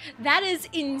twice. That is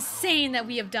insane that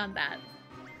we have done that.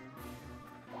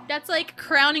 That's like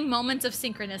crowning moments of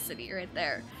synchronicity right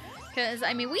there. Because,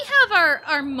 I mean, we have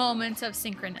our moments of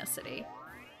synchronicity.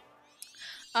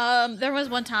 There was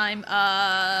one time,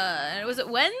 was it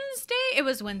Wednesday? It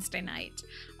was Wednesday night.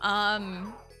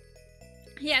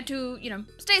 He had to, you know,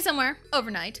 stay somewhere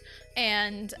overnight.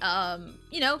 And,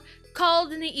 you know,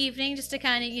 called in the evening just to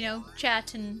kind of, you know,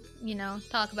 chat and, you know,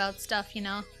 talk about stuff, you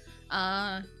know.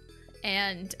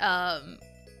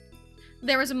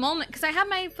 There was a moment, because I have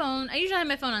my phone, I usually have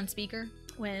my phone on speaker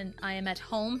when I am at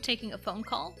home taking a phone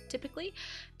call, typically.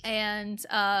 And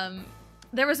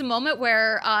there was a moment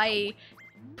where I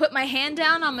put my hand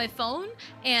down on my phone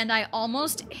and I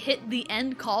almost hit the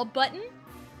end call button.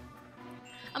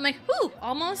 I'm like, whew,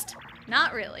 almost.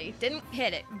 Not really. Didn't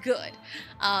hit it. Good.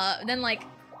 Then like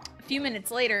a few minutes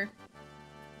later,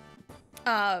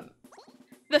 the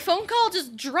phone call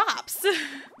just drops.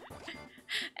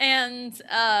 And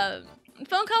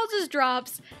phone call just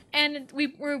drops, and we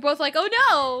were both like, oh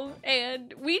no,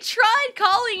 and we tried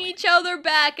calling each other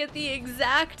back at the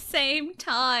exact same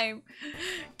time.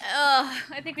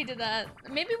 I think we did that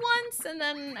maybe once, and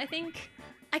then I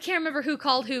can't remember who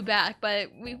called who back,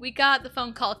 but we got the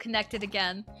phone call connected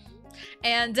again.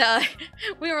 And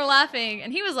we were laughing,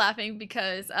 and he was laughing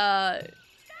because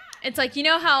it's like, you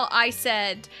know how I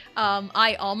said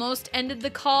I almost ended the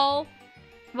call?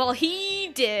 Well, he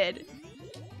did.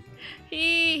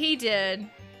 He did.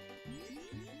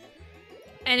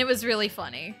 And it was really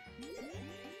funny.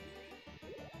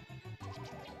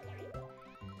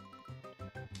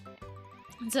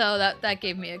 So that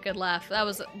gave me a good laugh. That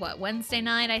was, what, Wednesday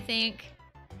night, I think?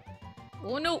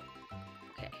 Oh, no.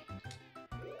 Okay.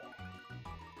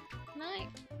 Night.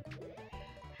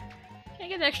 Can I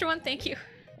get an extra one? Thank you.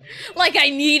 Like I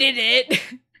needed it.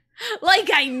 Like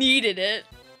I needed it.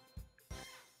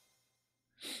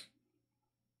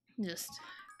 It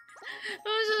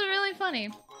was just really funny.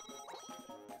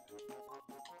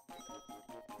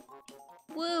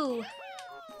 Woo.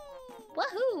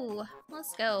 Woohoo.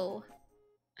 Let's go.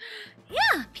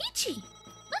 Yeah, Peachy.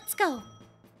 Let's go.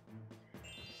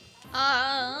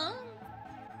 Oh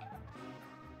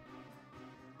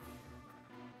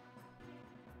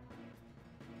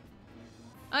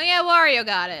yeah, Wario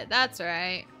got it. That's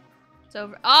right. It's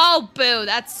over. Oh, boo.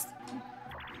 That's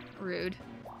rude.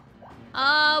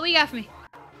 What you got for me?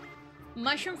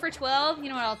 Mushroom for 12? You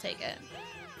know what? I'll take it.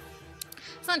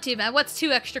 It's not too bad. What's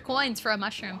 2 extra coins for a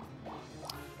mushroom?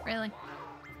 Really?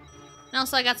 And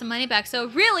also I got some money back, so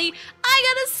really,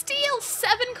 I gotta steal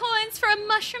 7 coins for a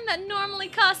mushroom that normally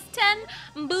costs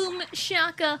 10. Boom,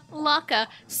 shaka, laka.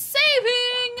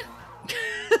 Saving!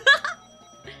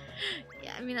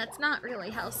 Yeah, I mean, that's not really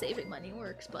how saving money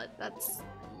works, but that's,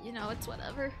 you know, it's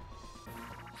whatever.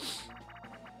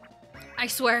 I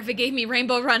swear, if it gave me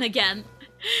Rainbow Run again.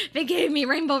 If it gave me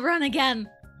Rainbow Run again.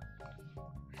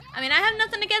 I mean, I have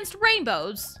nothing against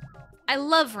rainbows. I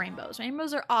love rainbows.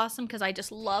 Rainbows are awesome because I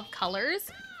just love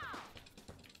colors.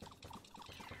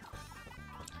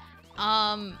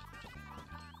 Get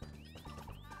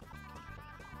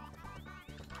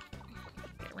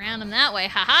around them that way.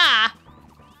 Haha!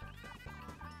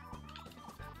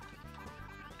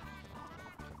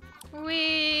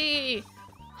 Whee!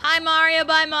 Hi, Mario.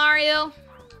 Bye, Mario.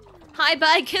 Hi,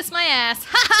 bye. Kiss my ass.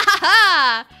 Ha ha ha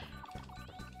ha!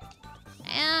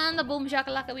 And the boom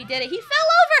shakalaka, we did it. He fell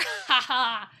over! Ha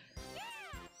ha!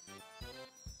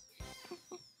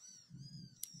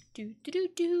 Do do do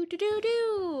do do do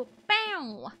do!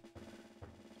 Bow!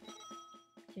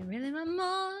 You really want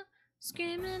more?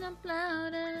 Screaming up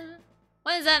louder.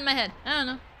 What is that in my head? I don't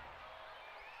know.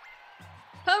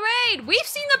 Parade! We've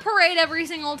seen the parade every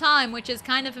single time, which is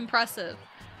kind of impressive.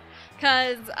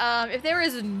 Because if there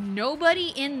is nobody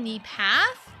in the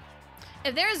path,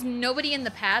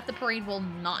 the parade will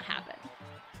not happen.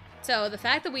 So the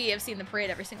fact that we have seen the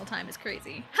parade every single time is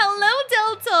crazy. Hello,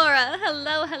 Del Tora!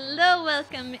 Hello, hello,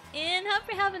 welcome in. Hope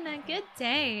you're having a good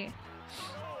day.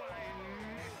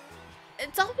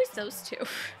 It's always those two.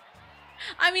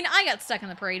 I mean, I got stuck in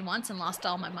the parade once and lost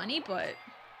all my money, but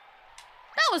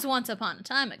that was once upon a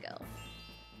time ago.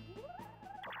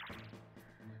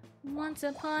 Once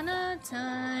upon a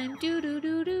time, doo doo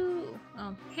doo doo.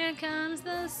 Oh, here comes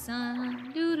the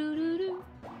sun, doo doo doo doo.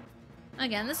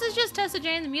 Again, this is just Tessa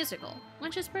Jane the musical,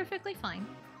 which is perfectly fine.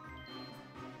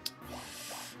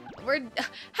 How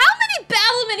many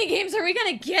battle mini games are we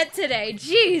gonna get today?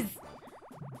 Jeez.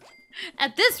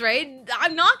 At this rate,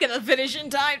 I'm not gonna finish in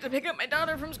time to pick up my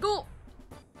daughter from school.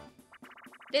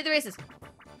 Day of the races.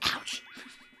 Ouch.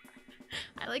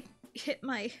 I like hit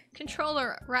my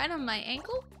controller right on my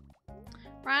ankle.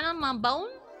 Right on my bone,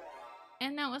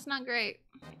 and that was not great.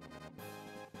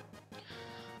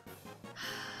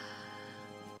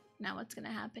 Now what's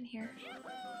gonna happen here?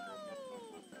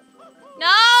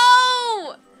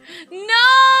 No!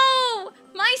 No!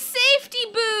 My safety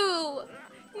boo!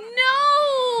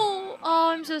 No!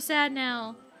 Oh, I'm so sad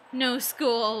now. No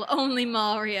school, only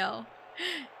Mario.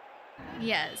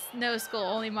 Yes, no school,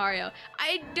 only Mario.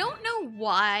 I don't know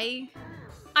why.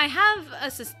 I have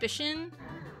a suspicion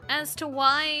as to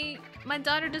why my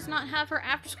daughter does not have her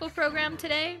after-school program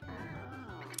today.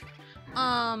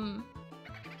 But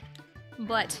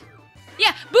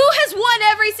yeah, Boo has won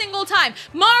every single time.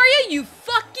 Mario, you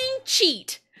fucking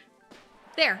cheat.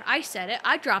 There, I said it.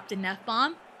 I dropped an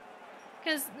F-bomb.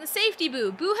 Because the safety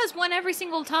Boo. Boo has won every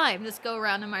single time this go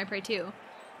around in Mario Party 2.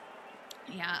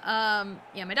 Yeah,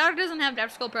 yeah, my daughter doesn't have an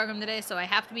after-school program today, so I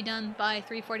have to be done by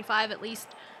 3:45 at least.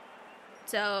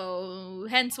 So,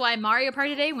 hence why Mario Party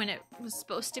today when it was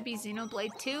supposed to be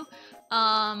Xenoblade 2.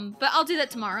 But I'll do that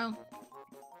tomorrow.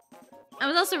 I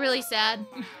was also really sad.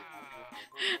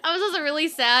 I was also really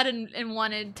sad and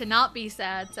wanted to not be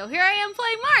sad. So here I am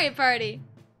playing Mario Party.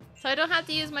 So I don't have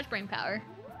to use much brain power.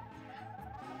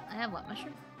 I have what,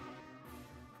 mushroom?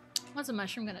 What's a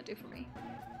mushroom gonna do for me?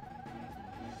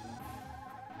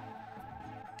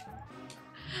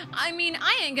 I mean,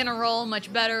 I ain't gonna roll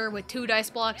much better with 2 dice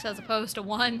blocks as opposed to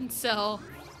 1, so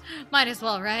might as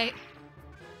well, right?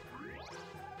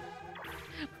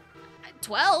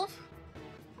 12?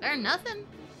 Better than nothing.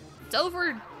 It's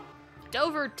over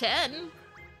 10.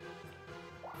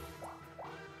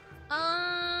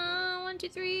 1, 2,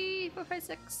 3, 4, 5,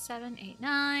 6, 7, 8,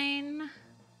 9.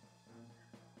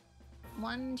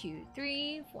 1, 2,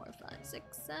 3, 4, 5,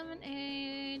 6, 7,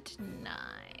 8, 9.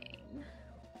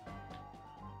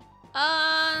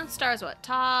 Stars what?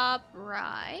 Top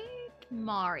right?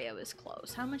 Mario is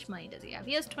close. How much money does he have?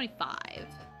 He has 25.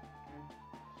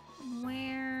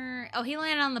 Where? Oh, he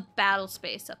landed on the battle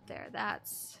space up there.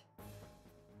 That's...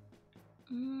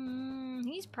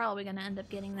 he's probably gonna end up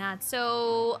getting that.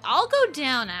 So, I'll go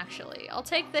down, actually. I'll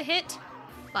take the hit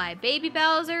by Baby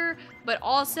Bowser, but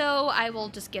also I will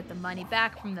just get the money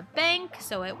back from the bank,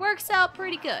 so it works out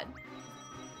pretty good.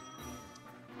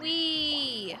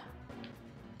 Whee!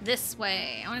 This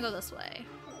way. I want to go this way.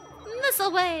 This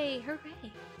way!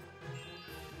 Hooray!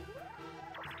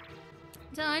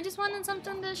 So I just wanted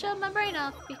something to shut my brain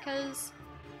off because...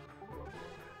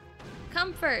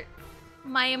 Comfort.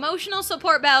 My emotional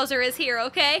support Bowser is here,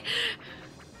 okay?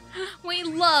 We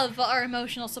love our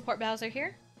emotional support Bowser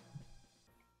here.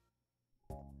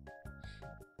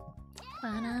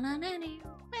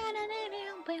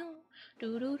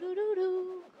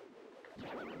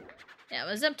 Yeah, it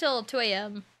was up till 2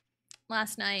 a.m.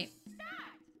 last night.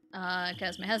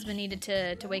 Because my husband needed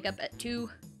to wake up at 2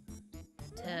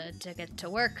 to get to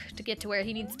work, to get to where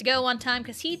he needs to go on time,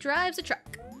 because he drives a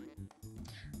truck.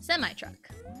 Semi-truck.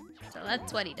 So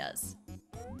that's what he does.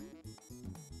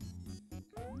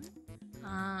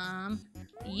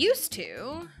 Used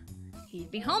to,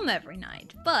 he'd be home every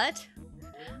night, but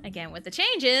again, with the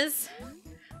changes,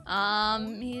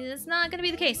 it's not gonna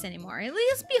be the case anymore. At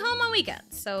least be home on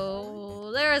weekends.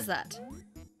 So there is that.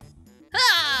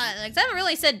 Like, I haven't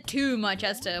really said too much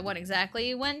as to what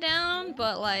exactly went down,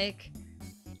 but like,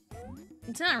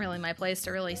 it's not really my place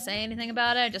to really say anything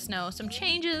about it. I just know some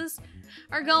changes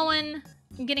are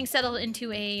getting settled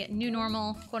into a new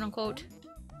normal, quote unquote.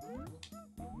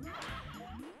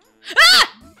 Ah!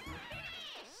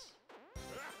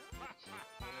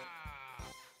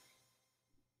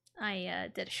 I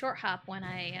did a short hop when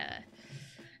I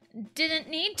didn't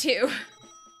need to.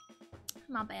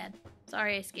 My bad.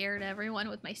 Sorry I scared everyone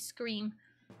with my scream.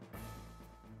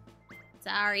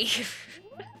 Sorry.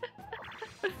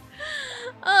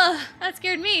 Oh, that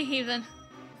scared me even.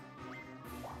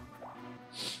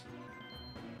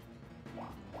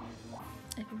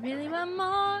 If you really want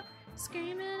more,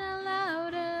 scream it out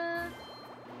louder.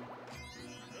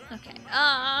 Okay,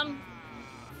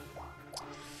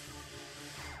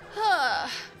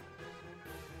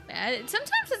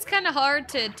 sometimes it's kind of hard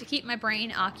to keep my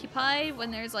brain occupied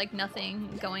when there's like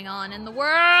nothing going on in the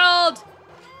world.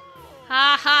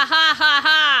 Ha ha ha ha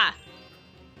ha!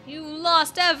 You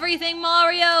lost everything,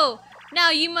 Mario! Now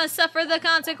you must suffer the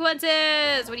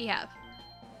consequences! What do you have?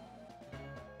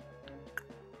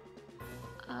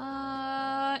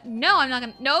 No, I'm not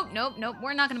gonna... Nope.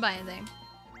 We're not gonna buy anything.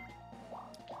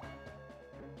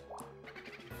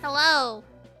 Hello.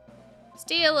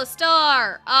 Steal a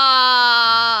star.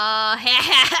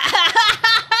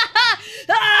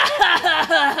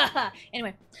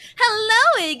 Anyway. Hello,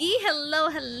 Iggy. Hello.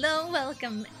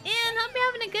 Welcome in. Hope you're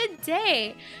having a good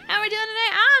day. How are we doing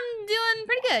today? I'm doing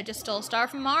pretty good. Just stole a star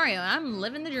from Mario. I'm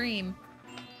living the dream.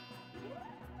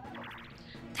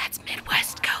 That's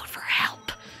Midwest code for help.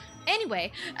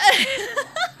 Anyway.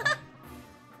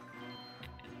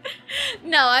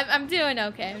 No, I'm doing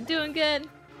okay. I'm doing good.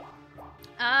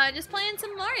 Just playing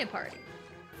some Mario Party.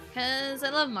 Because I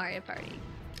love Mario Party.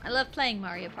 I love playing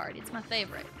Mario Party. It's my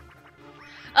favorite.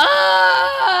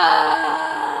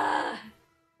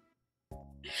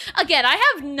 Again,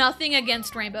 I have nothing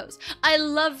against rainbows. I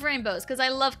love rainbows because I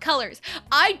love colors.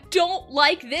 I don't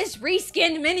like this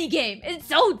reskinned minigame. It's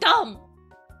so dumb.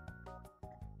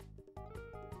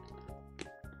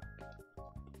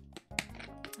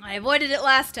 I avoided it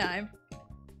last time.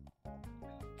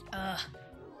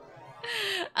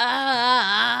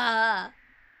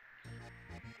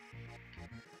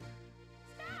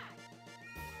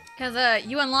 Because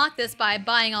you unlock this by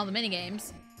buying all the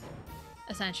minigames,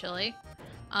 essentially.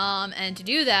 And to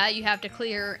do that, you have to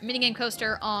clear minigame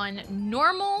coaster on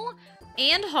normal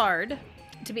and hard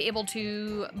to be able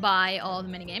to buy all the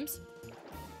minigames.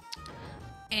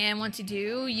 And once you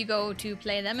do, you go to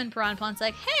play them, and Piranha Plant's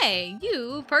like, hey,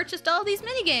 you purchased all these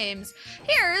minigames.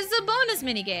 Here's a bonus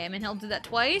minigame. And he'll do that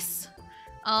twice.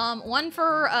 One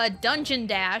for Dungeon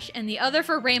Dash, and the other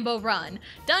for Rainbow Run.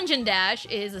 Dungeon Dash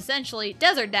is essentially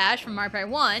Desert Dash from Mario Party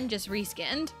 1, just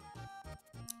reskinned.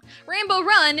 Rainbow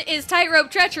Run is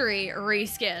Tightrope Treachery,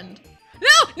 reskinned.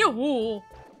 No!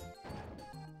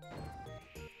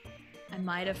 I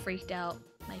might have freaked out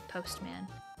my postman.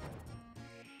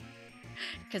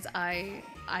 Because I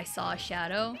saw a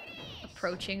shadow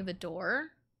approaching the door,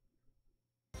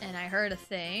 and I heard a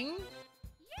thing,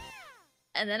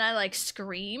 and then I like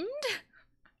screamed.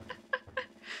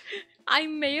 I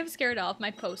may have scared off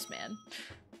my postman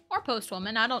or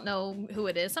postwoman. I don't know who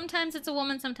it is. Sometimes it's a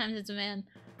woman, sometimes it's a man.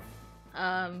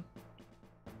 I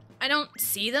don't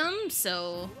see them,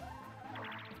 so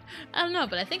I don't know,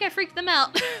 but I think I freaked them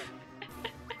out.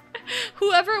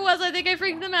 Whoever it was, I think I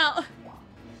freaked them out.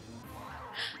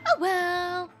 Oh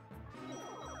well.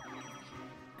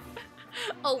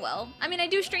 Oh well. I mean, I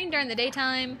do stream during the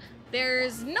daytime.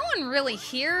 There's no one really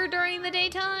here during the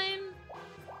daytime.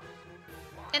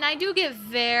 And I do get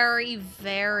very,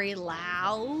 very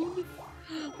loud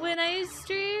when I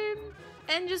stream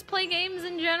and just play games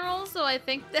in general, so I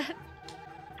think that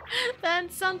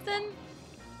that's something.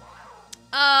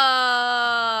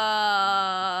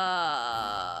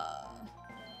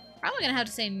 Probably gonna have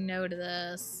to say no to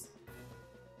this.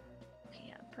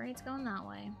 Parade's going that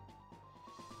way.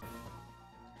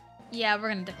 Yeah, we're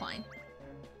gonna decline.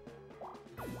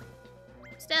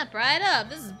 Step right up.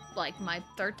 This is like my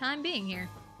third time being here.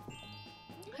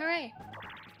 Hooray.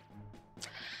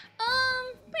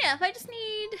 But yeah, if I just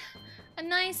need a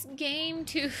nice game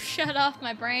to shut off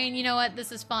my brain, you know what?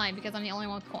 This is fine because I'm the only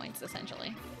one with coins,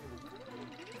 essentially.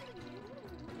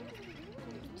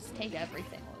 Just take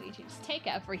everything, Luigi. Just take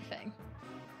everything.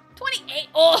 28!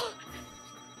 Oh!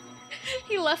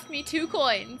 He left me 2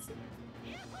 coins.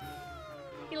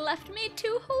 He left me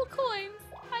 2 whole coins.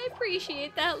 I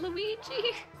appreciate that,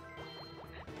 Luigi.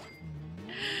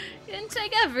 He didn't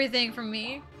take everything from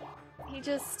me. He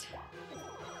just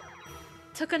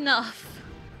took enough.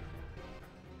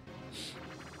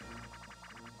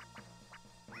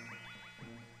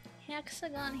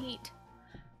 Hexagon Heat.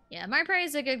 Yeah, Mario Party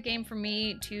is a good game for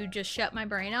me to just shut my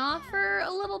brain off for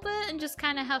a little bit and just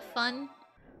kind of have fun,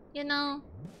 you know?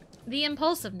 The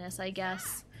impulsiveness, I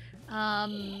guess.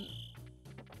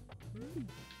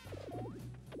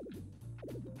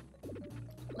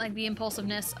 Like the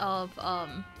impulsiveness of,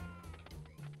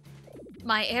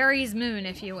 my Aries moon,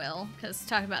 if you will, because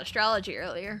talking about astrology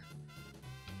earlier.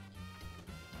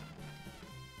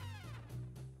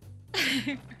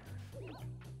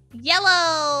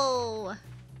 Yellow!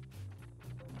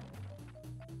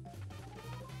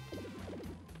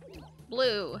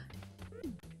 Blue.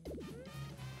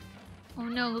 Oh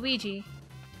no, Luigi.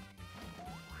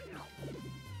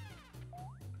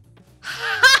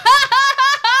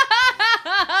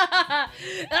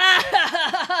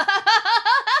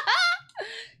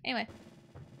 Anyway.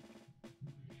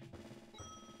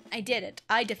 I did it.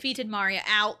 I defeated Mario.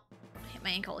 Ow. I hit my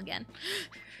ankle again.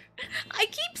 I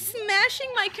keep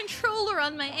smashing my controller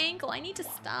on my ankle. I need to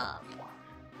stop.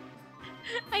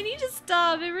 I need to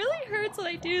stop. It really hurts when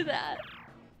I do that.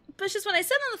 But it's just when I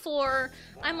sit on the floor,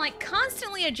 I'm like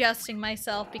constantly adjusting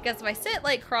myself because if I sit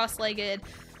like cross-legged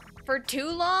for too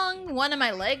long, one of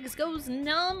my legs goes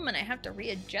numb and I have to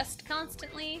readjust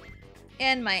constantly.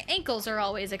 And my ankles are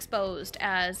always exposed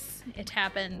as it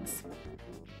happens.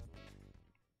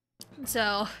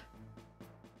 So,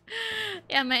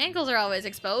 yeah, my ankles are always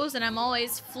exposed and I'm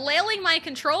always flailing my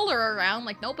controller around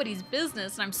like nobody's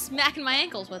business and I'm smacking my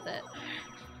ankles with it.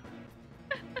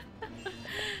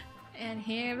 And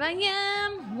here I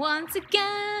am once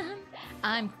again.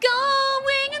 I'm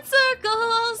going in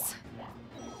circles.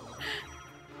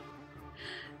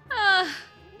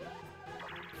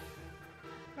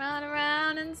 Run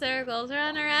around in circles,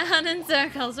 run around in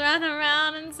circles, run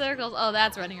around in circles. Oh,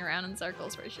 that's running around in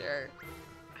circles for sure.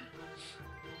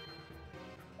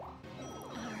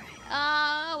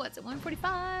 Alright, what's it,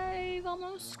 1:45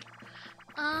 almost?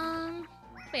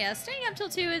 But yeah, staying up till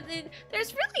 2,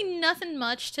 there's really nothing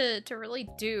much to really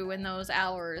do in those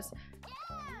hours.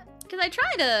 Because I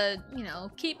try to, you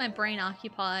know, keep my brain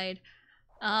occupied.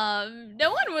 No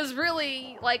one was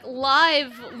really, like,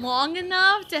 live long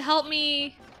enough to help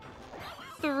me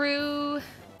through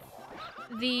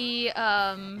the,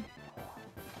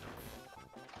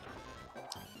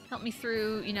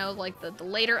 you know, like, the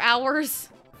later hours.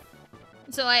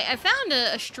 So I found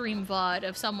a stream VOD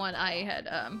of someone I had,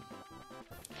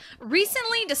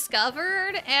 recently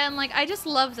discovered, and, like, I just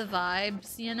love the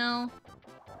vibes, you know?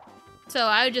 So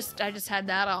I just had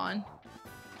that on.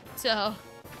 So...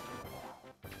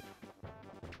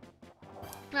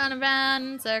 run around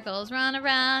in circles, run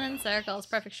around in circles.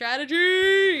 Perfect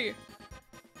strategy!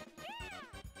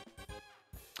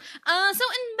 So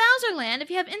in Bowser Land, if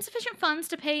you have insufficient funds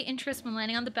to pay interest when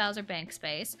landing on the Bowser Bank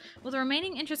space, will the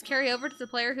remaining interest carry over to the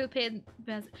player who paid...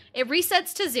 It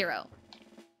resets to 0.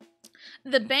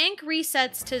 The bank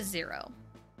resets to 0.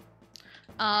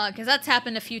 Because that's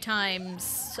happened a few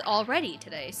times already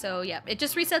today. So yeah, it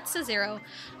just resets to 0.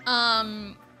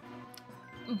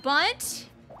 But...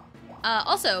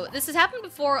 also, this has happened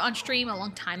before on stream a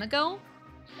long time ago.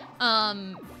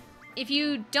 If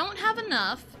you don't have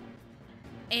enough,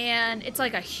 and it's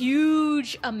like a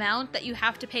huge amount that you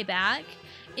have to pay back,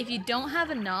 if you don't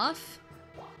have enough,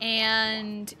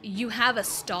 and you have a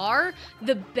star,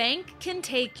 the bank can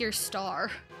take your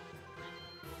star.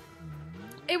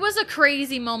 It was a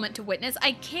crazy moment to witness.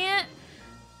 I can't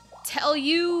tell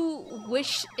you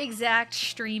which exact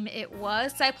stream it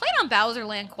was. I played on Bowser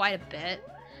Land quite a bit.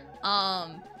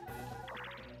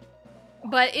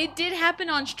 But it did happen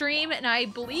on stream, and I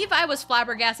believe I was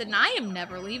flabbergasted, and I am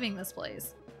never leaving this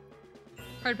place.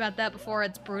 Heard about that before,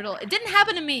 it's brutal. It didn't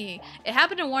happen to me. It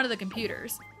happened to one of the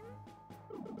computers.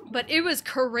 But it was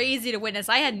crazy to witness.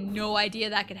 I had no idea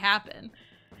that could happen.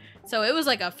 So it was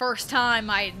like a first time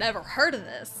I'd never heard of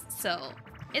this. So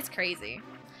it's crazy.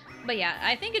 But yeah,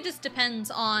 I think it just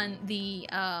depends on the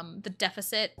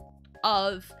deficit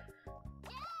of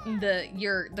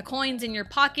the coins in your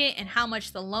pocket and how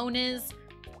much the loan is.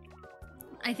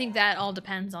 I think that all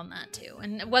depends on that too,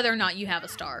 and whether or not you have a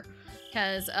star,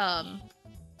 because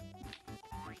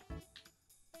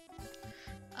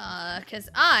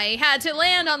I had to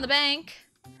land on the bank,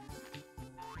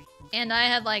 and I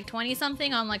had like 20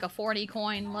 something on like a 40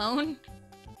 coin loan,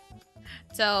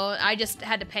 so I just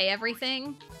had to pay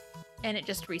everything, and it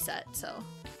just reset. So.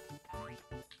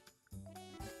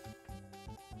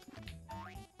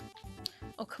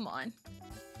 Oh, come on.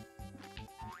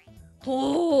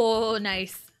 Oh,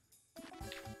 nice.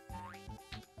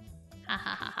 Ha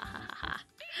ha ha ha ha ha.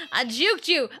 I juked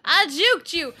you! I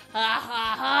juked you! Ha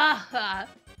ha ha ha.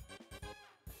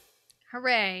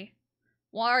 Hooray.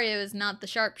 Wario is not the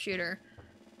sharpshooter.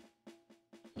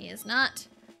 He is not.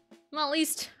 Well, at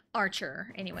least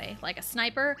archer, anyway. Like a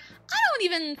sniper. I don't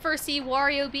even foresee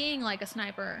Wario being like a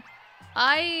sniper.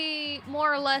 I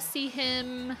more or less see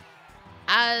him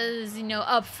as, you know,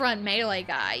 upfront melee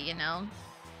guy, you know.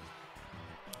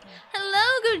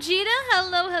 Hello, Gogeta.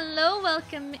 Hello, hello.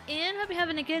 Welcome in. Hope you're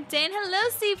having a good day. And hello,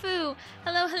 Sifu.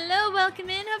 Hello, hello. Welcome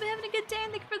in. Hope you're having a good day.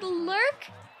 And thank you for the lurk.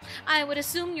 I would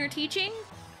assume you're teaching,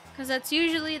 because that's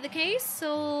usually the case.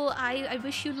 So I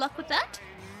wish you luck with that.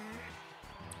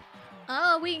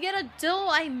 Oh, we get a dough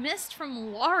I missed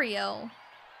from Wario.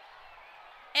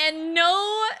 And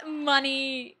no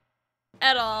money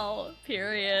at all,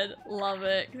 period. Love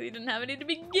it, because he didn't have any to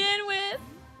begin with.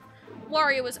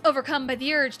 Wario was overcome by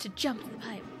the urge to jump the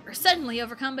pipe, or suddenly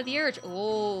overcome by the urge.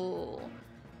 Oh.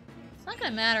 It's not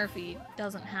gonna matter if he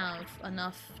doesn't have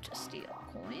enough to steal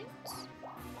coins.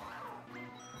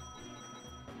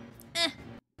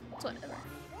 It's whatever.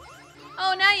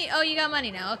 Oh, now you got money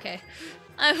now. Okay.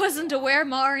 I wasn't aware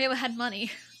Mario had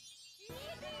money.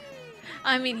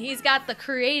 I mean, he's got the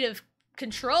creative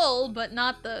control, but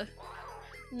not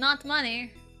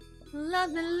money.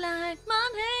 Love me like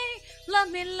money,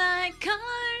 love me like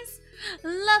cars.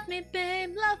 Love me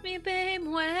babe,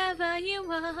 wherever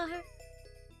you are.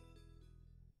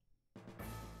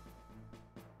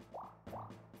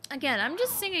 Again, I'm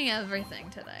just singing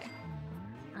everything today.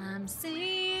 I'm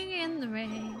singing in the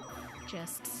rain,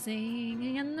 just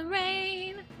singing in the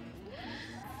rain.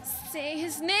 Say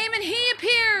his name and he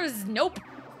appears. Nope.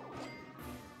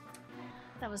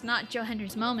 That was not Joe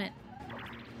Henry's moment.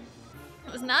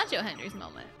 It was not Joe Henry's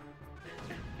moment.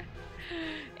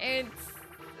 I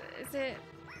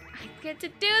get to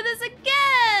do this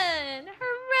again!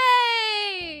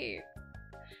 Hooray!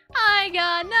 I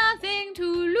got nothing to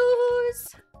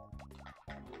lose.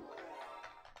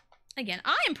 Again,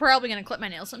 I am probably gonna clip my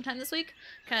nails sometime this week,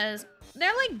 because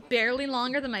they're like barely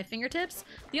longer than my fingertips.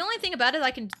 The only thing about it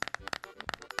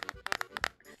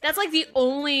that's like the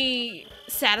only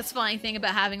satisfying thing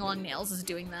about having long nails is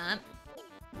doing that.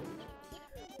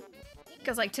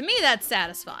 Because like to me that's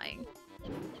satisfying.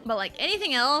 But like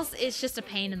anything else, it's just a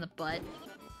pain in the butt.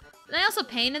 And I also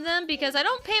painted them because I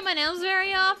don't paint my nails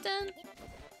very often.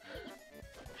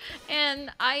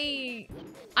 And I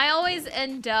always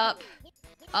end up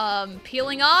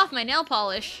peeling off my nail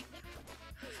polish.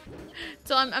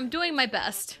 So I'm doing my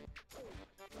best.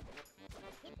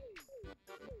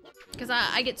 Because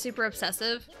I get super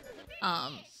obsessive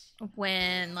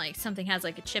when like something has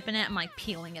like a chip in it. I'm like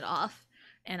peeling it off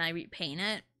and I repaint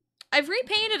it. I've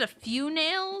repainted a few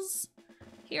nails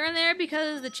here and there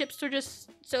because the chips were just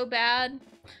so bad.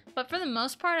 But for the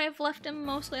most part, I've left them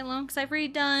mostly alone because I've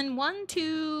redone 1,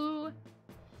 2,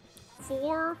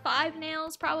 4, 5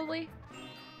 nails probably.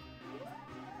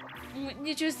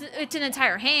 It's an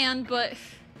entire hand, but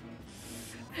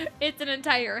it's an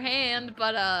entire hand,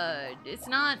 but it's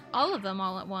not all of them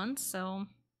all at once, so.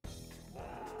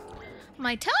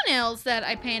 My toenails that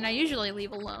I paint, I usually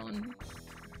leave alone.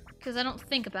 Because I don't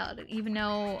think about it, even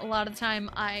though a lot of the time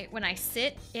when I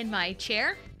sit in my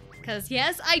chair, because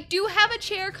yes, I do have a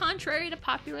chair, contrary to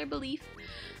popular belief.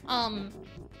 When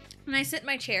I sit in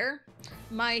my chair,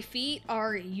 my feet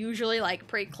are usually like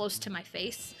pretty close to my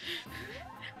face.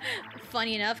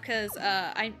 Funny enough, because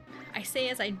I say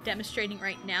as I'm demonstrating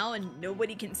right now and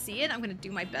nobody can see it, I'm gonna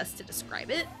do my best to describe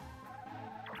it.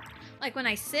 Like when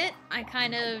I sit, I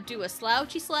kind of do a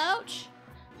slouchy slouch.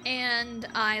 And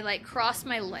I like cross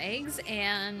my legs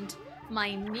and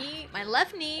my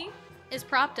left knee is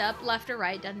propped up, left or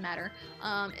right, doesn't matter,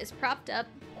 is propped up,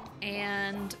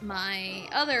 and my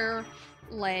other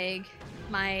leg,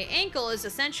 my ankle is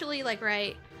essentially like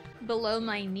right below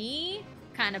my knee,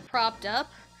 kind of propped up,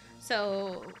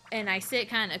 so, and I sit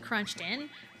kind of crunched in,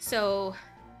 so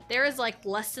there is like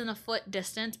less than a foot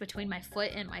distance between my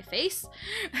foot and my face.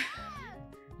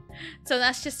 So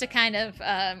that's just to kind of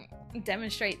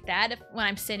demonstrate that when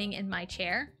I'm sitting in my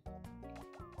chair.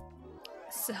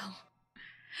 So,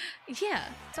 yeah.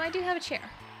 So I do have a chair.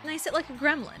 And I sit like a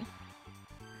gremlin.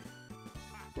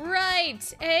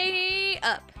 Right A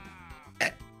up.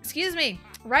 Excuse me.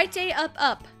 Right A up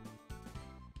up.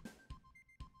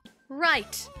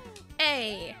 Right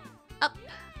A up.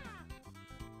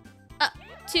 Up.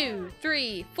 2,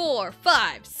 3, 4,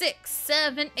 5, 6,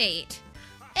 7, 8.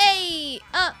 A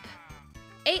up.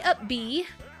 A up B.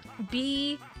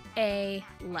 B A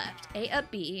left. A up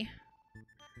B.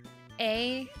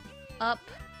 A up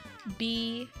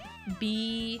B.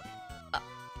 B up.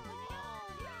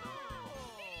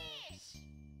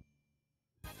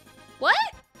 What?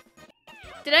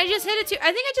 Did I just hit it too?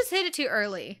 I think I just hit it too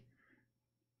early.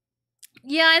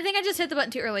 Yeah, I think I just hit the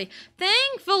button too early.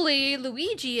 Thankfully,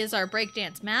 Luigi is our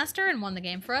breakdance master and won the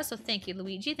game for us, so thank you,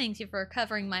 Luigi. Thank you for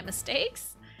covering my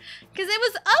mistakes. Because it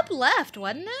was up left,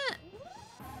 wasn't it?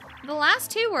 The last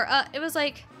two were up. It was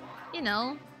like, you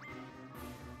know,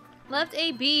 left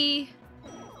A, B,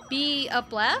 B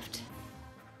up left.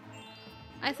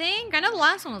 I think. I know the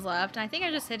last one was left. I think I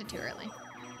just hit it too early.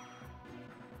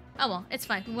 Oh well, it's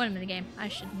fine. We won him in the game. I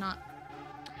should not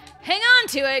hang on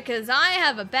to it because I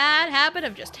have a bad habit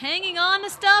of just hanging on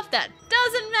to stuff that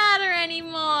doesn't matter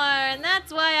anymore. And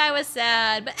that's why I was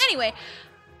sad. But anyway.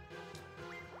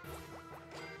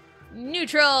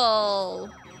 Neutral.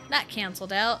 That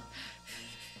canceled out.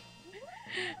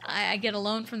 I get a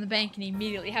loan from the bank and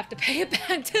immediately have to pay it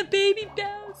back to Baby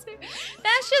Bowser.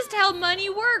 That's just how money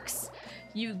works.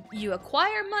 You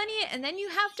acquire money and then you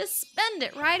have to spend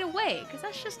it right away because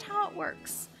that's just how it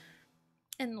works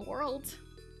in the world.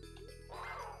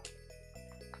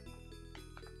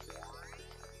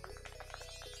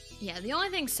 Yeah, the only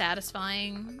thing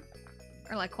satisfying,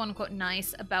 or like quote-unquote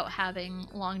nice about having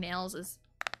long nails is...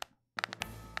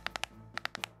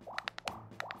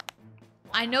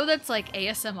 I know that's like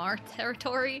ASMR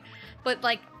territory, but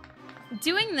like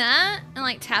doing that and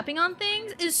like tapping on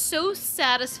things is so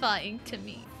satisfying to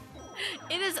me.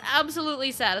 It is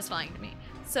absolutely satisfying to me.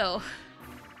 So...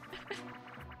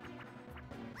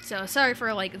 So sorry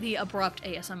for like the abrupt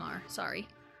ASMR, sorry.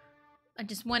 I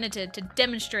just wanted to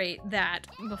demonstrate that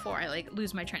before I like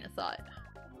lose my train of thought.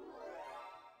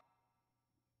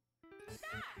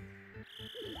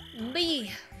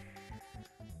 B.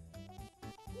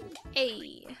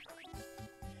 A.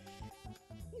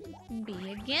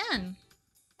 B again.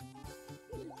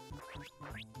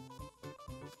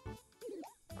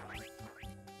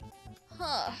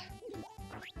 Huh.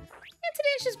 Yeah,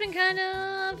 today's just been kind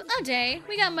of a day.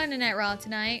 We got Monday Night Raw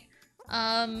tonight.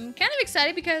 Kind of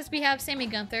excited because we have Sammy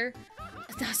Gunther.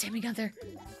 Not Sammy Gunther.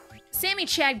 Sammy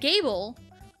Chad Gable,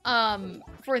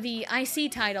 for the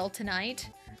IC title tonight.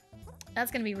 That's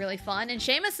gonna be really fun. And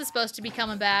Sheamus is supposed to be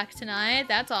coming back tonight.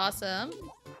 That's awesome.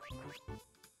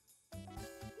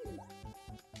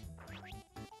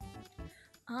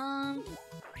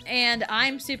 And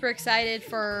I'm super excited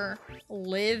for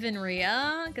Liv and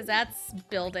Rhea, because that's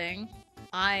building.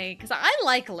 Because I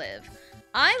like Liv.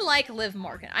 I like Liv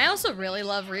Morgan. I also really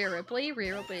love Rhea Ripley.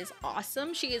 Rhea Ripley is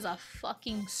awesome. She is a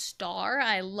fucking star.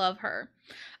 I love her.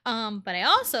 But I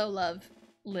also love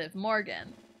Liv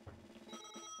Morgan.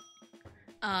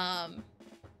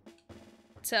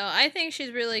 So I think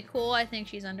she's really cool. I think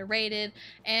she's underrated.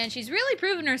 And she's really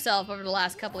proven herself over the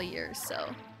last couple of years,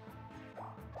 so...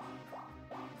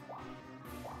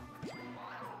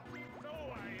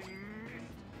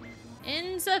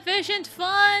 Insufficient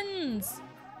funds!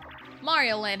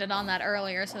 Mario landed on that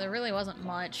earlier, so there really wasn't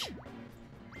much.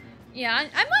 Yeah,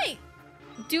 I might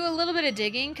do a little bit of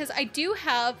digging, because I do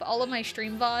have all of my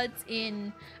stream VODs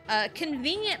in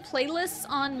convenient playlists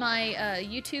on my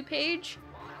YouTube page.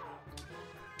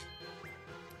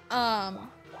 So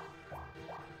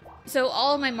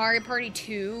all of my Mario Party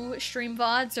 2 stream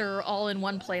VODs are all in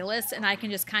one playlist, and I can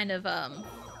just kind of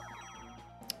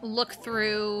look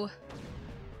through...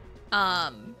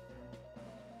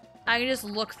 I can just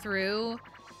look through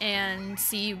and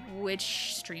see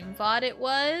which stream VOD it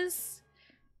was.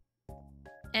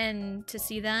 And to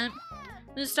see that.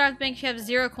 Just start with bank, you have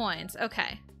 0 coins.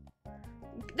 Okay.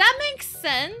 That makes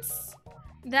sense.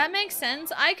 That makes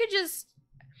sense. I could just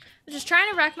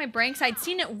trying to rack my brain, 'cause I'd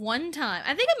seen it one time.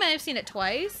 I think I might have seen it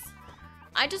twice.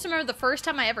 I just remember the first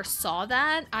time I ever saw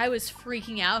that, I was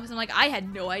freaking out, because I'm like, I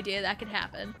had no idea that could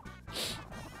happen.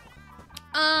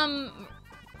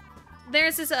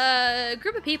 There's this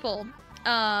group of people.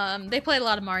 They play a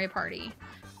lot of Mario Party,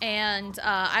 and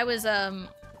I was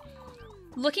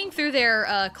looking through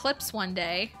their clips one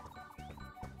day,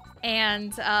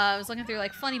 and I was looking through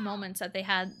like funny moments that they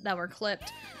had that were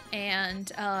clipped, and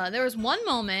there was one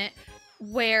moment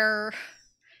where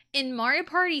in Mario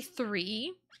Party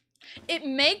 3, it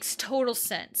makes total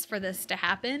sense for this to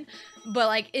happen, but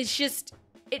like it's just,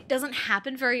 it doesn't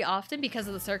happen very often because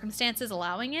of the circumstances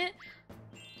allowing it.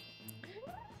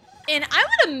 And I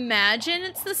would imagine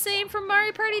it's the same for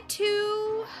Mario Party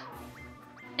 2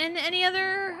 and any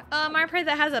other Mario Party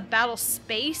that has a battle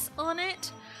space on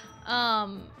it.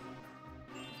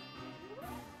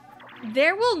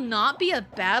 There will not be a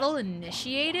battle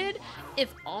initiated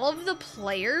if all of the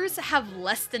players have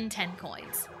less than 10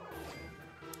 coins.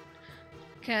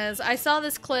 Because I saw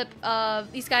this clip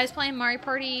of these guys playing Mario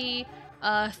Party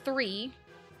 3.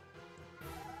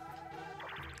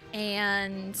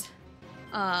 And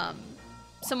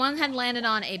someone had landed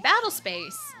on a battle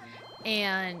space,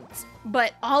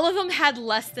 but all of them had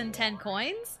less than 10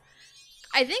 coins.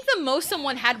 I think the most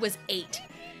someone had was 8.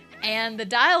 And the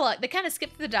dialogue, they kind of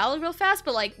skipped through the dialogue real fast,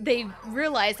 but like they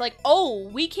realized like, oh,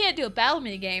 we can't do a battle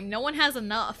minigame. No one has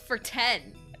enough for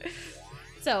 10.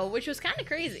 So, which was kind of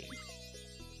crazy.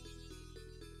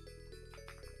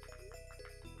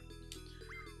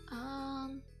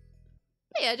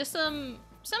 Yeah, just some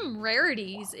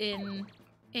rarities in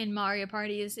Mario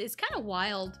Party is kind of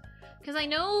wild. Because I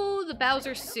know the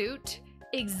Bowser suit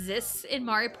exists in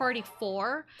Mario Party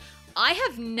 4. I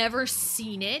have never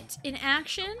seen it in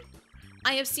action.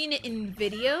 I have seen it in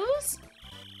videos.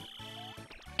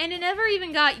 And it never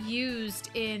even got used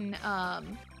in,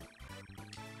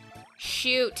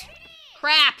 shoot.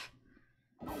 Crap!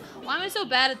 Why am I so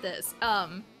bad at this?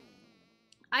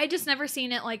 I just never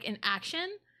seen it, like, in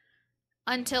action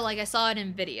until, like, I saw it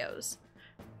in videos.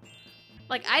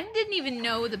 Like, I didn't even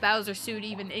know the Bowser suit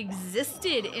even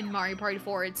existed in Mario Party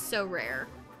 4. It's so rare.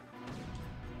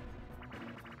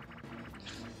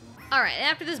 Alright,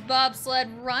 after this bobsled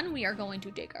run, we are going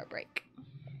to take our break.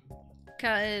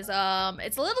 Because,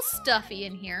 it's a little stuffy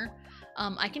in here.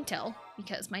 I can tell,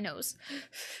 because my nose.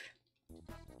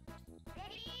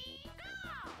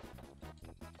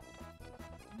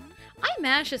 I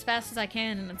mash as fast as I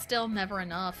can, and it's still never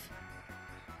enough.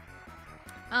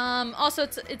 Also,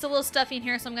 it's a little stuffy in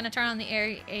here, so I'm gonna turn on the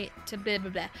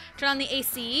turn on the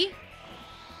AC.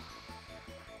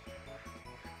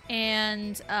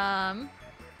 And,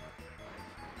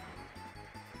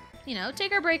 you know,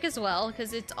 take our break as well,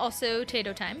 because it's also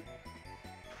Tato time.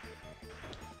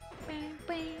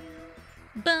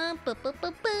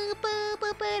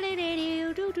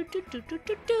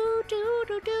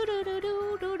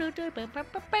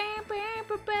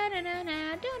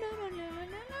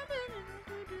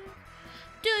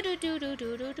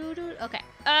 Okay.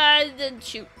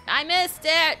 Shoot. I missed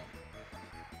it.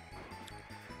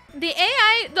 The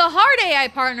hard AI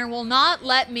partner will not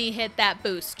let me hit that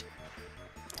boost.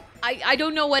 I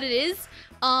don't know what it is.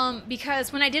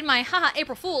 Because when I did my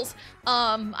April Fools,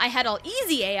 I had all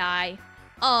easy AI.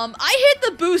 I hit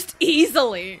the boost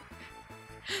easily.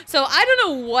 So I don't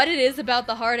know what it is about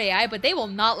the hard AI, but they will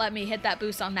not let me hit that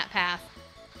boost on that path.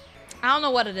 I don't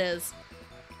know what it is.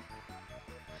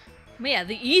 But yeah,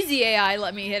 the easy AI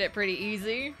let me hit it pretty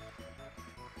easy.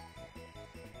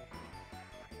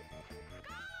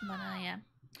 But yeah.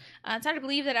 It's hard to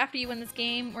believe that after you win this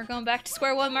game, we're going back to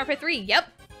square one, Mario Party 3. Yep.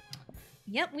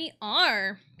 Yep, we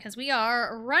are. Because we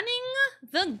are running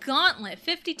the gauntlet.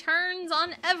 50 turns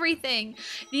on everything.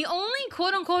 The only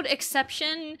quote-unquote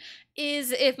exception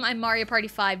is if my Mario Party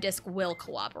 5 disc will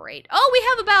cooperate. Oh, we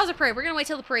have a Bowser parade. We're going to wait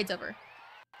till the parade's over.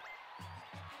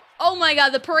 Oh my god,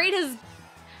 the parade has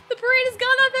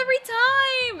gone off every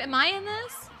time. Am I in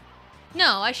this?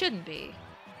 No, I shouldn't be.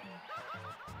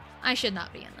 I should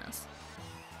not be in this.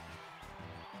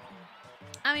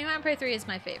 I mean, Mario Party 3 is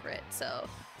my favorite, so...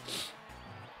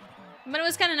 But it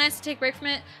was kind of nice to take a break from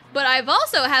it. But I've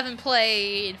also haven't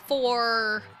played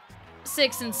 4,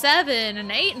 6, and 7,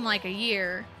 and 8 in like a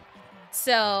year.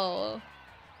 So...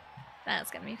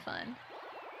 that's gonna be fun.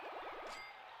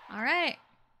 Alright.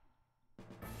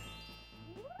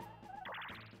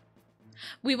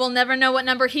 We will never know what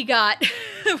number he got.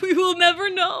 We will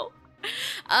never know.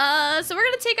 So we're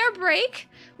gonna take our break.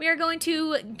 We are going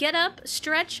to get up,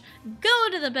 stretch, go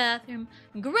to the bathroom,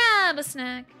 grab a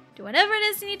snack, do whatever it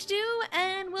is you need to do,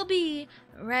 and we'll be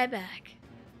right back.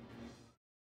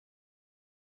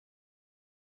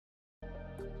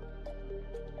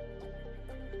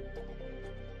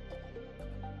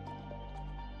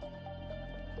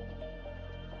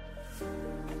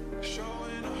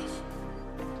 Showing off,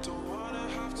 don't wanna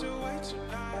have to wait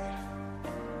tonight,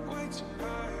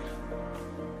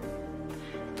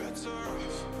 better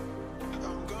off,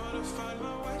 I'm gonna find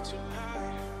my way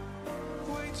tonight,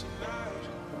 won't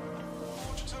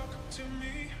you talk to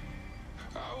me,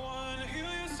 I wanna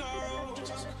heal your sorrow, won't you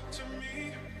talk to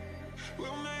me,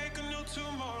 we'll make a new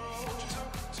tomorrow, won't you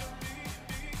talk to me.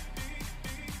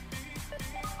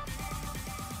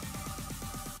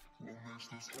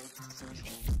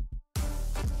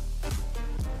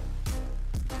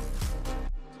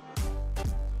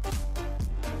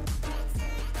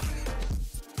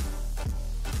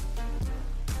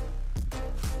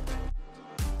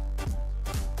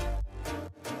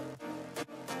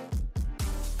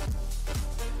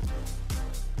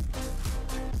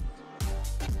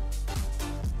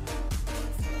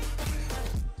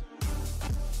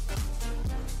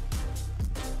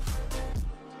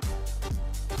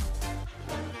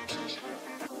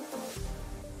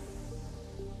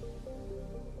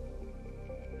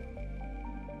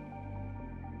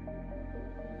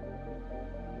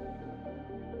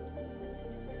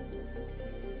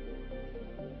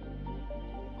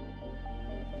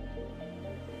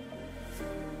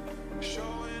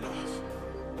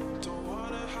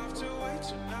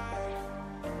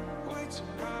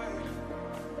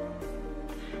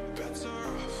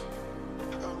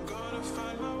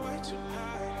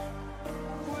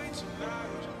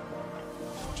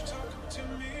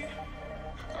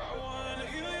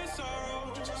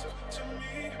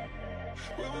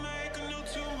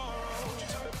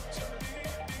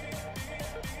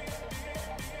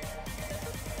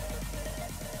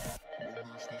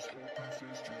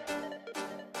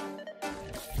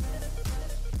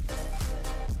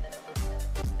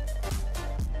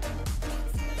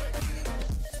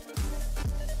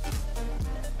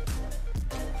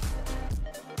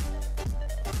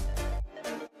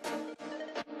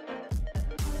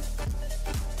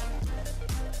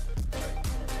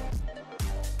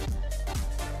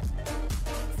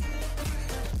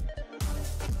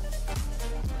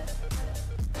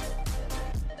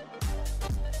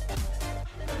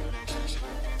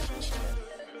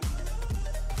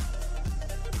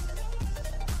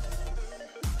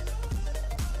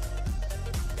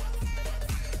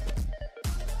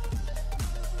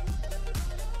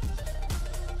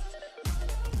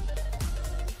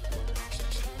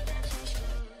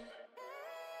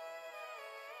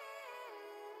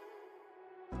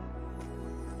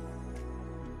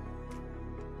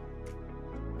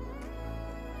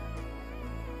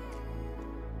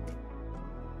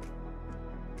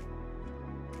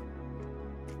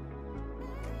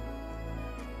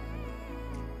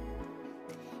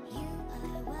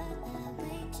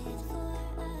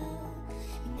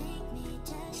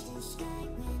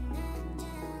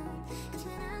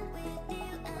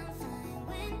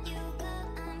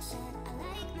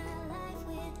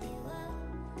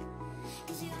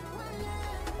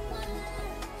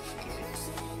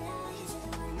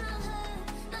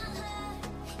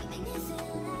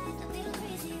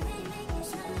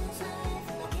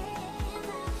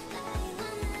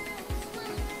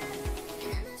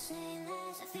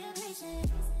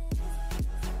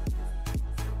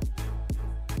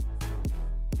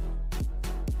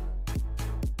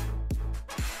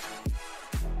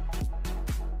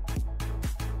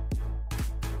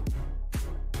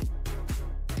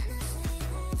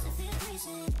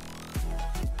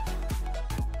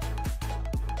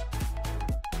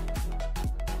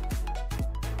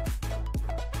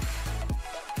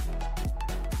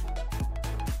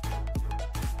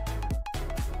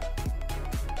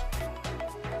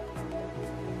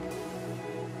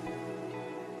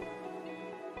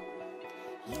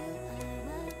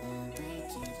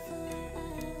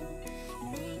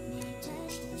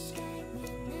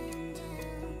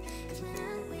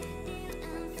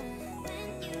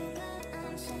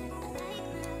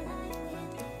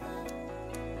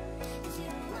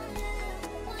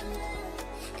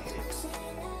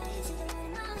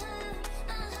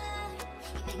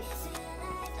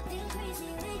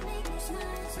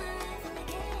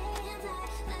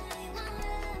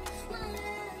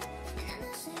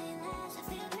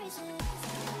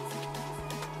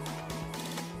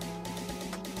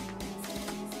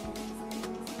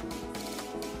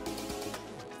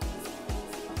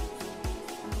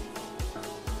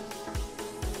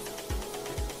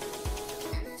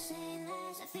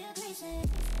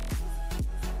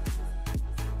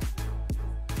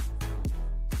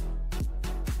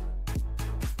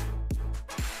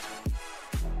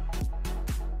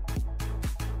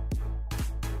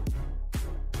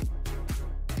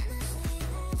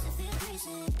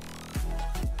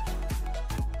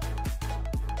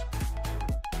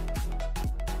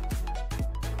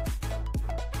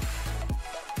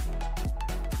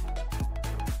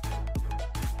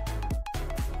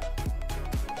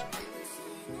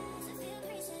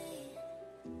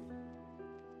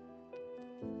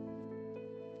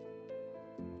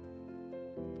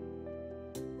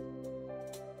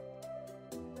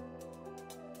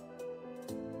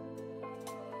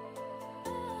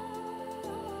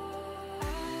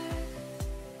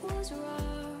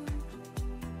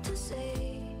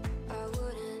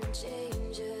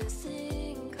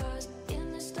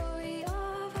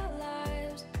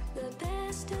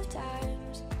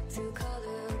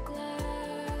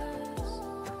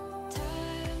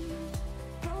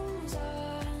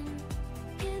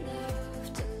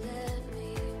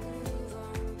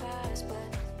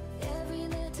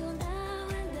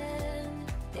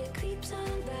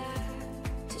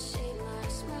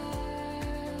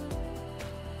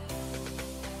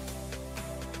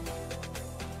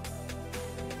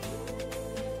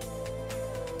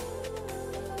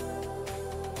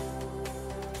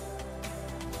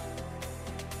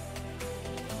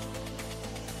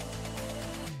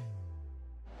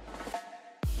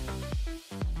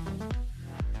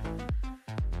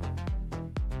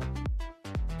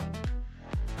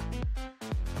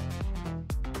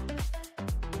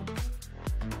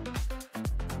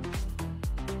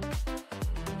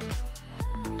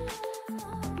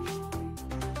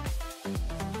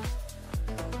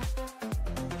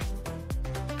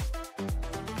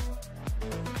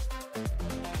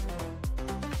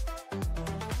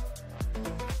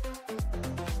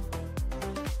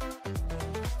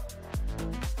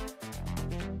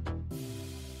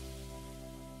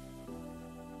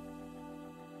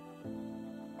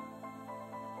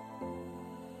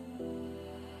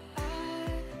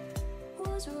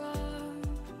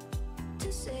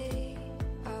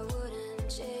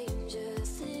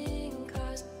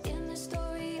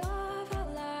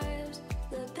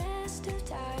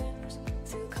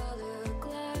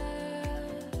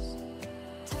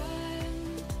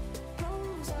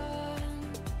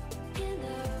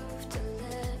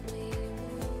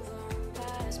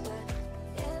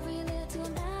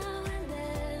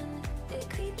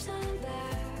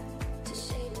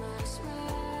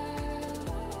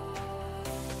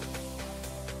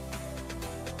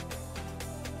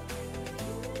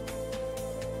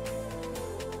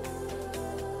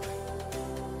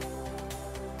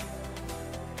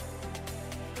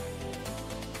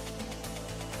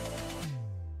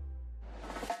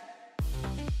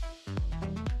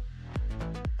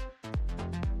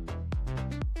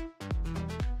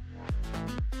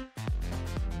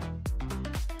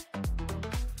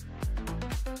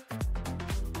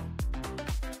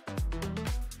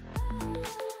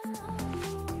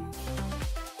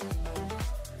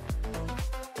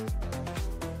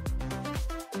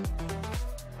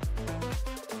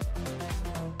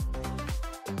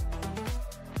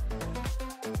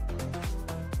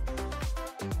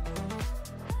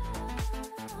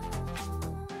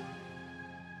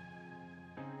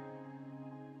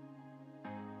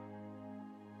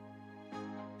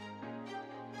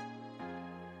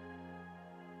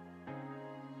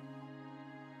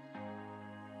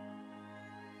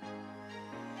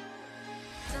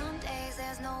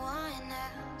 there's no one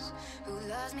else who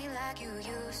loves me like you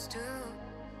used to.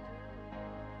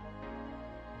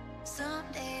 Some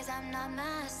days I'm not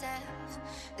myself,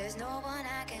 there's no one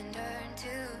I can turn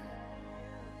to.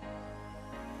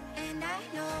 And I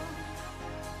know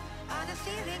all the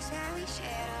feelings that we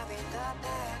shared are in the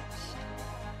past.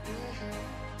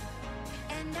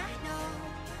 And I know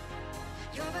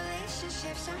your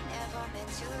relationships are never meant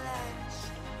to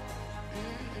last.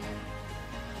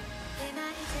 It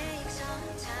might take some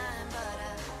time, but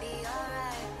I'll be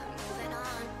alright. I'm moving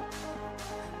on,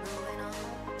 I'm moving on.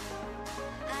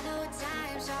 I know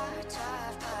times are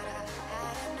tough, but I've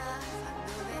had enough. I'm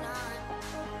moving on,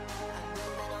 I'm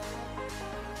moving on.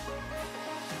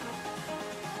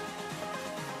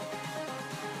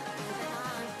 Moving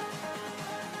on,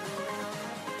 moving on.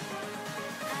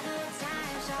 I know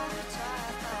times are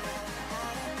tough, but I've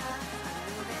had enough. I'm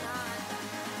moving on, I'm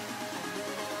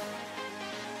moving on.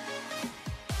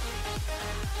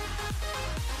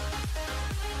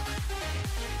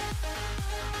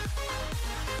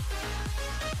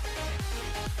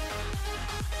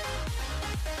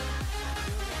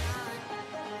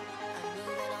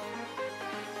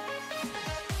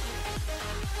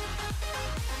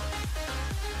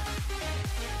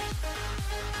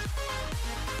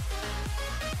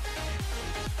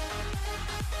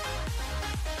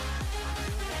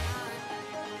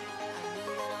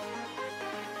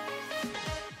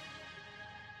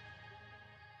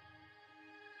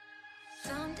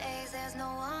 Some days there's no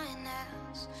one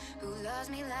else who loves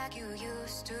me like you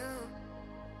used to.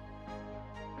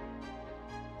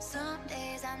 Some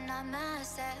days I'm not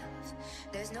myself,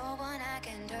 there's no one I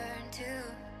can turn to.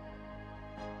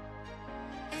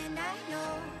 And I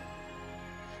know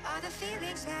all the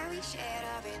feelings that we shared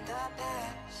are in the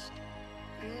past.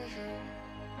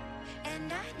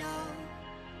 And I know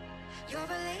your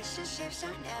relationships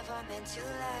are never meant to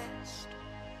last.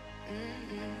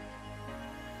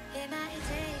 It might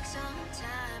take some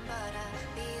time, but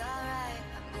I'll be alright.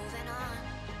 I'm moving on,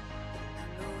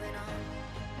 I'm moving on.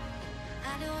 I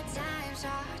know times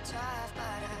are tough, but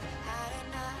I've had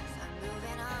enough. I'm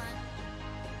moving on,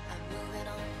 I'm moving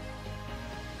on.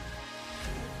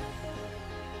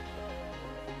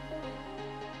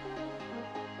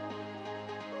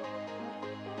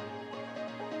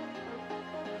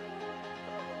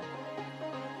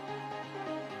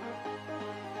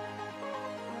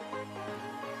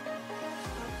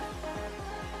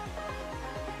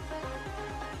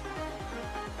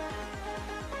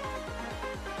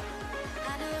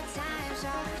 I know times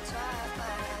are tough,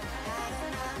 but I've had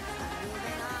enough. I'm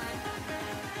moving on, I'm moving on. I'm moving on.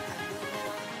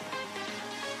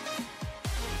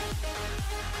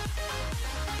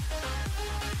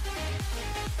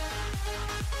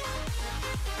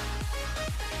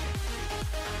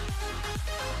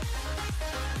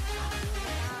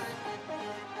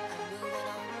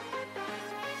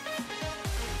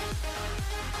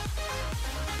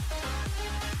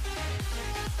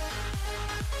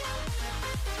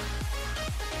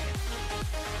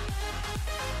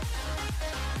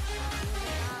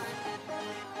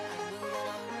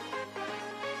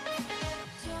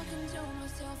 Talking to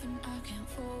myself and I can't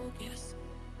focus.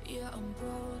 Yeah, I'm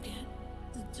broken.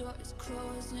 The door is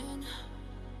closing.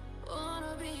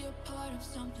 Wanna be a part of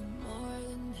something more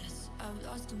than this. I've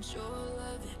lost control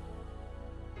of it.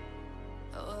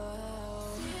 Oh,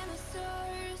 seeing the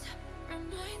stars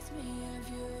reminds me of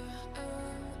you. Oh,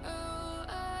 oh,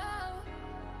 oh.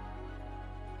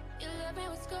 You left me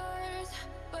with scars,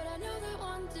 but I know that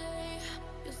one day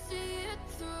you'll see it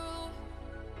through.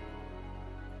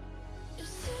 You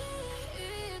see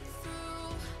it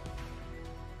through.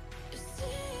 You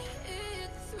see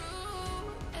it through.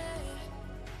 Yeah.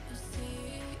 You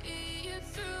see it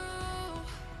through.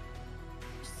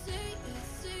 You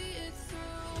see it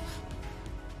through.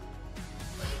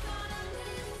 We gonna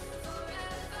live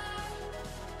forever,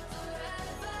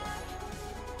 forever.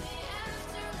 The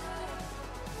afterlife.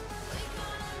 We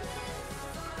gonna live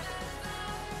forever,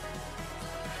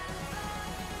 forever.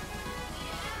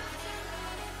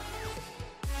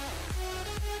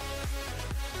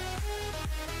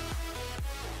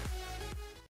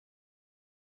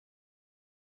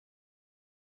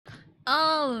 The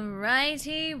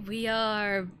Alrighty, we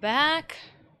are back.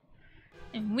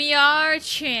 And we are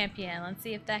champion. Let's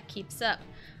see if that keeps up.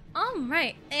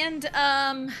 Alright, and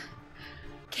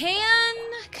can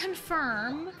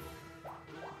confirm.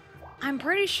 I'm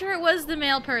pretty sure it was the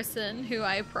male person who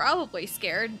I probably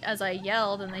scared as I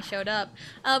yelled and they showed up.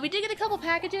 We did get a couple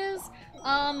packages.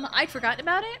 I'd forgotten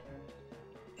about it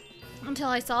until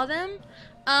I saw them.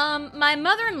 My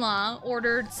mother-in-law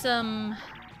ordered some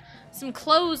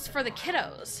clothes for the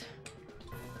kiddos.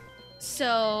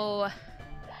 So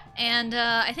And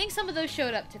I think some of those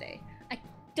showed up today. I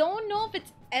don't know if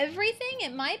it's everything.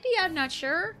 It might be. I'm not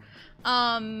sure.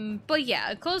 But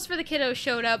yeah, clothes for the kiddos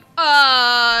showed up.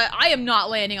 I am not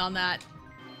landing on that.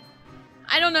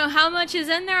 I don't know how much is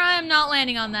in there. I am not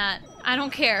landing on that. I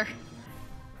don't care.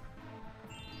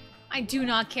 I do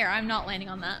not care. I'm not landing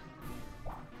on that.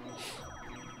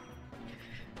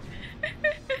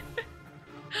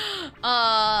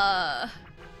 I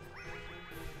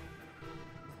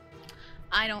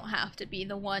don't have to be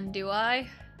the one, do I?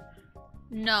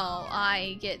 No,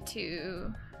 I get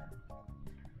to...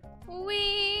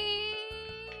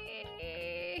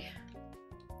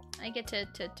 I get to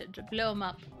blow them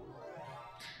up.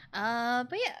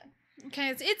 But yeah.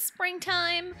 Okay, it's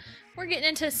springtime. We're getting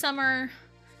into summer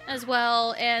as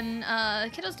well, and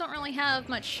kiddos don't really have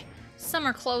much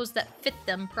summer clothes that fit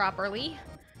them properly.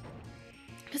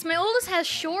 Because my oldest has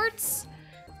shorts,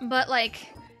 but like,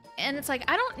 and it's like,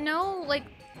 I don't know like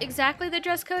exactly the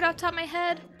dress code off the top of my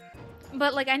head,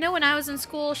 but like I know when I was in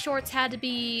school, shorts had to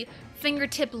be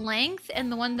fingertip length, and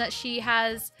the one that she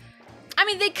has, I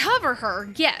mean, they cover her,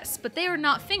 yes, but they are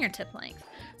not fingertip length.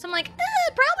 So I'm like,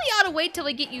 probably ought to wait till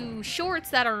we get you shorts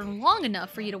that are long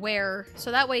enough for you to wear,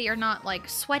 so that way you're not like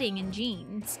sweating in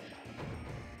jeans.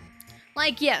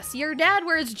 Like, yes, your dad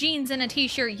wears jeans and a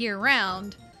t-shirt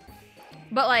year-round,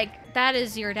 but like, that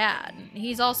is your dad.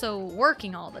 He's also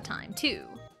working all the time, too.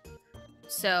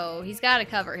 So, he's gotta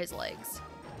cover his legs.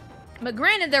 But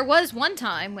granted, there was one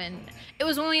time when it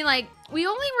was only like, we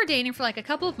only were dating for like a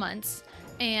couple of months,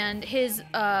 and his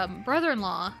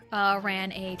brother-in-law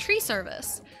ran a tree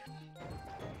service.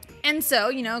 And so,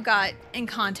 you know, got in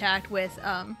contact with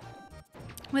them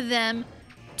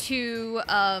to,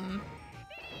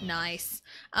 nice.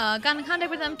 Got in contact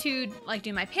with them to like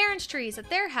do my parents' trees at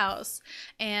their house,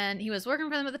 and he was working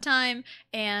for them at the time,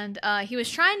 and he was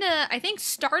trying to, I think,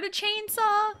 start a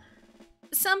chainsaw,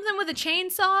 something with a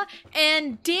chainsaw,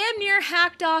 and damn near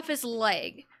hacked off his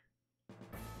leg.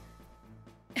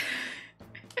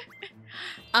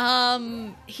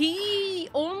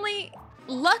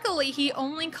 Luckily he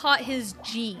only caught his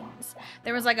jeans.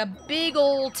 There was like a big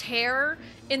old tear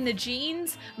in the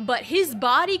jeans, but his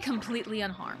body completely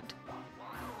unharmed.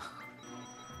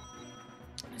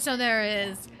 So there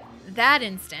is that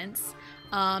instance.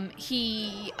 Back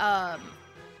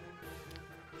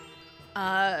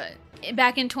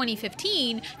in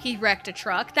 2015, he wrecked a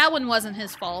truck. That one wasn't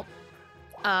his fault,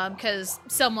 because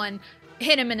someone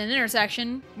hit him in an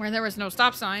intersection where there was no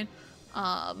stop sign.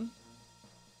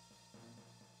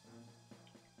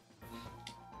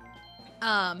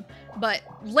 But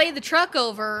laid the truck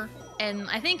over, and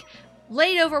I think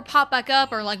laid over, popped back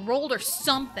up, or like rolled or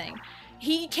something.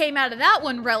 He came out of that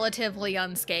one relatively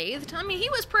unscathed. I mean, he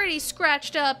was pretty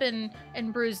scratched up and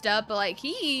bruised up, but like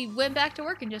he went back to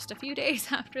work in just a few days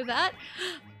after that,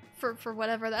 for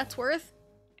whatever that's worth.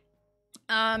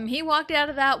 He walked out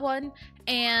of that one,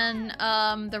 and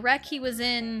the wreck he was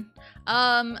in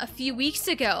a few weeks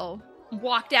ago,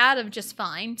 walked out of just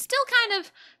fine. Still kind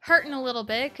of hurting a little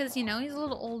bit, because, you know, he's a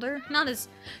little older. Not as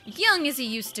young as he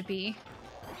used to be.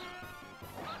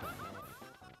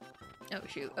 Oh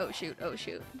shoot, oh shoot, oh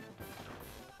shoot.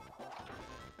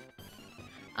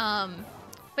 But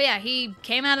yeah, he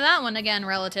came out of that one again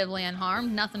relatively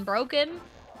unharmed, nothing broken.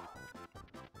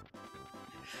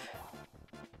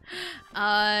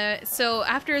 So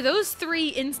after those 3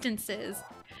 instances,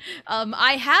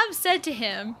 I have said to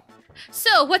him,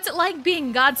 so what's it like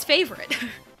being God's favorite?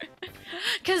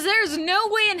 Because there's no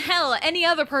way in hell any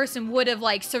other person would have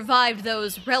like survived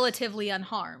those relatively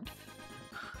unharmed.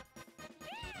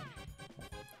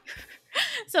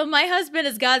 So my husband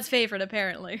is God's favorite,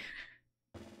 apparently.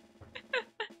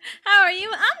 How are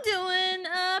you? I'm doing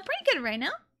pretty good right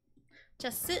now.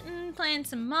 Just sitting, playing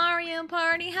some Mario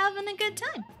Party, having a good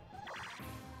time.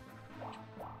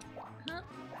 Get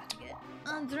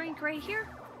a drink right here.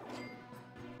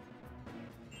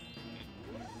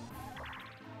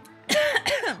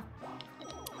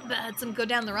 But I had some go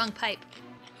down the wrong pipe.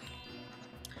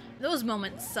 Those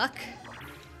moments suck.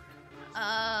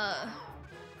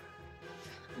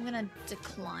 I'm gonna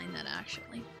decline that,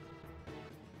 actually.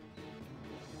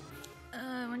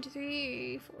 1, 2,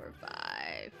 3, 4,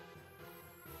 5.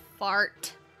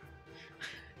 Fart.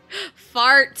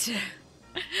 Fart.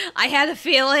 I had a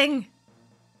feeling.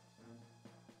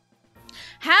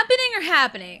 Happening or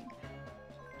happening?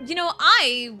 You know,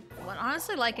 I would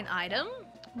honestly like an item.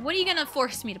 What are you gonna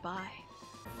force me to buy?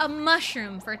 A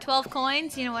mushroom for 12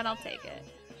 coins? You know what? I'll take it.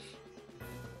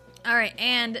 Alright,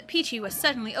 and Peachy was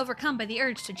suddenly overcome by the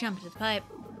urge to jump into the pipe.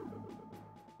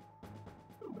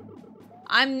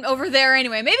 I'm over there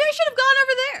anyway. Maybe I should have gone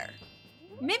over there.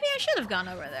 Maybe I should have gone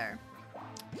over there.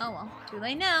 Oh well, too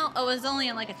late now. Oh, it was only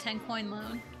on like a 10-coin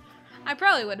loan. I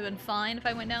probably would have been fine if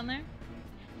I went down there.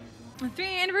 A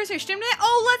 3-year anniversary stream day.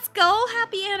 Oh, let's go!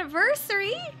 Happy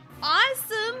anniversary!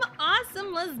 Awesome!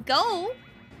 Awesome! Let's go!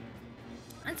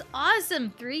 That's awesome!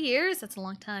 3 years? That's a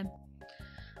long time.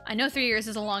 I know 3 years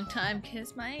is a long time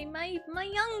because my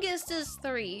youngest is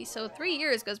 3, so 3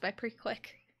 years goes by pretty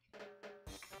quick.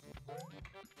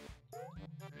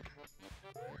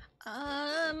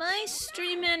 My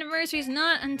stream anniversary is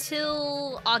not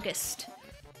until August.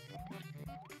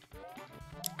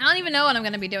 I don't even know what I'm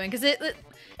gonna be doing because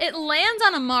it lands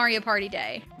on a Mario Party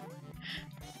day.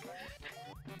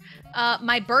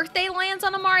 My birthday lands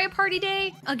on a Mario Party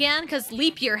day again because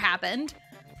leap year happened,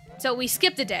 so we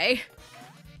skipped a day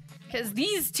because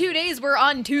these 2 days were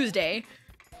on Tuesday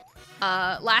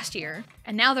last year,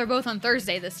 and now they're both on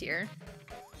Thursday this year.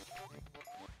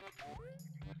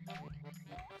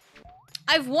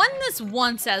 I've won this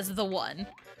once as the one,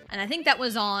 and I think that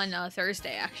was on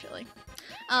Thursday, actually.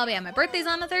 But yeah, my birthday's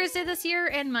on a Thursday this year,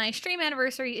 and my stream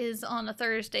anniversary is on a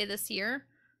Thursday this year.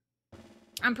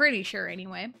 I'm pretty sure,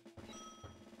 anyway.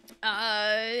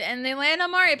 And they land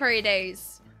on Mario Party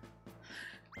days.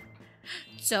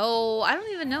 So, I don't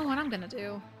even know what I'm gonna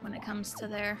do when it comes to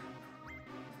there.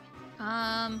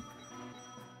 I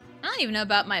don't even know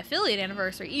about my affiliate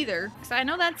anniversary either, because I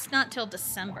know that's not till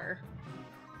December.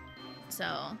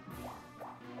 So,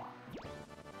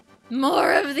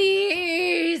 more of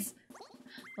these!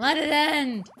 Let it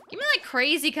end! Give me like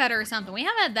Crazy Cutter or something. We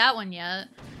haven't had that one yet.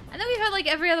 I know we've had like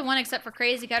every other one except for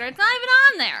Crazy Cutter. It's not even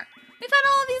on there! We've had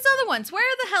all of these other ones.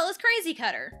 Where the hell is Crazy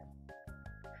Cutter?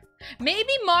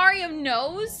 Maybe Mario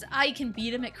knows I can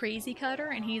beat him at Crazy Cutter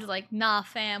and he's like, nah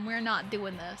fam, we're not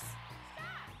doing this.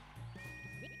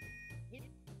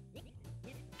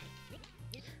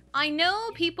 I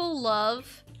know people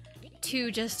love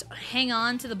to just hang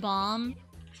on to the bomb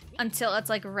until it's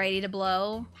like ready to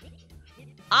blow.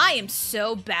 I am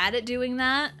so bad at doing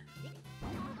that.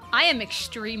 I am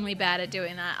extremely bad at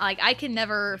doing that. Like, I can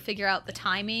never figure out the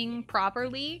timing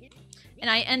properly,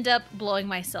 and I end up blowing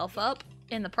myself up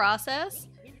in the process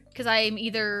because I'm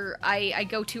either I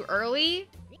go too early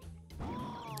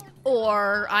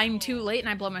or I'm too late and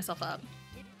I blow myself up.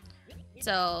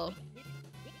 So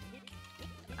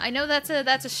I know that's a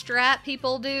strat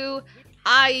people do.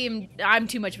 I'm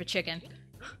too much of a chicken.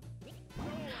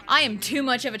 I am too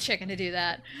much of a chicken to do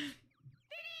that.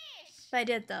 But I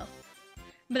did though.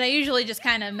 But I usually just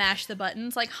kind of mash the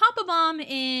buttons. Like Hop a Bomb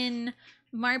in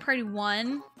Mario Party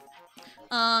 1.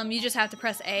 You just have to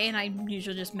press A, and I'm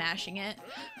usually just mashing it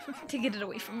to get it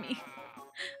away from me.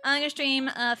 I'm gonna stream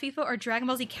FIFA or Dragon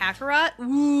Ball Z Kakarot.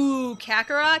 Ooh,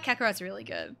 Kakarot? Kakarot's really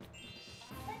good.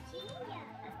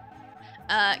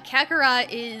 Kakarot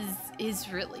is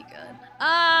really good.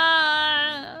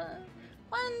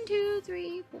 1, 2,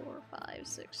 3, 4, 5,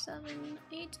 6, 7,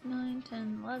 8, 9,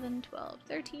 10, 11, 12,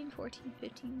 13, 14,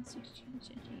 15, 16,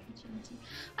 17, 18, 19.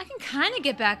 I can kind of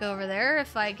get back over there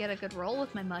if I get a good roll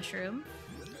with my mushroom.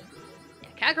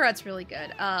 Yeah, Kakarot's really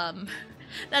good.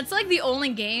 That's like the only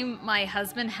game my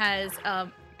husband has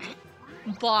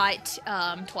bought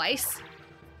twice.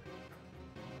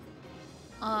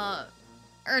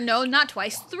 Or no, not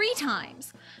twice, 3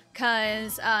 times.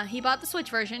 Because he bought the Switch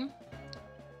version.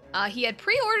 He had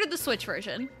pre-ordered the Switch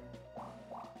version.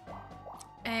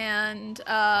 And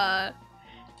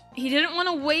he didn't want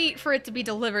to wait for it to be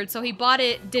delivered, so he bought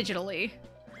it digitally.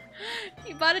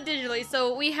 He bought it digitally,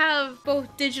 so we have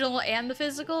both digital and the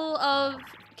physical of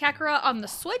Kakarot on the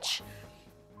Switch.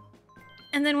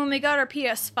 And then when we got our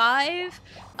PS5,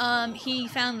 he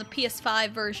found the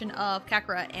PS5 version of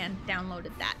Kakarot and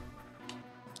downloaded that.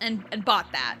 And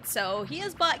bought that. So he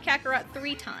has bought Kakarot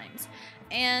 3 times.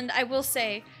 And I will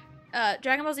say,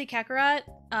 Dragon Ball Z Kakarot,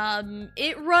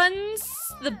 it runs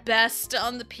the best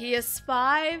on the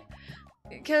PS5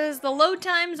 because the load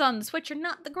times on the Switch are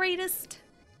not the greatest.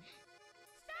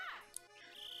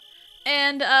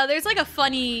 And there's like a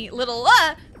funny little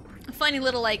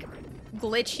like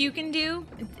glitch you can do.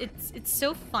 It's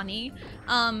so funny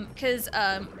because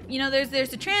you know there's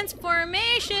the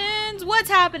transformations. What's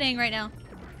happening right now?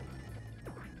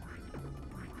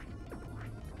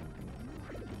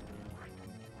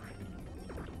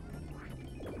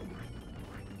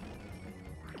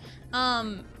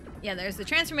 Yeah, there's the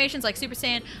transformations like Super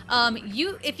Saiyan.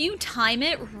 If you time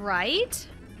it right...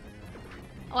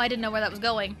 Oh, I didn't know where that was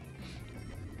going.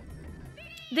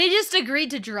 They just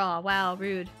agreed to draw. Wow,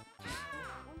 rude.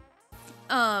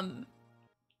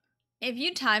 If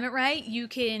you time it right, you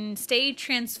can stay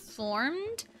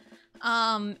transformed,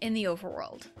 in the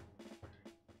overworld.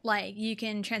 Like, you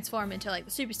can transform into, like,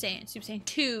 the Super Saiyan, Super Saiyan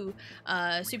 2,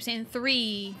 Super Saiyan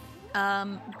 3,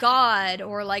 God,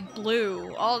 or, like,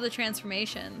 Blue, all the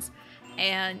transformations.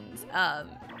 And,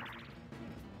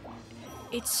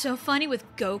 it's so funny with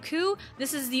Goku.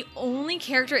 This is the only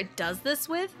character it does this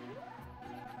with.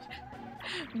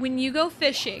 When you go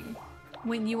fishing,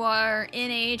 when you are in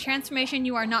a transformation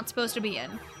you are not supposed to be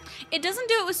in. It doesn't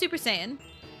do it with Super Saiyan.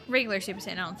 Regular Super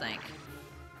Saiyan, I don't think.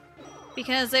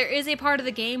 Because there is a part of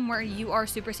the game where you are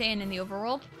Super Saiyan in the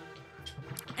overworld.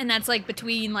 And that's like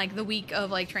between like the week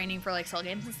of like training for like Cell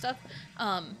games and stuff.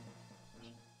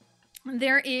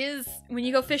 There is, when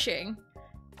you go fishing,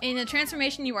 in a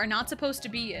transformation you are not supposed to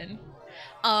be in,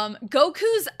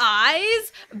 Goku's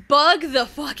eyes bug the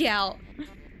fuck out.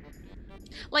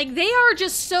 Like, they are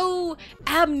just so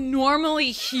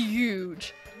abnormally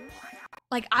huge.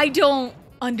 Like, I don't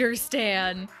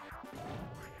understand.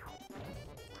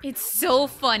 It's so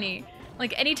funny.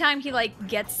 Like, anytime he like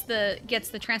gets the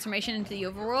transformation into the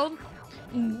overworld,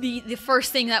 the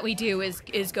first thing that we do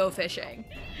is go fishing.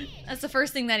 That's the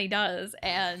first thing that he does,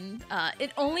 and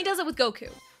it only does it with Goku.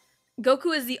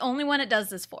 Goku is the only one it does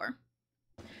this for.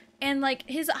 And like,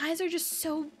 his eyes are just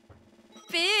so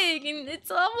big, and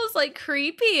it's almost like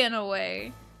creepy in a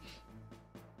way.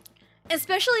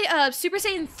 Especially Super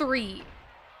Saiyan 3.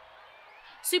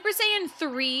 Super Saiyan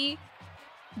 3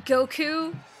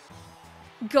 Goku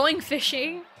going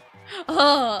fishing.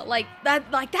 Oh, like that's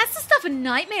the stuff of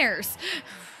nightmares.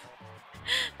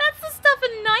 That's the stuff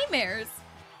of nightmares.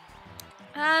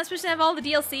 Especially have all the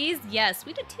DLCs. Yes,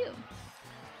 we did too.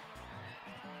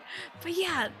 But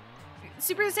yeah,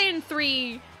 Super Saiyan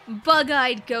 3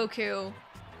 bug-eyed Goku.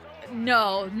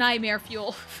 No, nightmare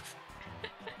fuel.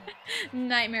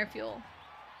 Nightmare fuel.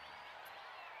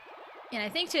 And I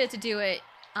think to do it,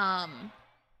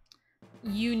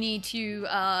 you need to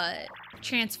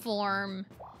transform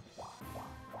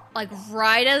like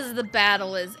right as the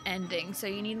battle is ending. So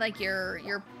you need like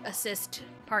your assist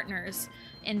partners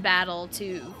in battle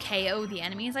to KO the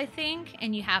enemies, I think,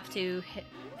 and you have to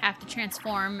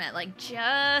transform at like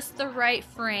just the right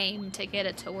frame to get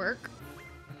it to work.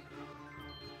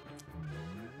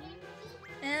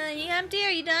 You empty?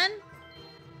 Are you done?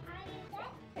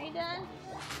 Are you done?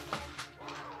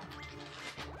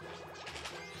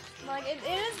 Like, it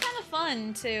is kind of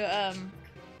fun to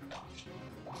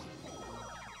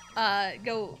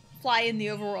go fly in the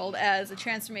overworld as a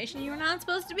transformation you're not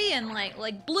supposed to be in,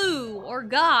 like Blue or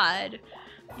God,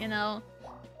 you know.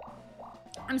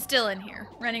 I'm still in here,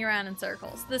 running around in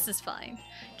circles. This is fine.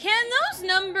 Can those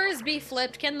numbers be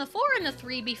flipped? Can the 4 and the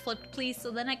 3 be flipped, please,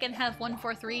 so then I can have 1,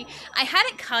 4, 3? I had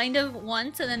it kind of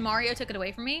once, and then Mario took it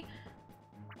away from me.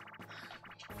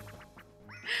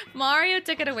 Mario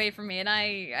took it away from me, and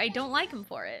I don't like him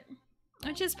for it.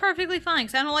 Which is perfectly fine,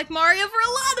 because I don't like Mario for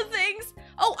a lot of things.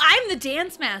 Oh, I'm the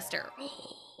dance master.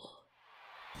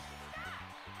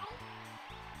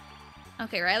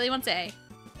 Okay, Riley wants A.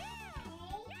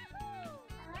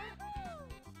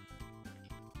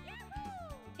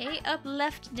 A, up,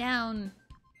 left, down.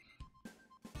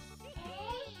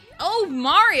 Oh,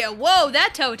 Mario! Whoa,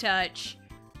 that toe touch.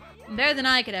 Better than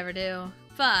I could ever do.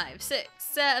 5, 6,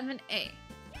 7, 8.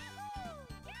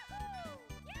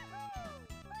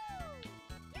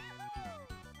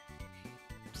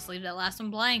 Just leave that last one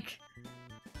blank.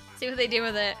 See what they do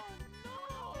with it.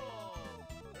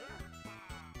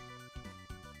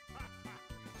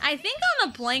 I think on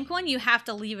a blank one, you have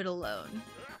to leave it alone.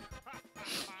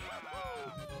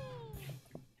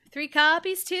 3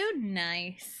 copies too?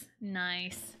 Nice.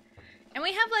 Nice. And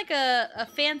we have like a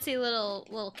fancy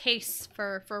little case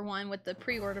for one with the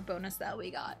pre-order bonus that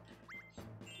we got.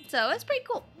 So it's pretty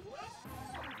cool.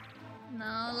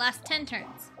 No, last 10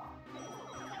 turns.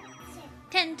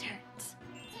 10 turns.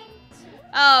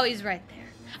 Oh, he's right there.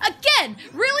 Again!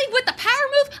 Really? With the power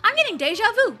move? I'm getting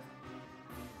deja vu.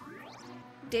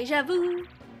 Deja vu.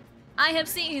 I have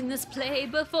seen this play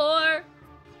before.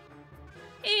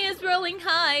 He is rolling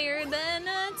higher than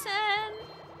a 10.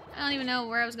 I don't even know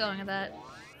where I was going with that.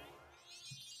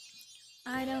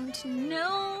 I don't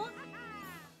know.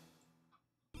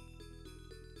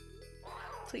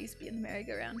 Please be in the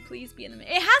merry-go-round. Please be in the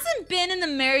It hasn't been in the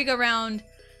merry-go-round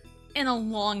in a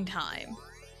long time.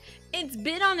 It's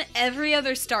been on every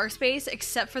other Star Space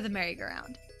except for the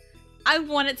merry-go-round. I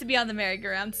want it to be on the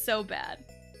merry-go-round so bad.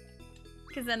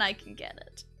 Because then I can get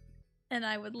it. And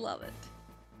I would love it.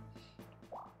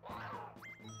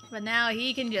 But now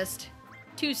he can just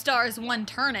 2 stars, 1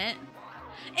 turn it.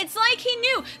 It's like he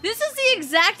knew. This is the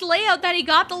exact layout that he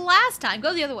got the last time.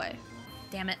 Go the other way.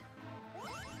 Damn it.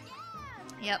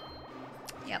 Yep.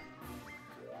 Yep.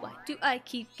 What do I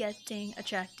keep getting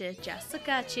attracted?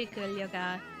 Jessica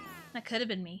Chikulyoga. That could have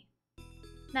been me.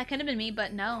 That could have been me,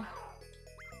 but no.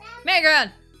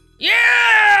 Megan!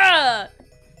 Yeah!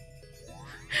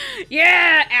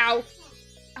 Yeah! Ow!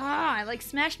 Ah, I like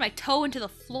smashed my toe into the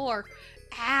floor.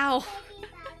 Ow!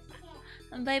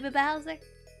 A baby Bowser.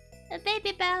 A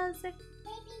baby Bowser.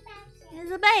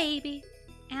 It's a baby.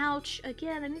 Ouch.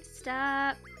 Again, I need to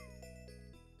stop.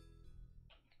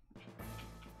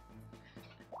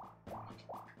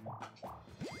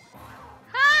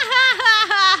 Ha ha ha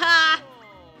ha ha!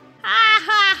 Ha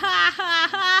ha ha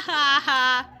ha ha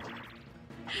ha!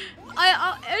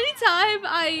 Anytime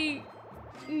I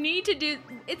need to do,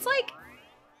 it's like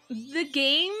the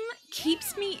game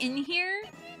keeps me in here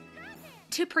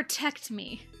to protect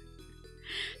me.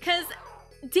 Cause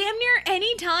damn near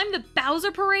any time the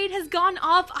Bowser parade has gone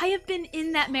off, I have been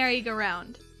in that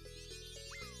merry-go-round.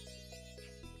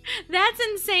 That's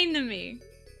insane to me.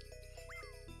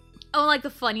 Oh, like the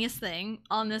funniest thing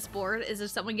on this board is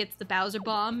if someone gets the Bowser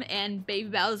bomb and Baby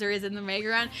Bowser is in the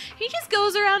merry-go-round, he just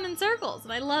goes around in circles,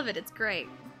 and I love it. It's great.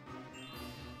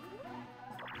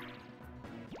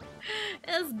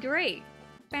 It's great.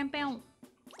 Bam bam.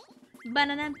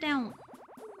 Banana down.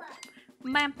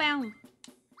 Bam bam.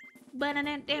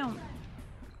 Banana down.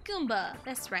 Goomba.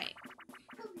 That's right.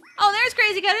 Oh, there's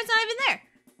Crazy Cutter. It's not even there.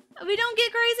 We don't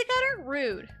get Crazy Cutter?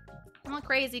 Rude. I want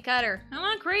Crazy Cutter. I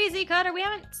want Crazy Cutter. We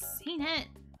haven't seen it.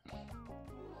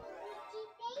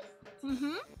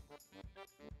 Mm-hmm.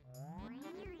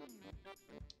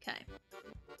 Okay.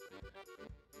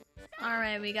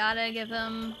 Alright, we gotta give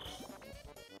him...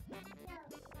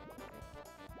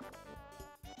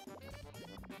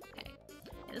 Okay.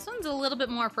 Yeah, this one's a little bit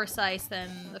more precise than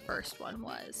the first one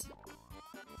was.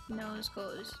 Nose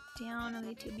goes down a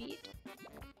little bit.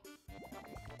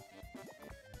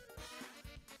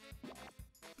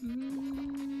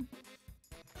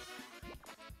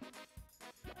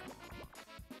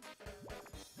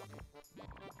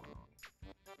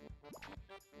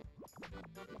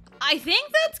 I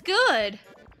think that's good.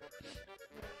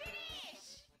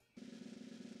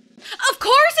 Of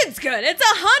course it's good. It's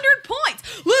 100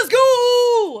 points. Let's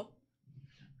go.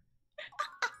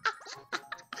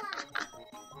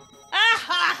 Ah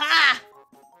ha ha.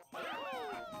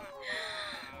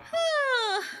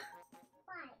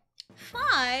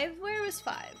 5? Where was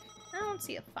 5? I don't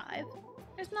see a 5.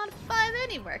 There's not a 5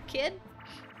 anywhere, kid.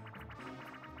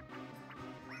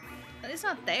 It's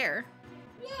not there.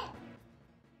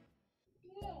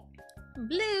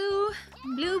 Blue.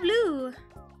 Blue, blue.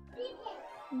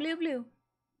 Blue, blue.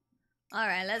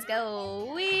 Alright, let's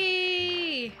go.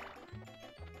 Whee!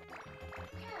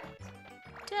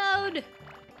 Toad!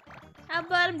 How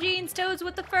about him jeans? Toad's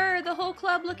with the fur. The whole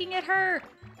club looking at her.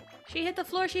 She hit the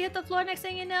floor, she hit the floor. Next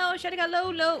thing you know, she got low,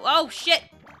 low. Oh, shit!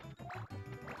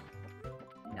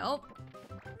 Nope.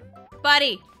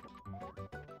 Buddy.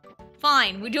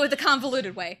 Fine, we do it the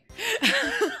convoluted way.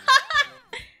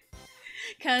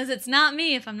 Because it's not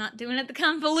me if I'm not doing it the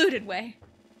convoluted way.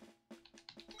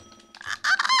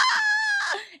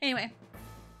 Anyway.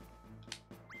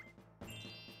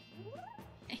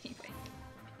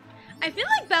 I feel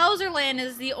like Bowser Land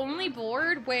is the only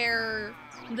board where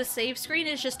the save screen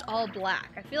is just all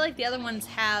black. I feel like the other ones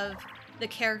have the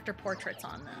character portraits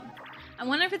on them. I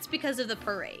wonder if it's because of the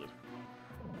parade.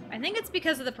 I think it's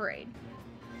because of the parade.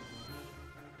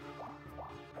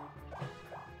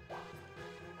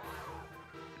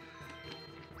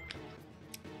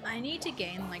 I need to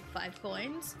gain like 5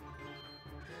 coins.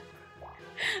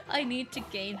 I need to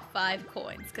gain 5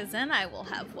 coins, because then I will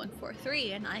have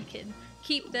 143 and I can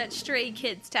keep that Stray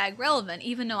Kids tag relevant,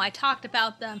 even though I talked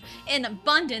about them in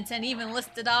abundance and even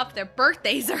listed off their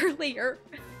birthdays earlier.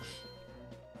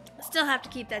 Still have to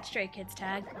keep that Stray Kids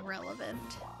tag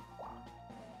relevant.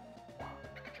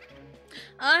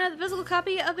 I don't have the physical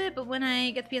copy of it, but when I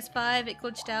get the PS5, it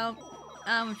glitched out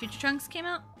when Future Trunks came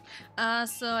out.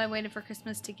 So I waited for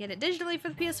Christmas to get it digitally for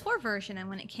the PS4 version, and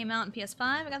when it came out in PS5,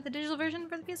 I got the digital version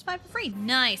for the PS5 for free.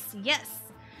 Nice! Yes!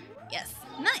 Yes!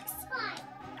 Nice!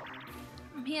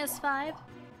 PS5. 1,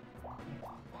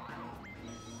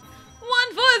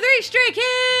 4, 3, Stray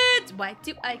Kids! Why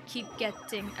do I keep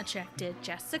getting attracted?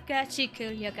 Jessica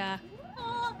Chikulyoga.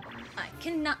 Oh, I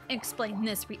cannot explain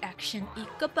this reaction.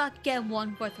 Ikobake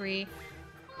 1, 4, 3.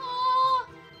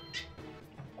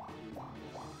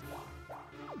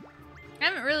 I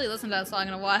haven't really listened to that song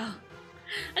in a while.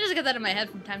 I just get that in my head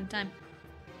from time to time.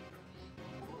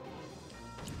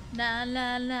 La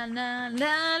la la la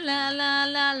la la la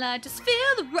la la. Just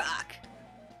feel the rock.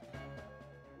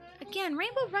 Again,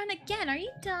 Rainbow Run again. Are you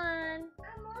done?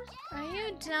 Are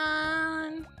you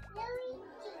done?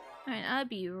 Alright, I'll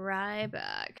be right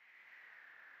back.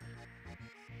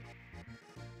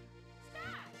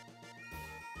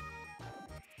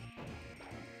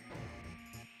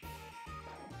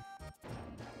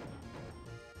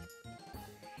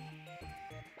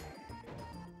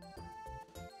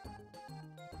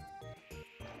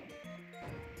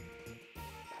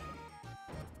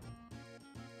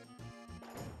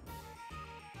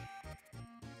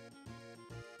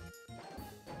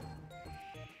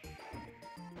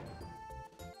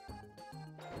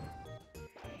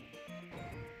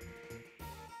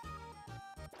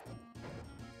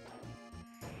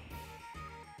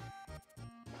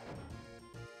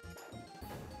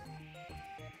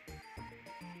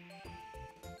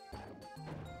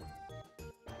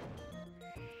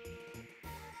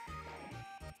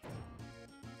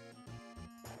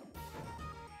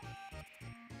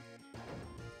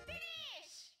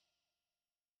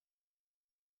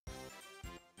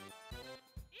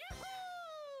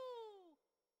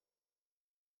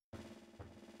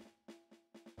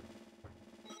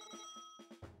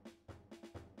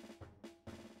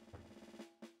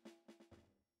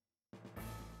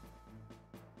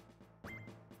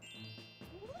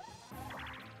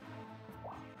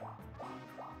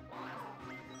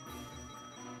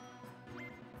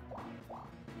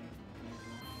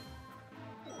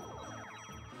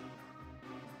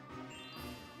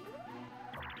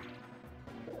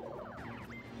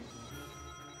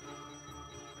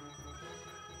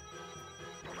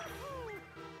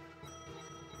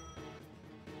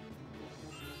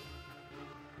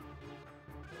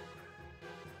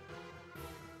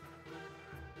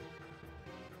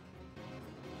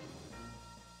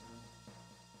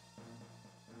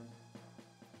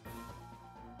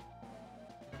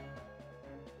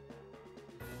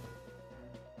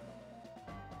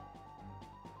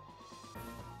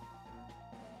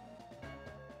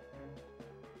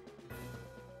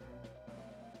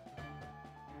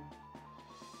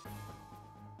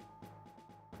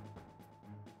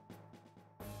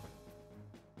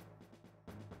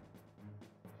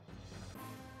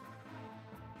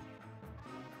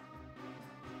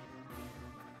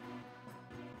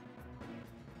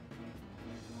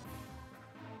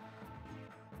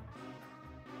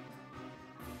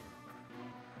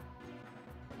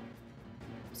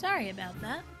 Sorry about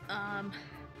that.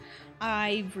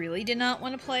 I really did not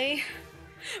want to play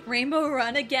Rainbow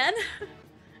Run again.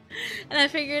 And I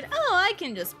figured, oh, I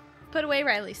can just put away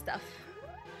Riley's stuff.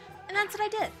 And that's what I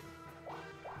did.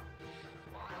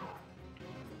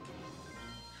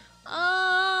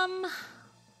 I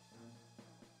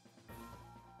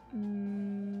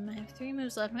have 3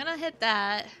 moves left. I'm gonna hit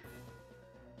that.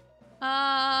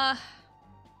 I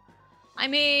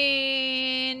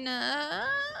mean,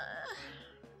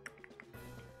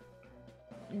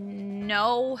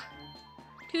 no.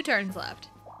 2 turns left.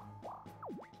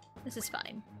 This is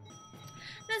fine.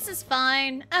 This is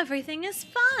fine. Everything is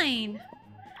fine.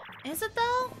 Is it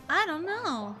though? I don't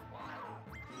know.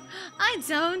 I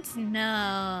don't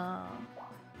know.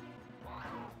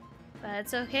 But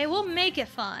it's okay. We'll make it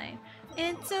fine.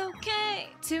 It's okay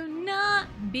to not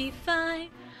be fine.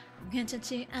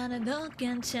 괜찮지 않아도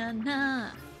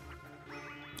괜찮아.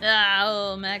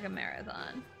 Oh, Mega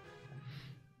Marathon.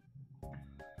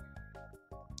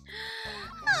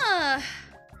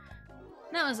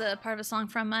 That was a part of a song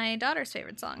from my daughter's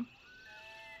favorite song.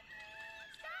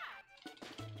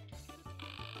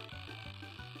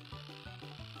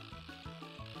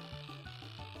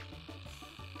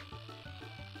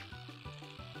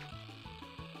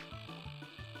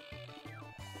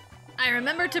 I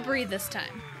remember to breathe this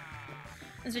time.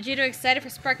 Is Vegito excited for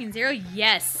Sparking Zero?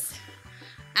 Yes.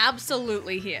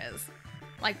 Absolutely he is.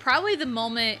 Like, probably the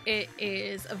moment it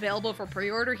is available for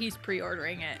pre-order, he's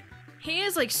pre-ordering it. He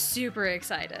is, like, super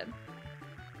excited.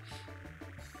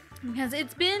 Because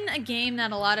it's been a game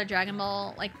that a lot of Dragon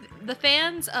Ball, like, the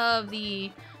fans of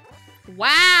the...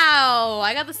 Wow!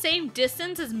 I got the same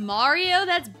distance as Mario?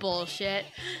 That's bullshit.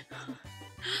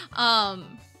 I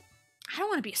don't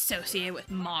want to be associated with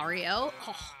Mario.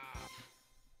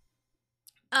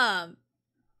 Oh.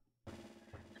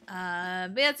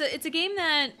 But yeah, it's a game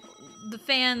that the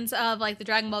fans of like the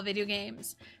Dragon Ball video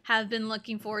games have been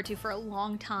looking forward to for a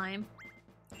long time.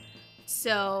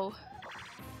 So,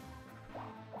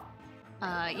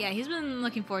 yeah, he's been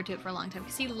looking forward to it for a long time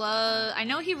because I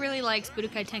know he really likes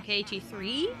Budokai Tenkaichi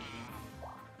 3.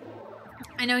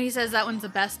 I know he says that one's the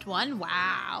best one.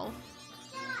 Wow.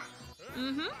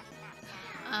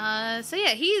 So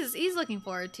yeah, he's looking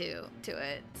forward to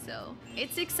it. So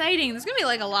it's exciting. There's gonna be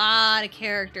like a lot of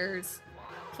characters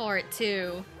for it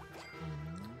too.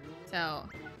 So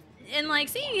and like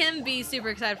seeing him be super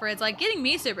excited for it's like getting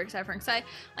me super excited for it.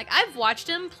 Like I've watched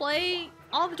him play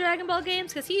all the Dragon Ball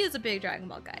games because he is a big Dragon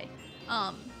Ball guy.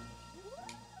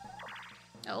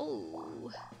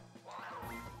 Oh.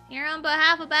 Here on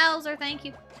behalf of Bowser, thank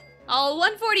you. Oh,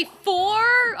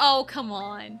 144? Oh, come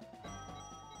on.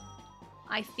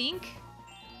 I think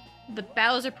the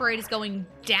Bowser Parade is going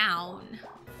down.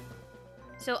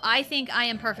 So I think I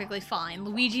am perfectly fine.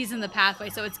 Luigi's in the pathway,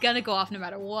 so it's gonna go off no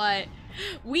matter what.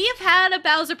 We have had a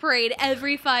Bowser Parade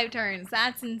every 5 turns.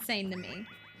 That's insane to me.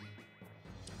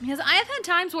 Because I have had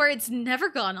times where it's never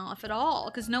gone off at all,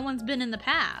 because no one's been in the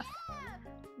path.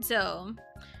 So,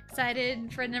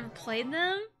 excited for never played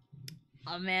them.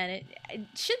 Oh man, it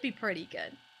should be pretty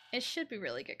good. It should be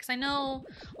really good, because I know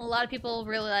a lot of people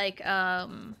really like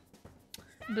Budokai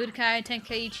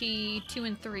Tenkaichi 2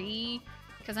 and 3.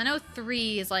 Because I know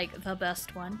 3 is, like, the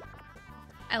best one.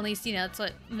 At least, you know, that's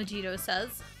what Vegito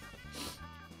says.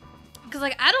 Because,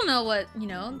 like, I don't know what, you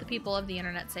know, the people of the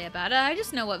internet say about it. I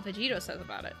just know what Vegito says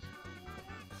about it.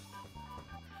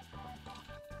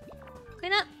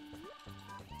 Clean up.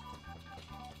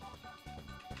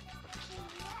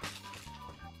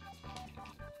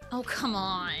 Oh, come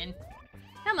on.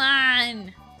 Come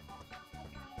on.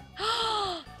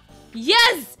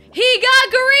 Yes! He got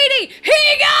greedy!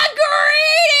 He got greedy!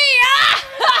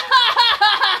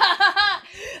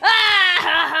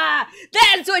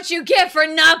 That's what you get for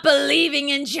not believing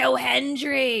in Joe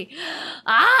Hendry.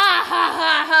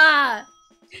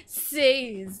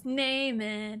 Say his name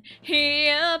and he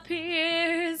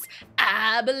appears.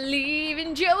 I believe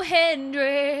in Joe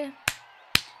Hendry.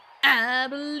 I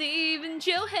believe in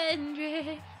Joe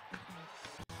Hendry.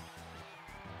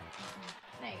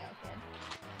 There you go, kid.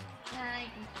 There you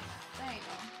go.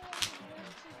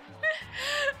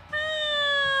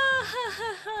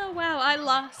 Wow, I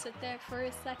lost it there for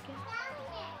a second.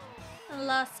 I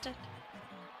lost it.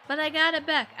 But I got it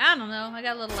back. I don't know. I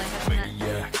got a little ahead of that.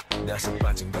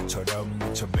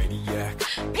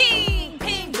 Ping!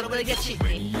 Ping! Gonna get you.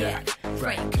 Maniac.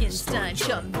 Frankenstein,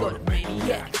 Sean, what a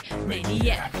maniac.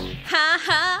 Maniac. Ha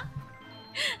ha!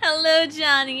 Hello,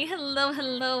 Johnny. Hello,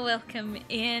 hello. Welcome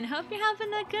in. Hope you're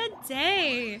having a good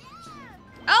day.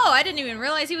 Oh, I didn't even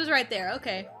realize he was right there.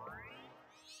 Okay.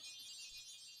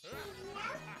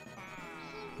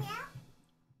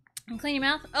 And clean your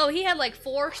mouth. Oh, he had like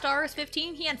 4 stars,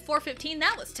 15. He had 415.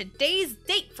 That was today's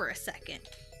date for a second.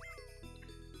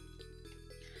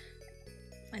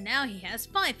 And now he has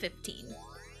 515.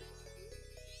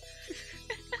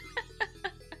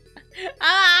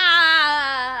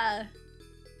 Ah!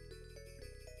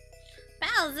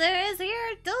 Bowser is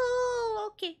here too.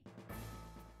 Okay.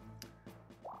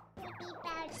 Baby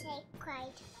Bowser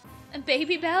cried. And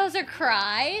Baby Bowser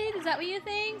cried? Is that what you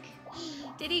think?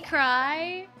 Did he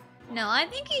cry? No, I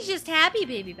think he's just happy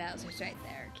Baby Bowser's right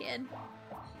there, kid.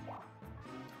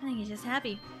 I think he's just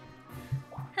happy.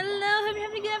 Hello, hope you're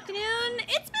having a good afternoon.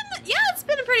 It's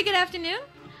been a pretty good afternoon.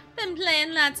 Been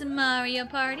playing lots of Mario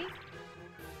Party.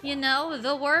 You know,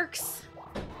 the works.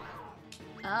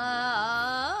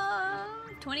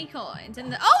 20 coins.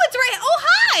 And oh, it's right. Oh,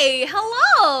 hi.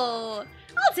 Hello.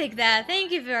 I'll take that.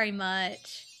 Thank you very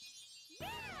much.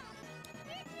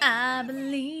 I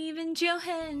believe in Joe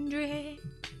Hendry.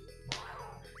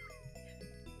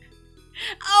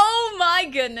 Oh my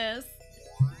goodness.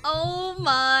 Oh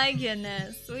my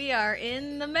goodness. We are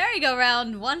in the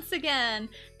merry-go-round once again.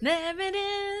 There it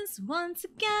is once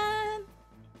again.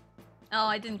 Oh,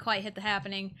 I didn't quite hit the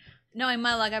happening. Knowing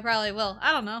my luck, I probably will.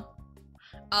 I don't know.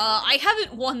 I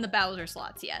haven't won the Bowser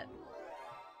slots yet.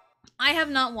 I have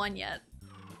not won yet.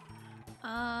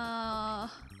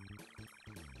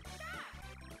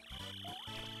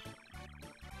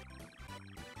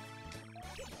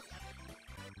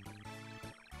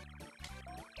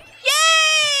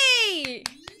 Yay!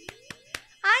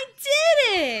 I did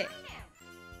it!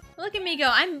 Look at me go.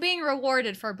 I'm being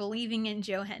rewarded for believing in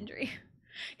Joe Hendry.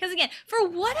 Because again, for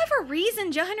whatever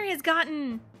reason, Joe Hendry has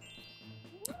gotten,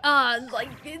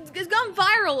 it's gone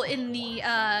viral in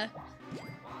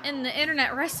the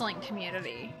internet wrestling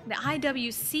community. The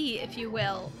IWC, if you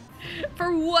will.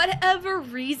 For whatever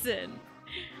reason.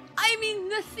 I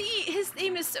mean, his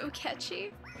theme is so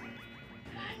catchy.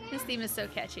 His theme is so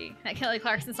catchy. That Kelly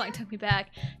Clarkson song took me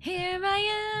back. Here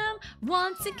I am,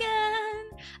 once again.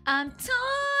 I'm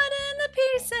torn into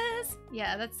pieces.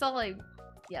 Yeah, that's all I...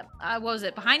 Yep. What was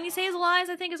it? Behind These Hazel Eyes,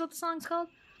 I think is what the song's called.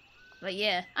 But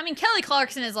yeah. I mean, Kelly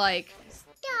Clarkson is like...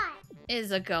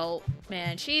 is a goat,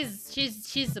 man. She's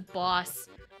the boss.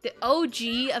 The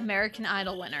OG American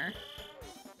Idol winner.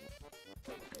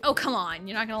 Oh, come on.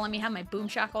 You're not gonna let me have my boom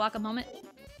shakalaka moment?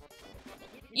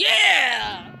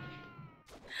 Yeah!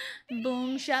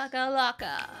 Boom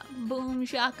shakalaka, boom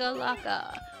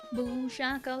shakalaka, boom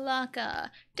shakalaka.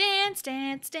 Dance,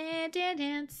 dance, dance, dance,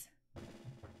 dance.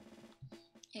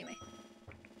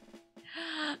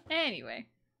 Anyway.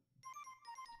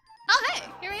 Oh, hey,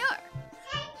 here we are.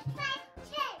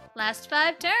 Last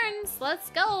 5 turns. Let's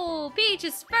go. Peach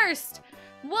is first.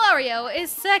 Wario is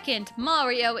second.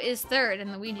 Mario is third.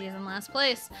 And Luigi is in last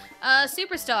place.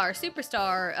 Superstar.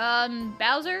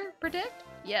 Bowser predict?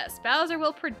 Yes, Bowser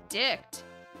will predict.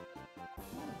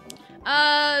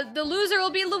 The loser will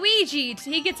be Luigi.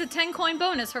 He gets a 10 coin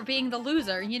bonus for being the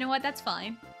loser. You know what? That's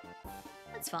fine.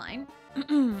 That's fine.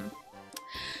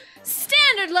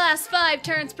 Standard last 5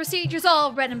 turns procedures.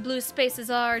 All red and blue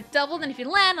spaces are doubled, and if you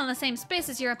land on the same space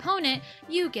as your opponent,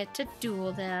 you get to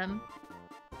duel them.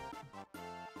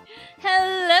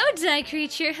 Hello, Die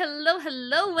Creature. Hello,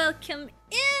 hello. Welcome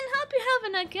in. Hope you're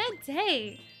having a good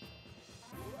day.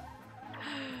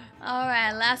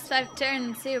 Alright, last 5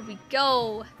 turns. Here we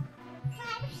go.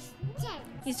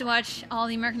 Used to watch all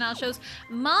the American Idol shows.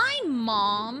 My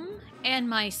mom and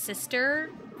my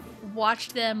sister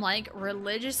watched them like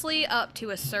religiously up to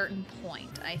a certain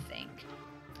point, I think.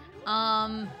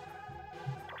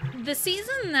 The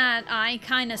season that I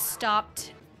kind of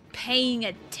stopped paying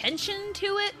attention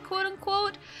to it, quote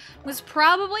unquote, was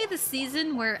probably the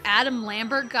season where Adam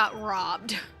Lambert got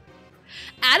robbed.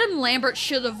 Adam Lambert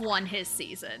should have won his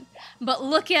season, but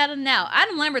look at him now.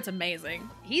 Adam Lambert's amazing.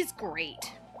 He's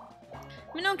great.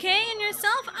 Been okay, and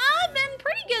yourself? I've been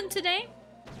pretty good today.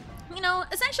 You know,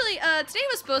 essentially, today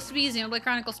was supposed to be Xenoblade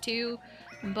Chronicles 2,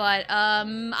 but,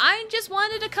 I just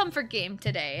wanted a comfort game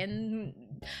today, and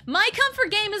my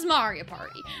comfort game is Mario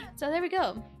Party. So there we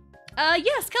go.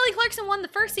 Yes, Kelly Clarkson won the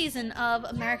first season of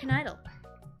American Idol.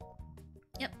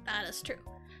 Yep, that is true.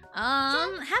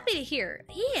 Happy to hear.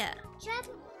 Yeah. Jump.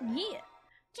 Yeah.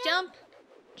 Jump.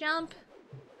 Jump.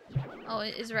 Oh,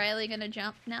 is Riley gonna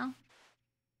jump now?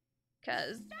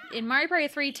 Because in Mario Party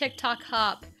 3 TikTok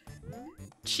Hop,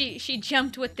 she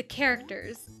jumped with the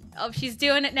characters. Oh, she's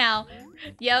doing it now.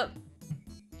 Yep.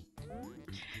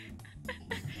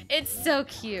 It's so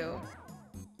cute.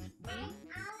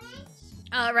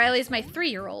 Riley's my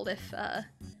 3-year-old, if,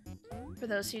 for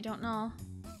those who don't know.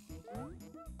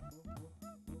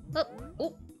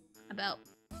 Oh, about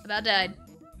died.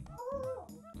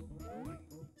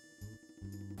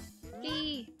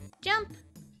 Jump,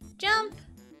 jump.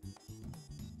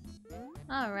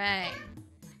 All right.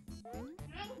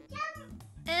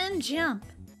 And jump.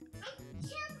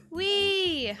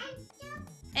 Wee.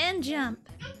 And jump.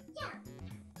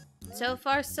 So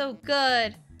far, so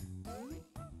good.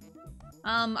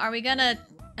 Are we gonna,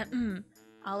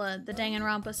 a la the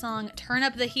Danganronpa song, Turn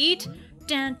Up the Heat?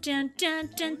 Dun dun dun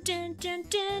dun dun dun dun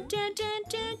dun dun dun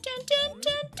dun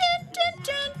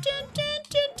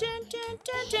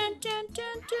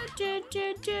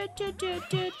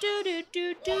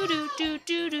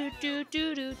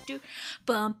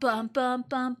bum bum bum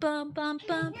bum bum bum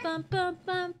bum bum bum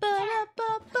bum.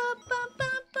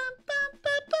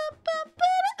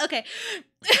 Okay,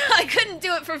 I couldn't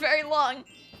do it for very long,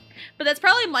 but that's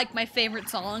probably like my favorite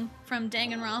song from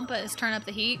Danganronpa is Turn Up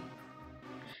the Heat.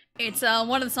 It's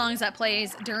one of the songs that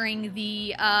plays during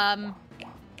the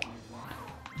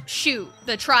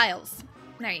the trials.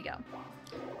 There you go.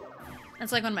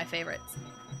 That's like one of my favorites.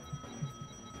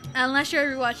 Unless you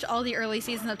ever watched all the early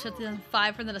seasons of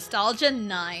 2005 for the nostalgia,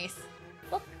 nice.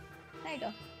 Look, there you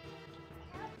go.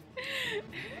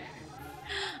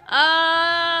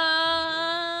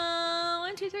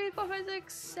 1, 2, 3, 4, 5,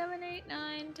 6, 7, 8,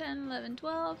 9, 10, 11,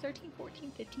 12, 13,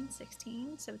 14, 15,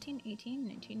 16, 17, 18,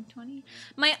 19, 20.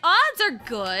 My odds are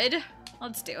good.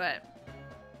 Let's do it.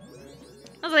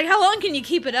 I was like, how long can you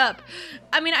keep it up?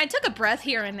 I mean, I took a breath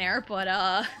here and there, but,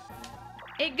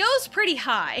 it goes pretty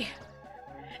high.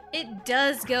 It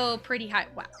does go pretty high.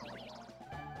 Wow.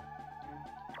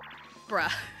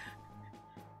 Bruh.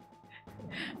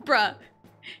 Bruh.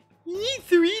 You need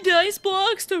 3 dice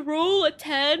blocks to roll a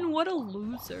 10? What a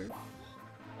loser.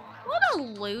 What a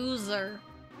loser.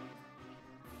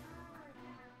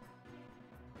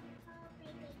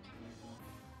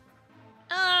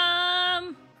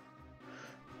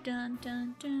 Dun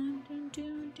dun dun dun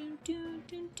dun dun dun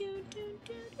dun dun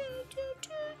dun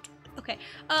dun. Okay.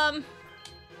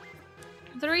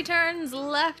 3 turns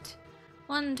left.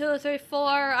 1, 2, 3,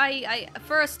 4.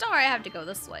 For a star, I have to go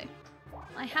this way.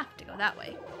 I have to go that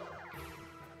way.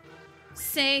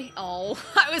 Oh,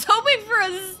 I was hoping for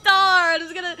a star. I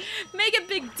was gonna make a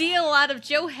big deal out of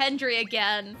Joe Hendry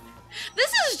again.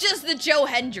 This is just the Joe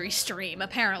Hendry stream,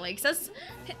 apparently, because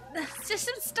that's just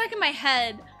stuck in my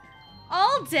head.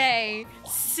 all day.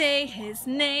 Say his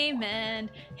name and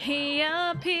he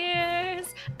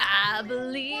appears. I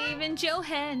believe in Joe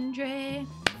Hendrick.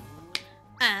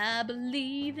 I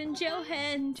believe in Joe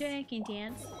Hendrick. Can you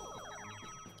dance?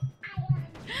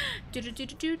 Do do do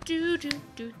do do do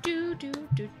do do do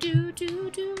do do do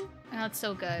do. Oh, it's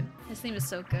so good. His theme is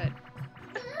so good.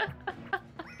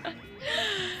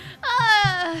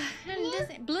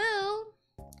 Blue.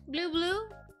 Blue.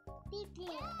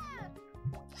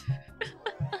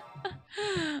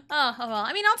 Oh, well,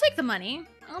 I mean, I'll take the money.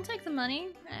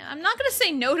 I'm not gonna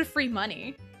say no to free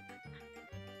money.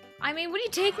 I mean, what do you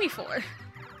take me for?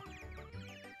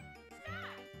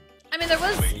 I mean, there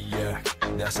was...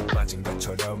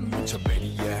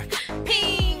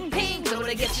 Ping, ping,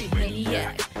 gonna get you,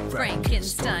 maniac.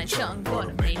 Frankenstein, Chung, what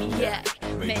a maniac.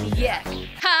 Maniac,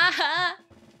 ha ha.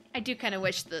 I do kind of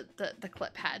wish the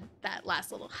clip had that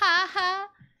last little ha ha.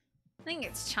 I think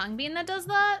it's Changbin that does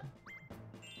that.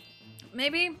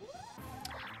 Maybe.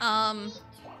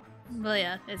 But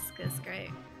yeah, it's great.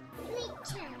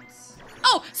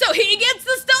 Oh, so he gets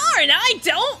the star and I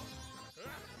don't?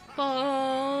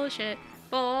 Bullshit.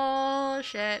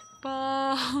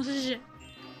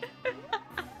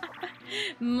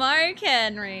 Mark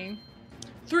Henry.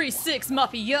 3-6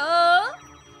 Mafia.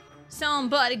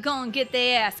 Somebody gonna get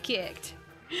their ass kicked.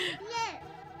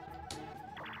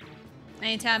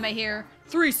 Anytime I hear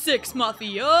 3-6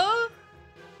 Mafia,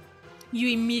 you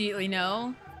immediately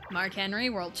know Mark Henry,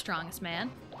 world's strongest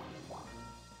man.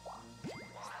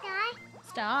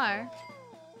 Star.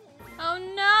 Oh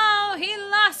no, he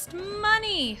lost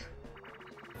money.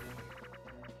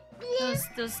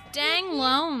 Those dang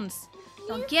loans.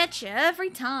 They'll get you every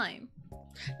time.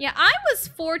 Yeah, I was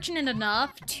fortunate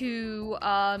enough to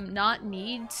not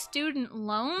need student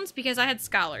loans because I had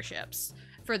scholarships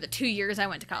for the 2 years I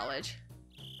went to college.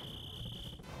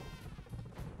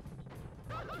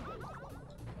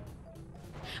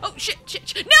 Oh, shit.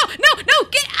 No,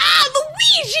 get out,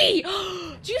 Luigi!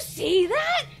 Did you see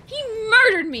that? He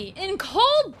murdered me in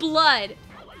cold blood.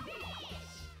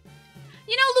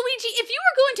 You know, Luigi, if you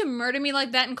were going to murder me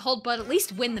like that in cold blood, at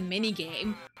least win the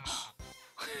minigame.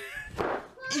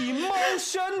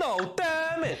 Emotional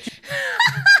damage.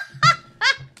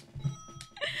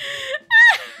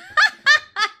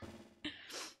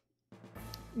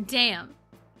 Damn.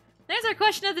 There's our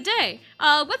question of the day.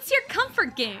 What's your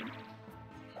comfort game?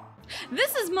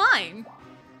 This is mine.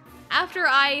 After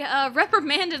I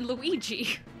reprimanded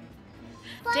Luigi.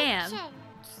 Damn.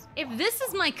 If this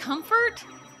is my comfort,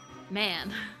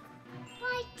 man.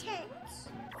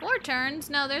 4 turns?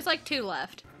 No, there's like 2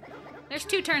 left. There's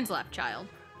 2 turns left, child.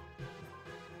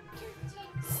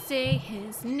 Say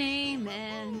his name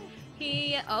and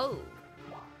he... Oh.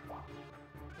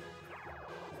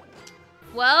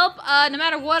 Well, no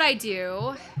matter what I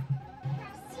do,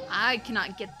 I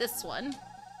cannot get this one.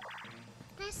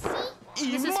 This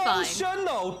is fine.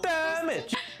 Emotional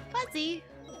damage. Fuzzy.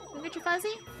 Can we get you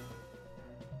Fuzzy?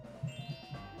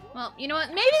 Well, you know what?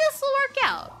 Maybe this will work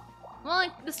out. Well,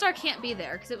 like, the star can't be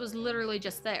there because it was literally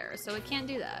just there, so it can't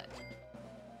do that.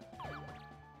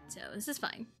 So this is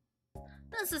fine.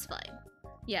 This is fine.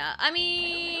 Yeah, I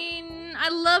mean, I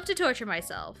love to torture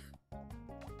myself.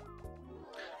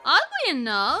 Oddly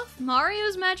enough,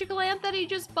 Mario's magic lamp that he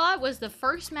just bought was the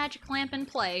first magic lamp in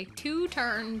play 2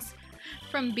 turns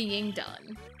from being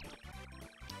done.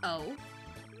 Oh.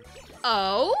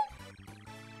 Oh?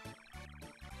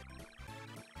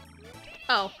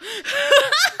 Oh.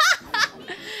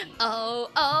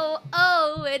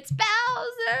 Oh, it's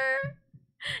Bowser!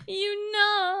 You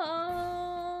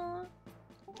know.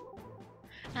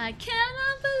 I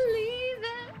cannot believe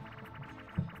it.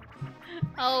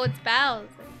 Oh, it's Bowser.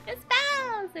 It's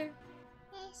Bowser.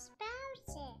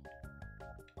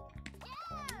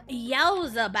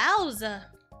 Yowza, Bowser.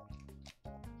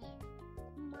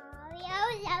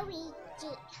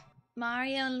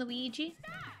 Mario and Luigi.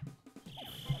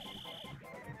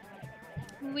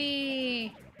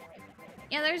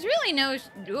 Yeah, there's really no...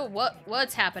 Ooh,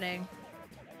 what's happening?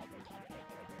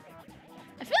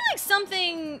 I feel like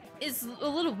something is a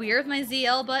little weird with my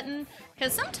ZL button,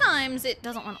 because sometimes it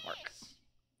doesn't want to work.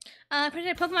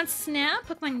 Pokemon Snap,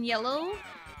 Pokemon Yellow,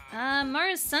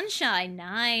 Mars Sunshine,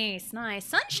 nice.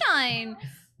 Sunshine,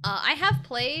 I have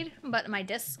played, but my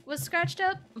disc was scratched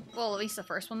up. Well, at least the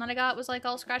first one that I got was like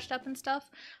all scratched up and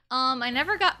stuff. I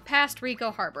never got past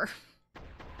Rico Harbor.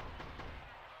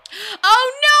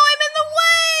 Oh no, I'm in the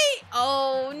way!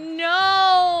 Oh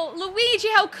no! Luigi,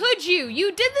 how could you?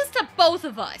 You did this to both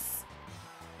of us.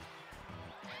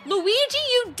 Luigi,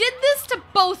 you did this to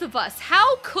both of us.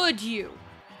 How could you?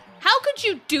 How could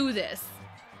you do this?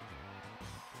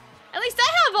 At least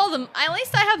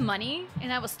I have money,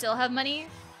 and I will still have money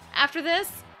after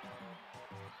this.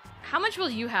 How much will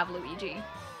you have, Luigi?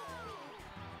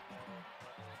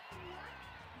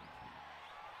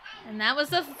 And that was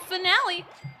the finale.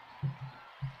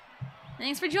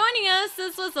 Thanks for joining us.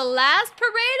 This was the last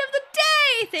parade of the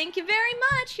day. Thank you very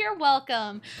much. You're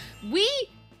welcome. We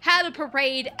had a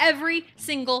parade every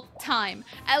single time.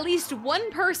 At least one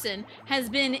person has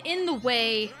been in the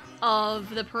way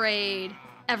of the parade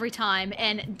every time.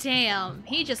 And damn,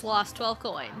 he just lost 12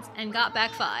 coins and got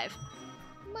back 5.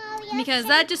 Because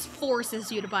that just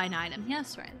forces you to buy an item.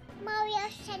 Yes, right. Mario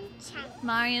Sunshine.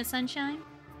 Mario Sunshine.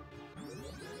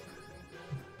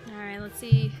 Alright, let's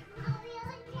see.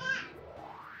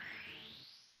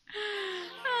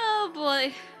 Oh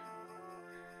boy.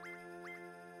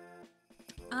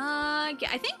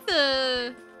 I think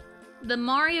the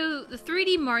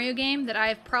 3D Mario game that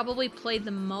I've probably played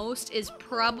the most is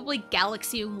probably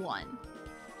Galaxy 1.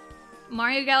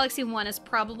 Mario Galaxy 1 is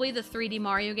probably the 3D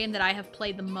Mario game that I have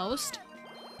played the most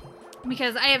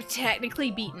because I have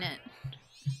technically beaten it.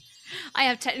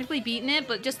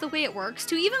 But just the way it works,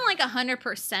 to even like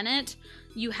 100% it,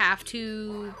 you have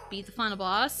to beat the final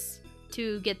boss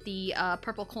to get the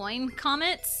purple coin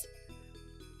comets.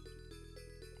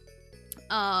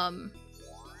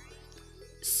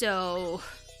 So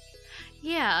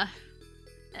yeah,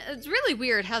 it's really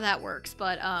weird how that works,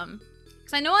 but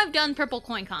because I know I've done purple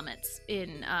coin comets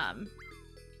in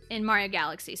Mario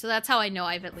Galaxy, so that's how I know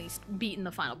I've at least beaten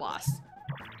the final boss.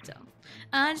 So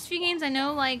just a few games I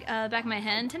know, like back in my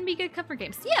head, tend to be good comfort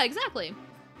games. Yeah, exactly.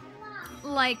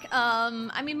 Like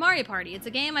I mean, Mario Party. It's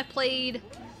a game I've played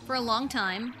for a long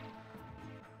time,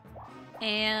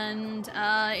 and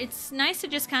it's nice to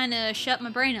just kind of shut my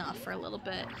brain off for a little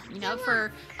bit, you know,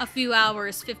 for a few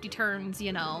hours, 50 turns,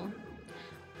 you know.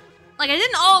 Like, I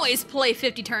didn't always play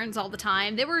 50 turns all the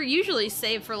time. They were usually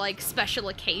saved for, like, special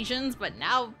occasions, but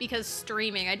now, because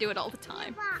streaming, I do it all the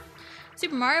time.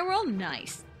 Super Mario World?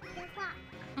 Nice.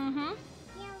 Mm-hmm.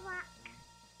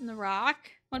 The Rock?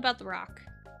 What about The Rock?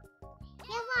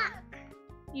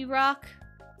 You rock.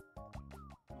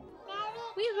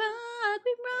 We rock,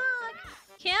 we rock.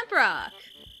 Camp Rock.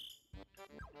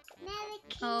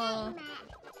 Oh.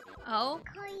 Oh?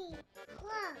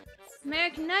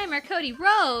 American Nightmare, Cody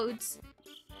Rhodes.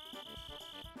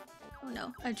 Oh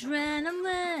no.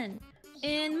 Adrenaline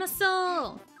in my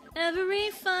soul. Every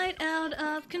fight out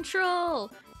of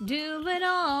control. Do it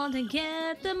all to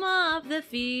get them off their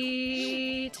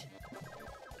feet.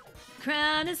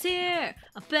 Crowd is here,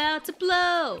 about to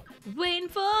blow, waiting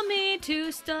for me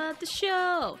to start the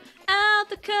show. Out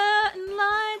the curtain,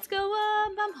 lights go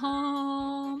up, I'm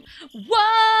home.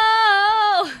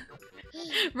 Whoa!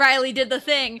 Riley did the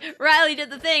thing. Riley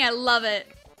did the thing. I love it.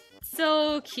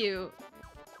 So cute.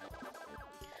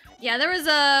 Yeah, there was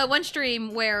one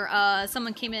stream where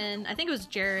someone came in, I think it was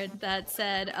Jared, that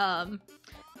said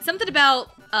something about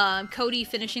Cody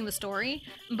finishing the story,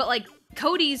 but like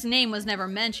Cody's name was never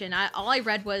mentioned. All I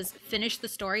read was finish the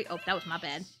story. Oh, that was my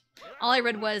bad. All I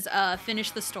read was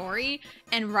finish the story,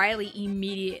 and Riley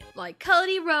immediate like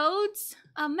Cody Rhodes,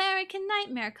 American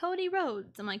Nightmare, Cody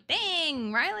Rhodes. I'm like,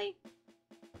 dang, Riley.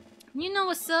 You know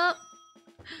what's up.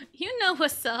 You know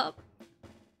what's up.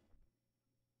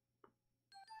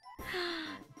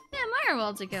 Yeah, Mario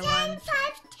World's a good one. 5,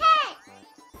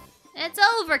 10. It's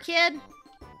over, kid.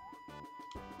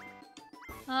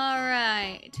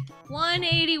 Alright.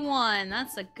 181.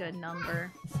 That's a good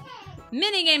number.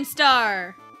 Minigame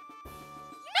star.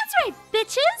 That's right,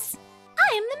 bitches. I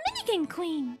am the minigame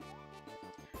queen.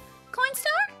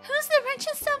 Coinstar, who's the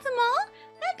richest of them all?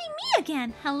 That'd be me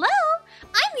again. Hello?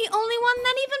 I'm the only one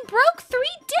that even broke 3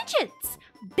 digits.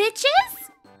 Bitches?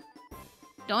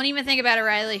 Don't even think about it,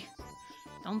 Riley.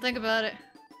 Don't think about it.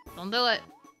 Don't do it.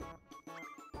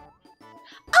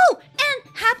 Oh,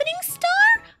 and Happening Star?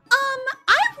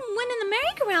 I've won in the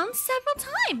merry-go-round several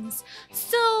times.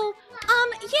 So,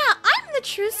 yeah, I'm the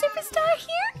true superstar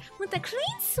here with a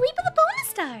clean sweep of the bonus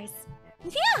stars.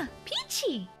 Yeah,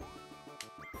 peachy.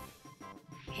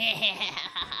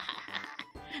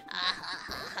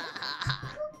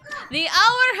 The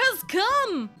hour has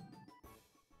come!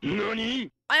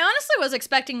 NANI? I honestly was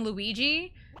expecting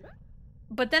Luigi,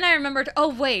 but then I remembered, oh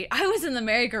wait, I was in the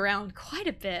merry-go-round quite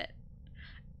a bit.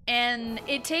 And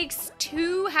it takes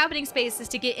 2 happening spaces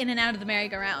to get in and out of the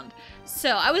merry-go-round.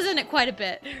 So I was in it quite a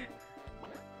bit.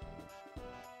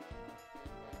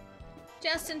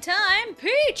 Just in time,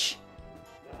 Peach!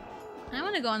 I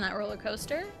want to go on that roller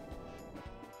coaster.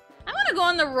 I want to go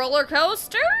on the roller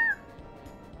coaster!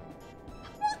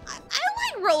 I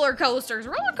like roller coasters.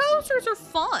 Roller coasters are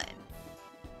fun.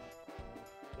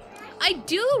 I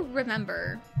do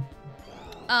remember,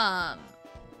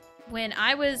 when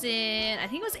I was in, I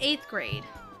think it was 8th grade,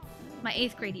 my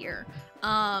 8th grade year,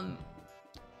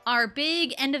 our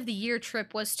big end of the year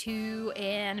trip was to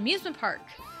an amusement park,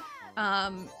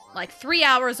 like 3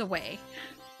 hours away.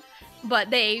 But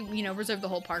they, you know, reserved the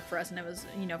whole park for us, and it was,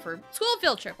 you know, for school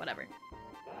field trip, whatever.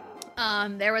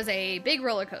 There was a big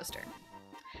roller coaster,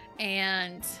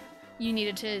 and you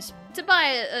needed to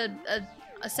buy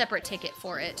a separate ticket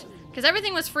for it, because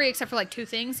everything was free except for like 2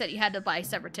 things that you had to buy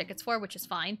separate tickets for, which is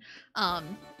fine.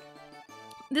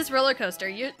 This roller coaster,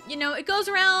 you know, it goes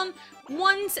around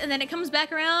once and then it comes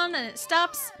back around and it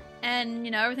stops, and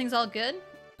you know, everything's all good.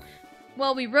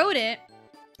 Well, we rode it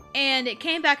and it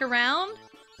came back around,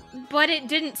 but it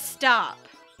didn't stop.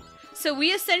 So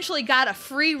we essentially got a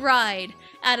free ride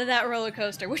out of that roller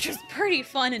coaster, which was pretty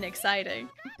fun and exciting.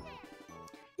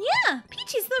 Yeah,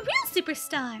 Peachy's the real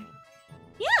superstar.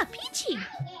 Yeah, Peachy.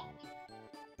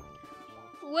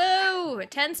 Whoa,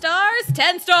 10 stars?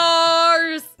 10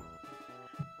 stars!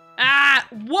 Ah,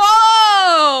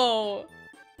 whoa!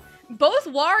 Both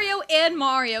Wario and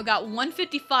Mario got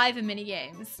 155 in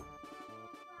minigames.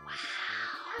 Wow.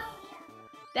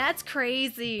 That's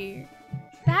crazy.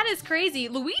 That is crazy.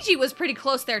 Luigi was pretty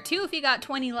close there too. If he got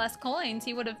 20 less coins,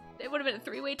 it would have been a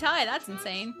 3-way tie. That's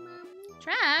insane.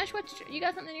 Trash? What? You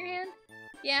got something in your hand?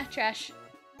 Yeah, trash.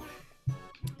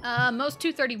 Most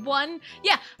 231.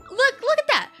 Yeah, look at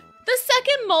that. The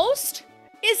second most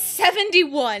is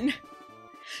 71.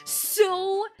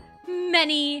 So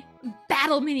many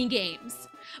battle mini games.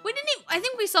 We didn't even, I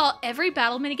think we saw every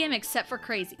battle mini game except for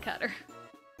Crazy Cutter.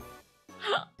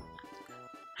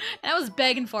 And I was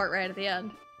begging for it right at the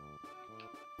end.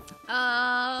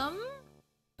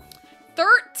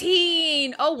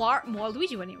 13. Oh,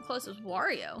 Luigi wasn't even close. It was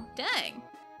Wario. Dang.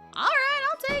 All right,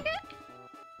 I'll take it.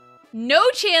 No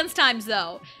chance times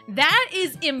though. That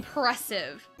is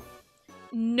impressive.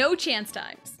 No chance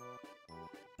times.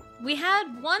 We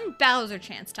had 1 Bowser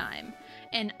chance time,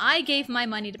 and I gave my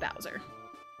money to Bowser.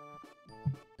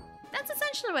 That's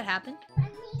essentially what happened.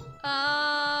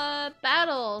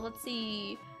 Battle. Let's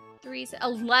see.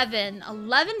 11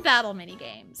 battle mini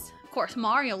games. Of course,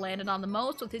 Mario landed on the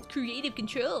most with his creative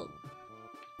control.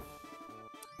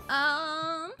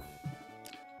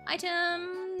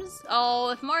 Items. Oh,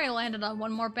 if Mario landed on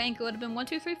 1 more bank, it would have been 1,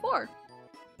 2, 3, 4.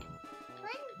 1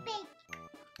 bank.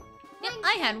 Yep,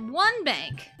 I had 1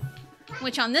 bank,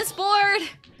 which on this board,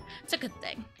 it's a good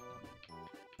thing.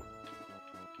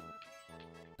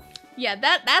 Yeah,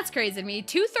 that's crazy to me.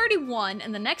 231,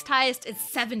 and the next highest is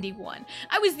 71.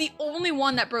 I was the only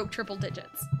one that broke triple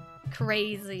digits.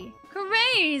 Crazy.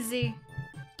 Crazy.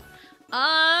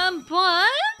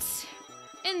 But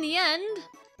in the end,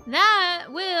 that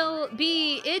will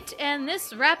be it, and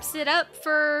this wraps it up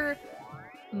for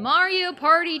Mario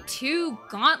Party 2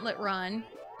 Gauntlet Run.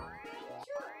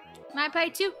 Mario Party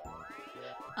 2.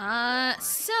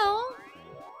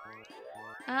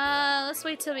 Let's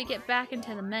wait till we get back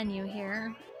into the menu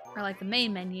here. Or like the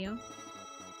main menu.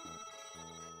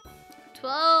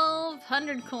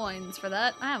 1,200 coins for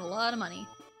that. I have a lot of money.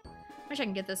 Wish I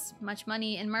can get this much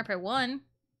money in Mario Party 1.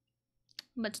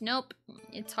 But nope,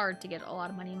 it's hard to get a lot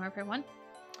of money in Mario Party 1.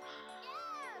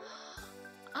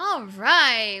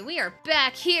 Alright, we are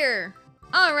back here.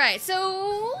 Alright,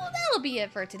 so that'll be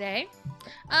it for today.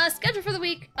 Schedule for the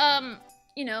week,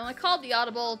 you know, I called the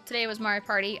audible. Today was Mario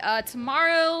Party.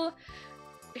 Tomorrow,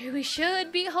 we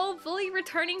should be hopefully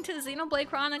returning to Xenoblade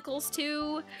Chronicles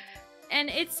 2. And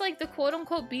it's like the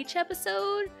quote-unquote beach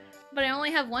episode, but I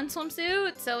only have 1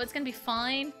 swimsuit, so it's gonna be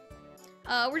fine.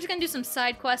 We're just gonna do some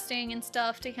side questing and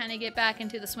stuff to kind of get back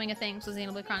into the swing of things with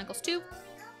Xenoblade Chronicles 2.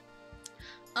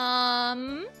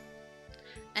 And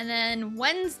then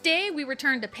Wednesday, we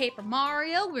return to Paper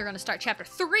Mario. We're gonna start Chapter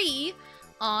 3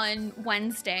 on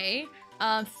Wednesday.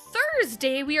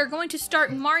 Thursday, we are going to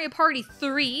start Mario Party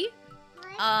 3.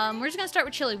 We're just gonna start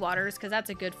with Chilly Waters, because that's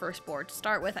a good first board to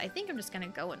start with. I think I'm just gonna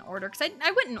go in order, because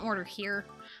I went in order here.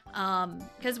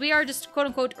 Because we are just,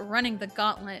 quote-unquote, running the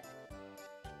gauntlet.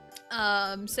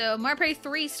 So Mario Party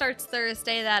 3 starts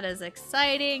Thursday. That is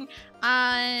exciting.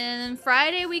 And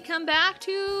Friday, we come back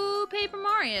to Paper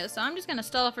Mario. So I'm just gonna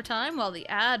stall for time while the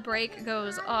ad break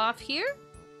goes off here.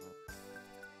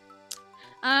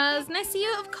 It's nice to see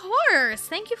you, of course.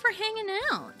 Thank you for hanging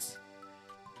out.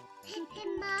 Paper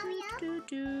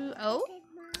Mario. Oh,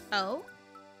 oh,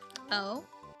 oh,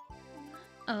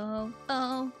 oh,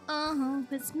 oh, oh,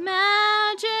 it's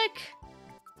magic.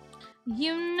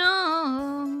 You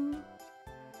know.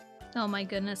 Oh my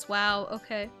goodness, wow,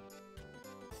 okay.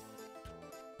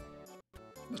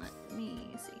 Let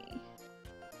me see.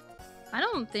 I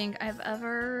don't think I've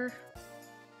ever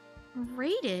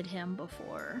rated him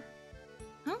before.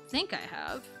 I don't think I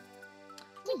have.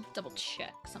 Let me double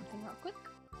check something real quick.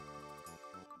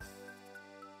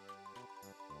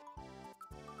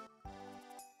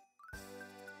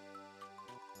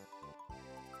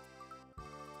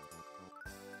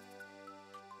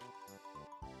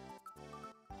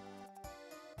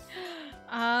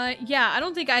 Yeah, I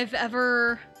don't think I've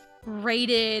ever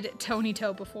rated Tony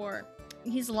Toe before.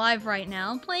 He's live right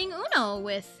now playing Uno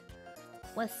with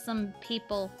some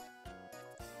people.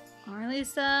 Or at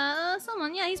least,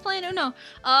 someone. Yeah, he's playing Uno.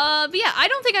 But yeah, I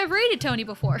don't think I've rated Tony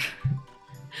before.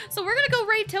 So we're gonna go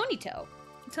raid Tony Toe.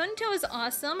 Tony Toe is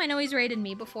awesome. I know he's rated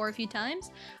me before a few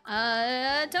times.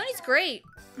 Tony's great.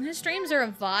 His streams are a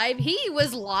vibe. He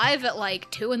was live at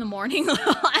like 2 in the morning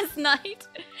last night.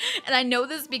 And I know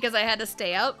this because I had to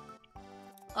stay up.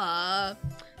 But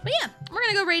yeah, we're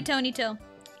gonna go raid Tony Toe.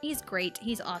 He's great.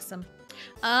 He's awesome.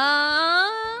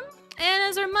 And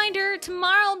as a reminder,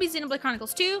 tomorrow will be Xenoblade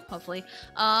Chronicles 2, hopefully.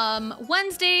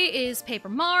 Wednesday is Paper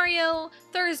Mario.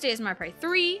 Thursday is Mario Party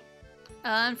 3.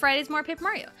 And Friday's more Paper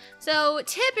Mario. So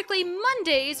typically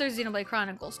Mondays are Xenoblade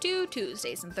Chronicles 2,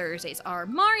 Tuesdays and Thursdays are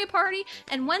Mario Party,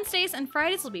 and Wednesdays and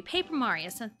Fridays will be Paper Mario.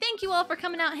 So thank you all for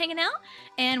coming out, hanging out,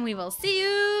 and we will see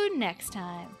you next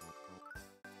time.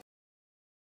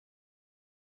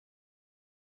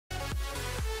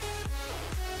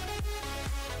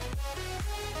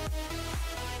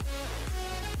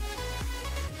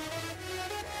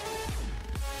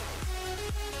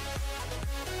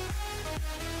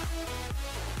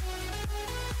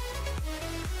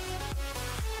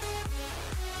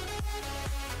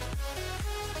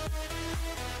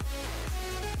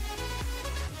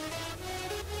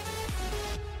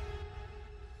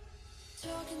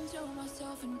 Talking to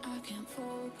myself and I can't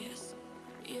focus.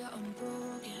 Yeah, I'm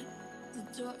broken.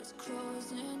 The door is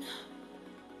closing.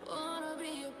 Wanna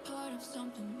be a part of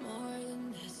something more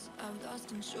than this. I've lost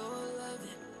control of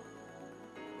it.